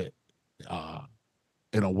lot of it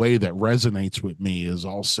in a way that resonates with me is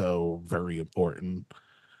also very important.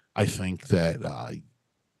 I think that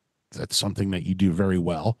that's something that you do very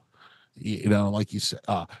well. You know, like you said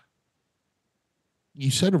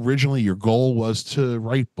originally your goal was to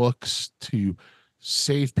write books to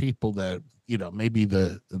save people that, you know, maybe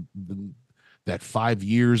that 5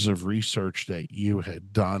 years of research that you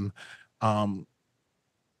had done.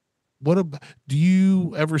 What about, do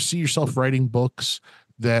you ever see yourself writing books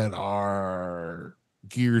that are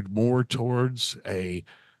geared more towards a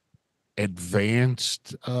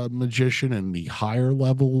advanced magician and the higher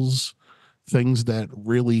levels, things that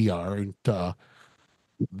really aren't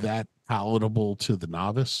that palatable to the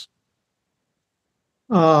novice?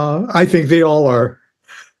 I think they all are.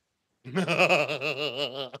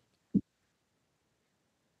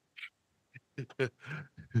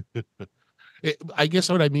 I guess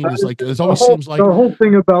what I mean is, like, it The always whole, seems like, the whole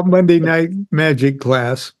thing about Monday Night Magic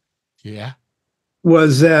class yeah,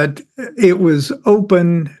 was that it was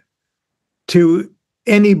open to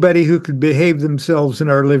anybody who could behave themselves in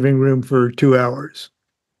our living room for 2 hours.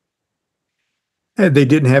 And they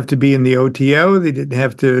didn't have to be in the O.T.O. They didn't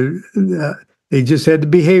have to, they just had to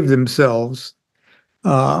behave themselves.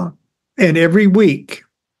 And every week,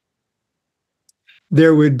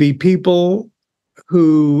 there would be people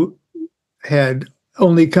who had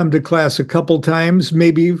only come to class a couple times,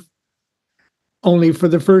 maybe only for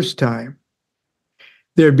the first time.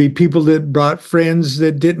 There'd be people that brought friends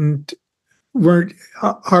that weren't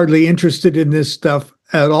hardly interested in this stuff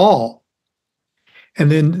at all.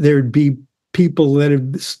 And then there'd be people that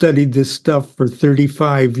have studied this stuff for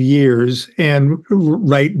 35 years and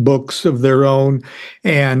write books of their own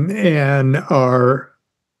and are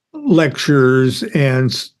lecturers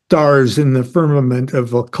and stars in the firmament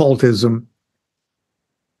of occultism.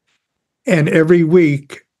 And every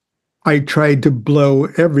week, I tried to blow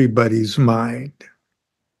everybody's mind.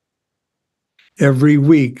 Every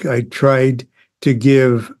week, I tried to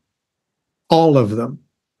give all of them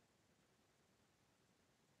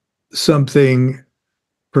something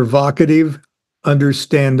provocative,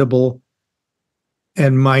 understandable,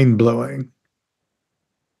 and mind-blowing.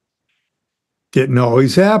 Didn't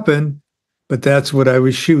always happen, but that's what I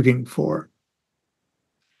was shooting for.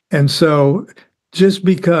 And so just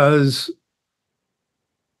because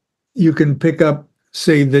you can pick up,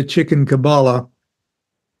 say, the Chicken Kabbalah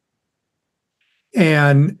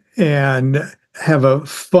and have a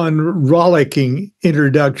fun, rollicking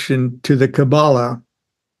introduction to the Kabbalah,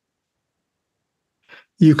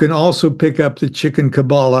 you can also pick up the Chicken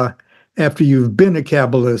Kabbalah after you've been a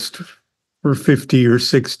Kabbalist for 50 or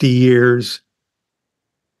 60 years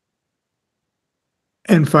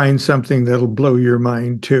and find something that'll blow your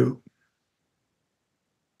mind too.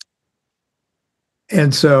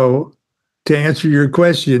 And so, to answer your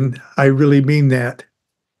question, I really mean that.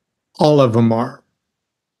 All of them are.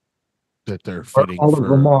 That they're fitting All for of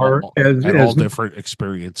them are at all different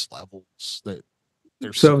experience levels. That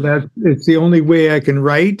they're so that it's the only way I can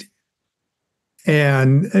write,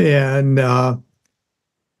 but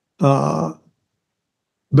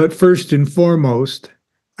first and foremost,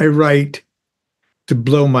 I write to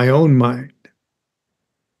blow my own mind.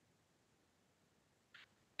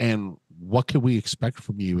 And what can we expect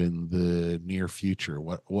from you in the near future?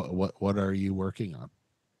 What are you working on?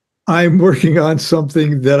 I'm working on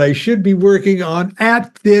something that I should be working on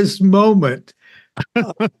at this moment.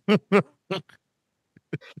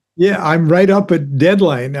 Yeah, I'm right up at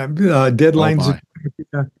deadline. Deadlines.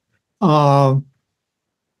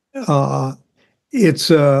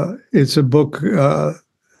 It's a book.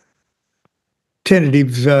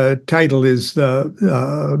 Tentative title is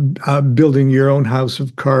Building Your Own House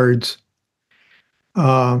of Cards,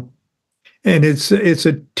 and it's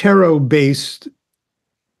a tarot based,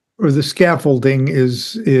 or the scaffolding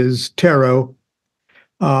is tarot,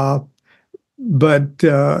 but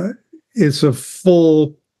it's a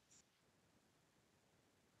full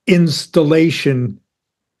installation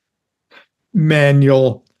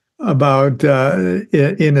manual about,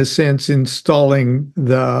 in a sense, installing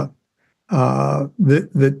the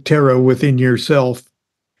tarot within yourself,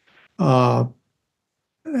 and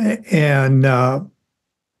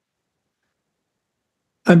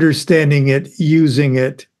understanding it, using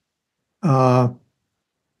it, not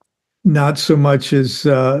so much as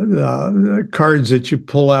cards that you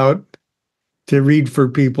pull out to read for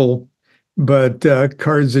people, but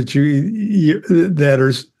cards that you that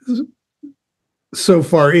are so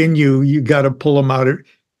far in you, you got to pull them out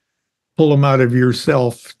of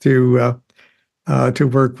yourself to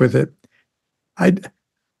work with it. I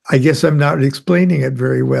guess I'm not explaining it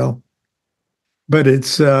very well, but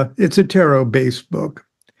it's a tarot-based book.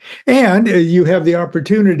 And you have the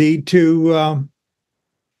opportunity to,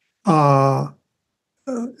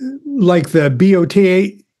 like the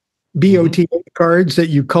BOTA cards that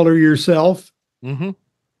you color yourself. Mm-hmm.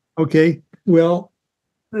 Okay. Well,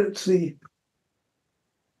 let's see.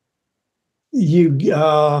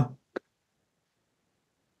 The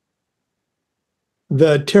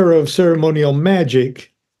Tarot of Ceremonial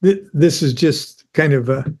Magic. This is just kind of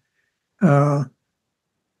a,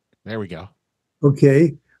 There we go.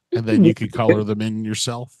 okay. And then you could color them in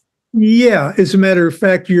yourself. Yeah. As a matter of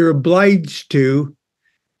fact, you're obliged to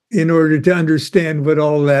in order to understand what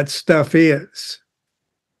all that stuff is.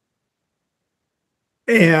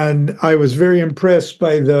 And I was very impressed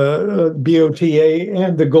by the BOTA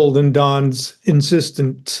and the Golden Dawn's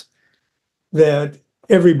insistence that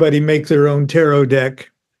everybody make their own tarot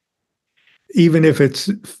deck, even if it's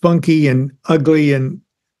funky and ugly and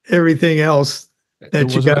everything else.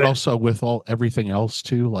 That was that also with everything else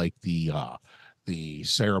too, like the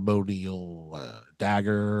ceremonial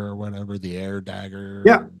dagger or whatever, the air dagger,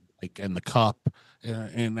 yeah, like, and the cup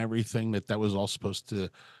and everything that was all supposed to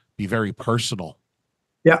be very personal.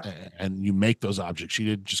 Yeah, and you make those objects. You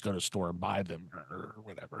didn't just go to the store and buy them or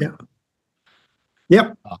whatever. Yeah.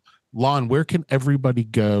 Yep. Lon, where can everybody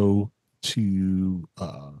go to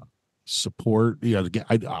support?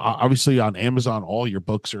 Obviously on Amazon, all your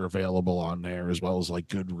books are available on there, as well as like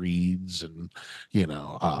Goodreads and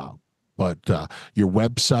but your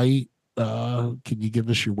website. Can you give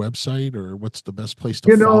us your website, or what's the best place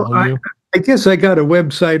to follow you? I guess I got a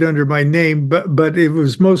website under my name, but it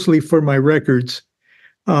was mostly for my records.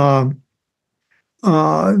 The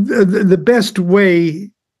best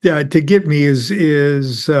way to get me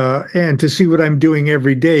is and to see what I'm doing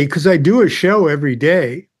every day, because I do a show every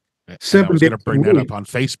day. I was going to bring that up on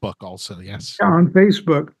Facebook also. Yes, on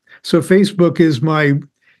Facebook. So Facebook is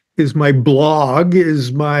my blog,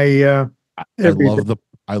 is my.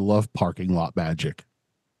 I love parking lot magic.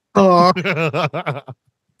 Oh.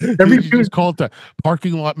 Every just call it the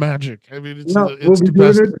parking lot magic. I mean, it's we'll be the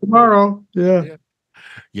best. Doing it tomorrow. Yeah.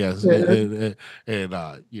 Yes, and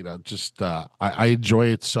I enjoy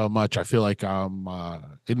it so much. I feel like I'm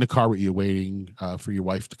in the car with you, waiting for your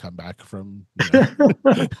wife to come back from.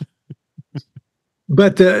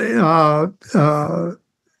 But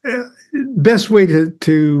best way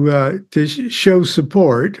to show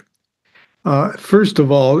support. First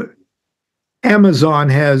of all, Amazon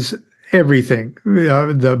has everything,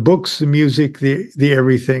 the books, the music, the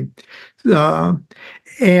everything.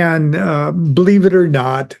 And believe it or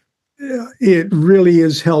not, it really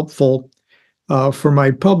is helpful for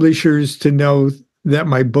my publishers to know that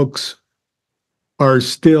my books are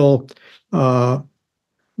still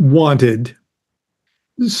wanted.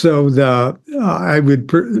 So I would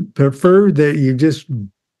prefer that you just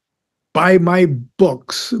buy my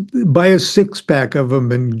books, buy a 6-pack of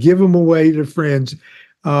them and give them away to friends.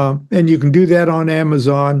 And you can do that on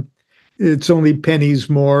Amazon. It's only pennies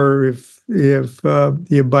more if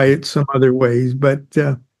you buy it some other ways, but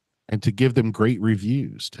and to give them great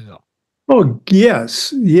reviews too. Oh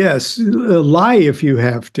yes, lie if you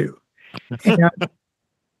have to.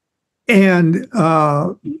 And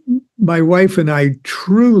my wife and I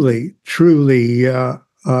truly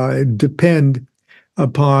depend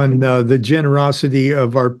upon the generosity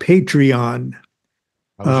of our Patreon.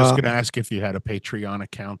 I was just going to ask if you had a Patreon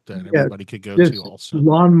account that everybody could go to also.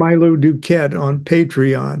 Lon Milo DuQuette on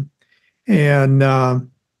Patreon. And I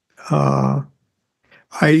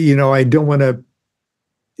don't want to,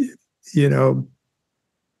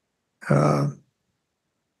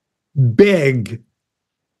 beg,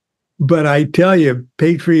 but I tell you,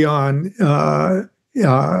 Patreon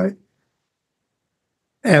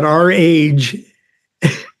at our age,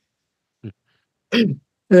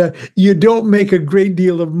 you don't make a great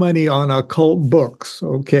deal of money on occult books,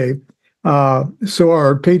 okay? So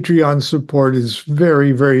our Patreon support is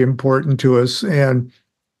very, very important to us, and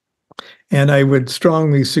I would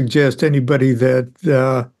strongly suggest anybody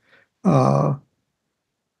that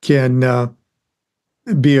can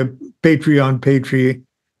be a Patreon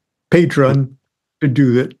patron to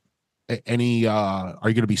do that. Any are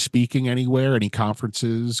you going to be speaking anywhere? Any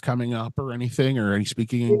conferences coming up or anything, or any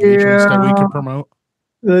speaking engagements that we can promote?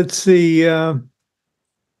 Let's see.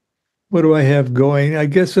 What do I have going? I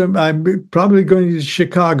guess I'm probably going to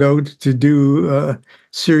Chicago to do a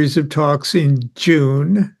series of talks in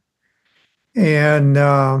June. And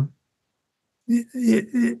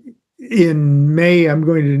in May, I'm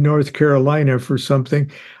going to North Carolina for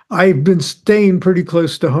something. I've been staying pretty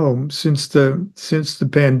close to home since the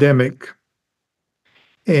pandemic.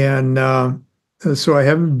 And so I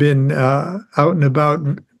haven't been out and about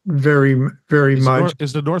very, very much.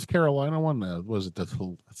 Is the North Carolina one, was it the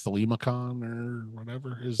Thalimacon or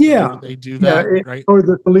whatever? Yeah. They do that, right? Or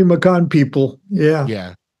the Thalimacon people. Yeah.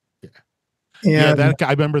 Yeah. And, Yeah,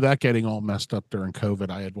 I remember that getting all messed up during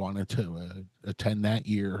COVID. I had wanted to attend that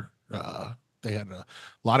year. They had a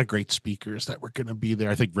lot of great speakers that were going to be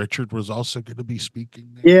there. I think Richard was also going to be speaking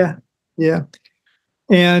there. Yeah.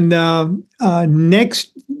 And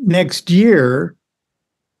next year,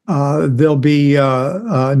 there'll be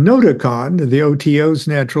Noticon, the O.T.O's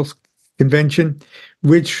Natural Convention,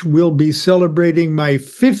 which will be celebrating my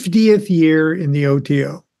 50th year in the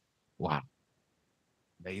O.T.O. Wow.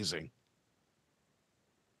 Amazing.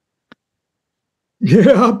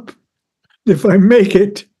 Yep. If I make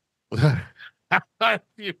it.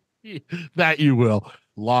 That you will.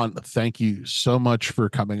 Lon, thank you so much for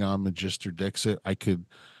coming on Magister Dixit. I could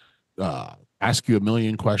ask you a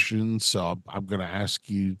million questions, so I'm going to ask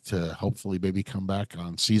you to hopefully maybe come back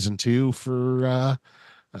on season 2 for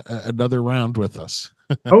another round with us.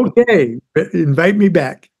 Okay. Invite me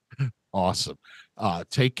back. Awesome.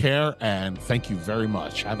 Take care, and thank you very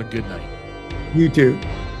much. Have a good night. You too.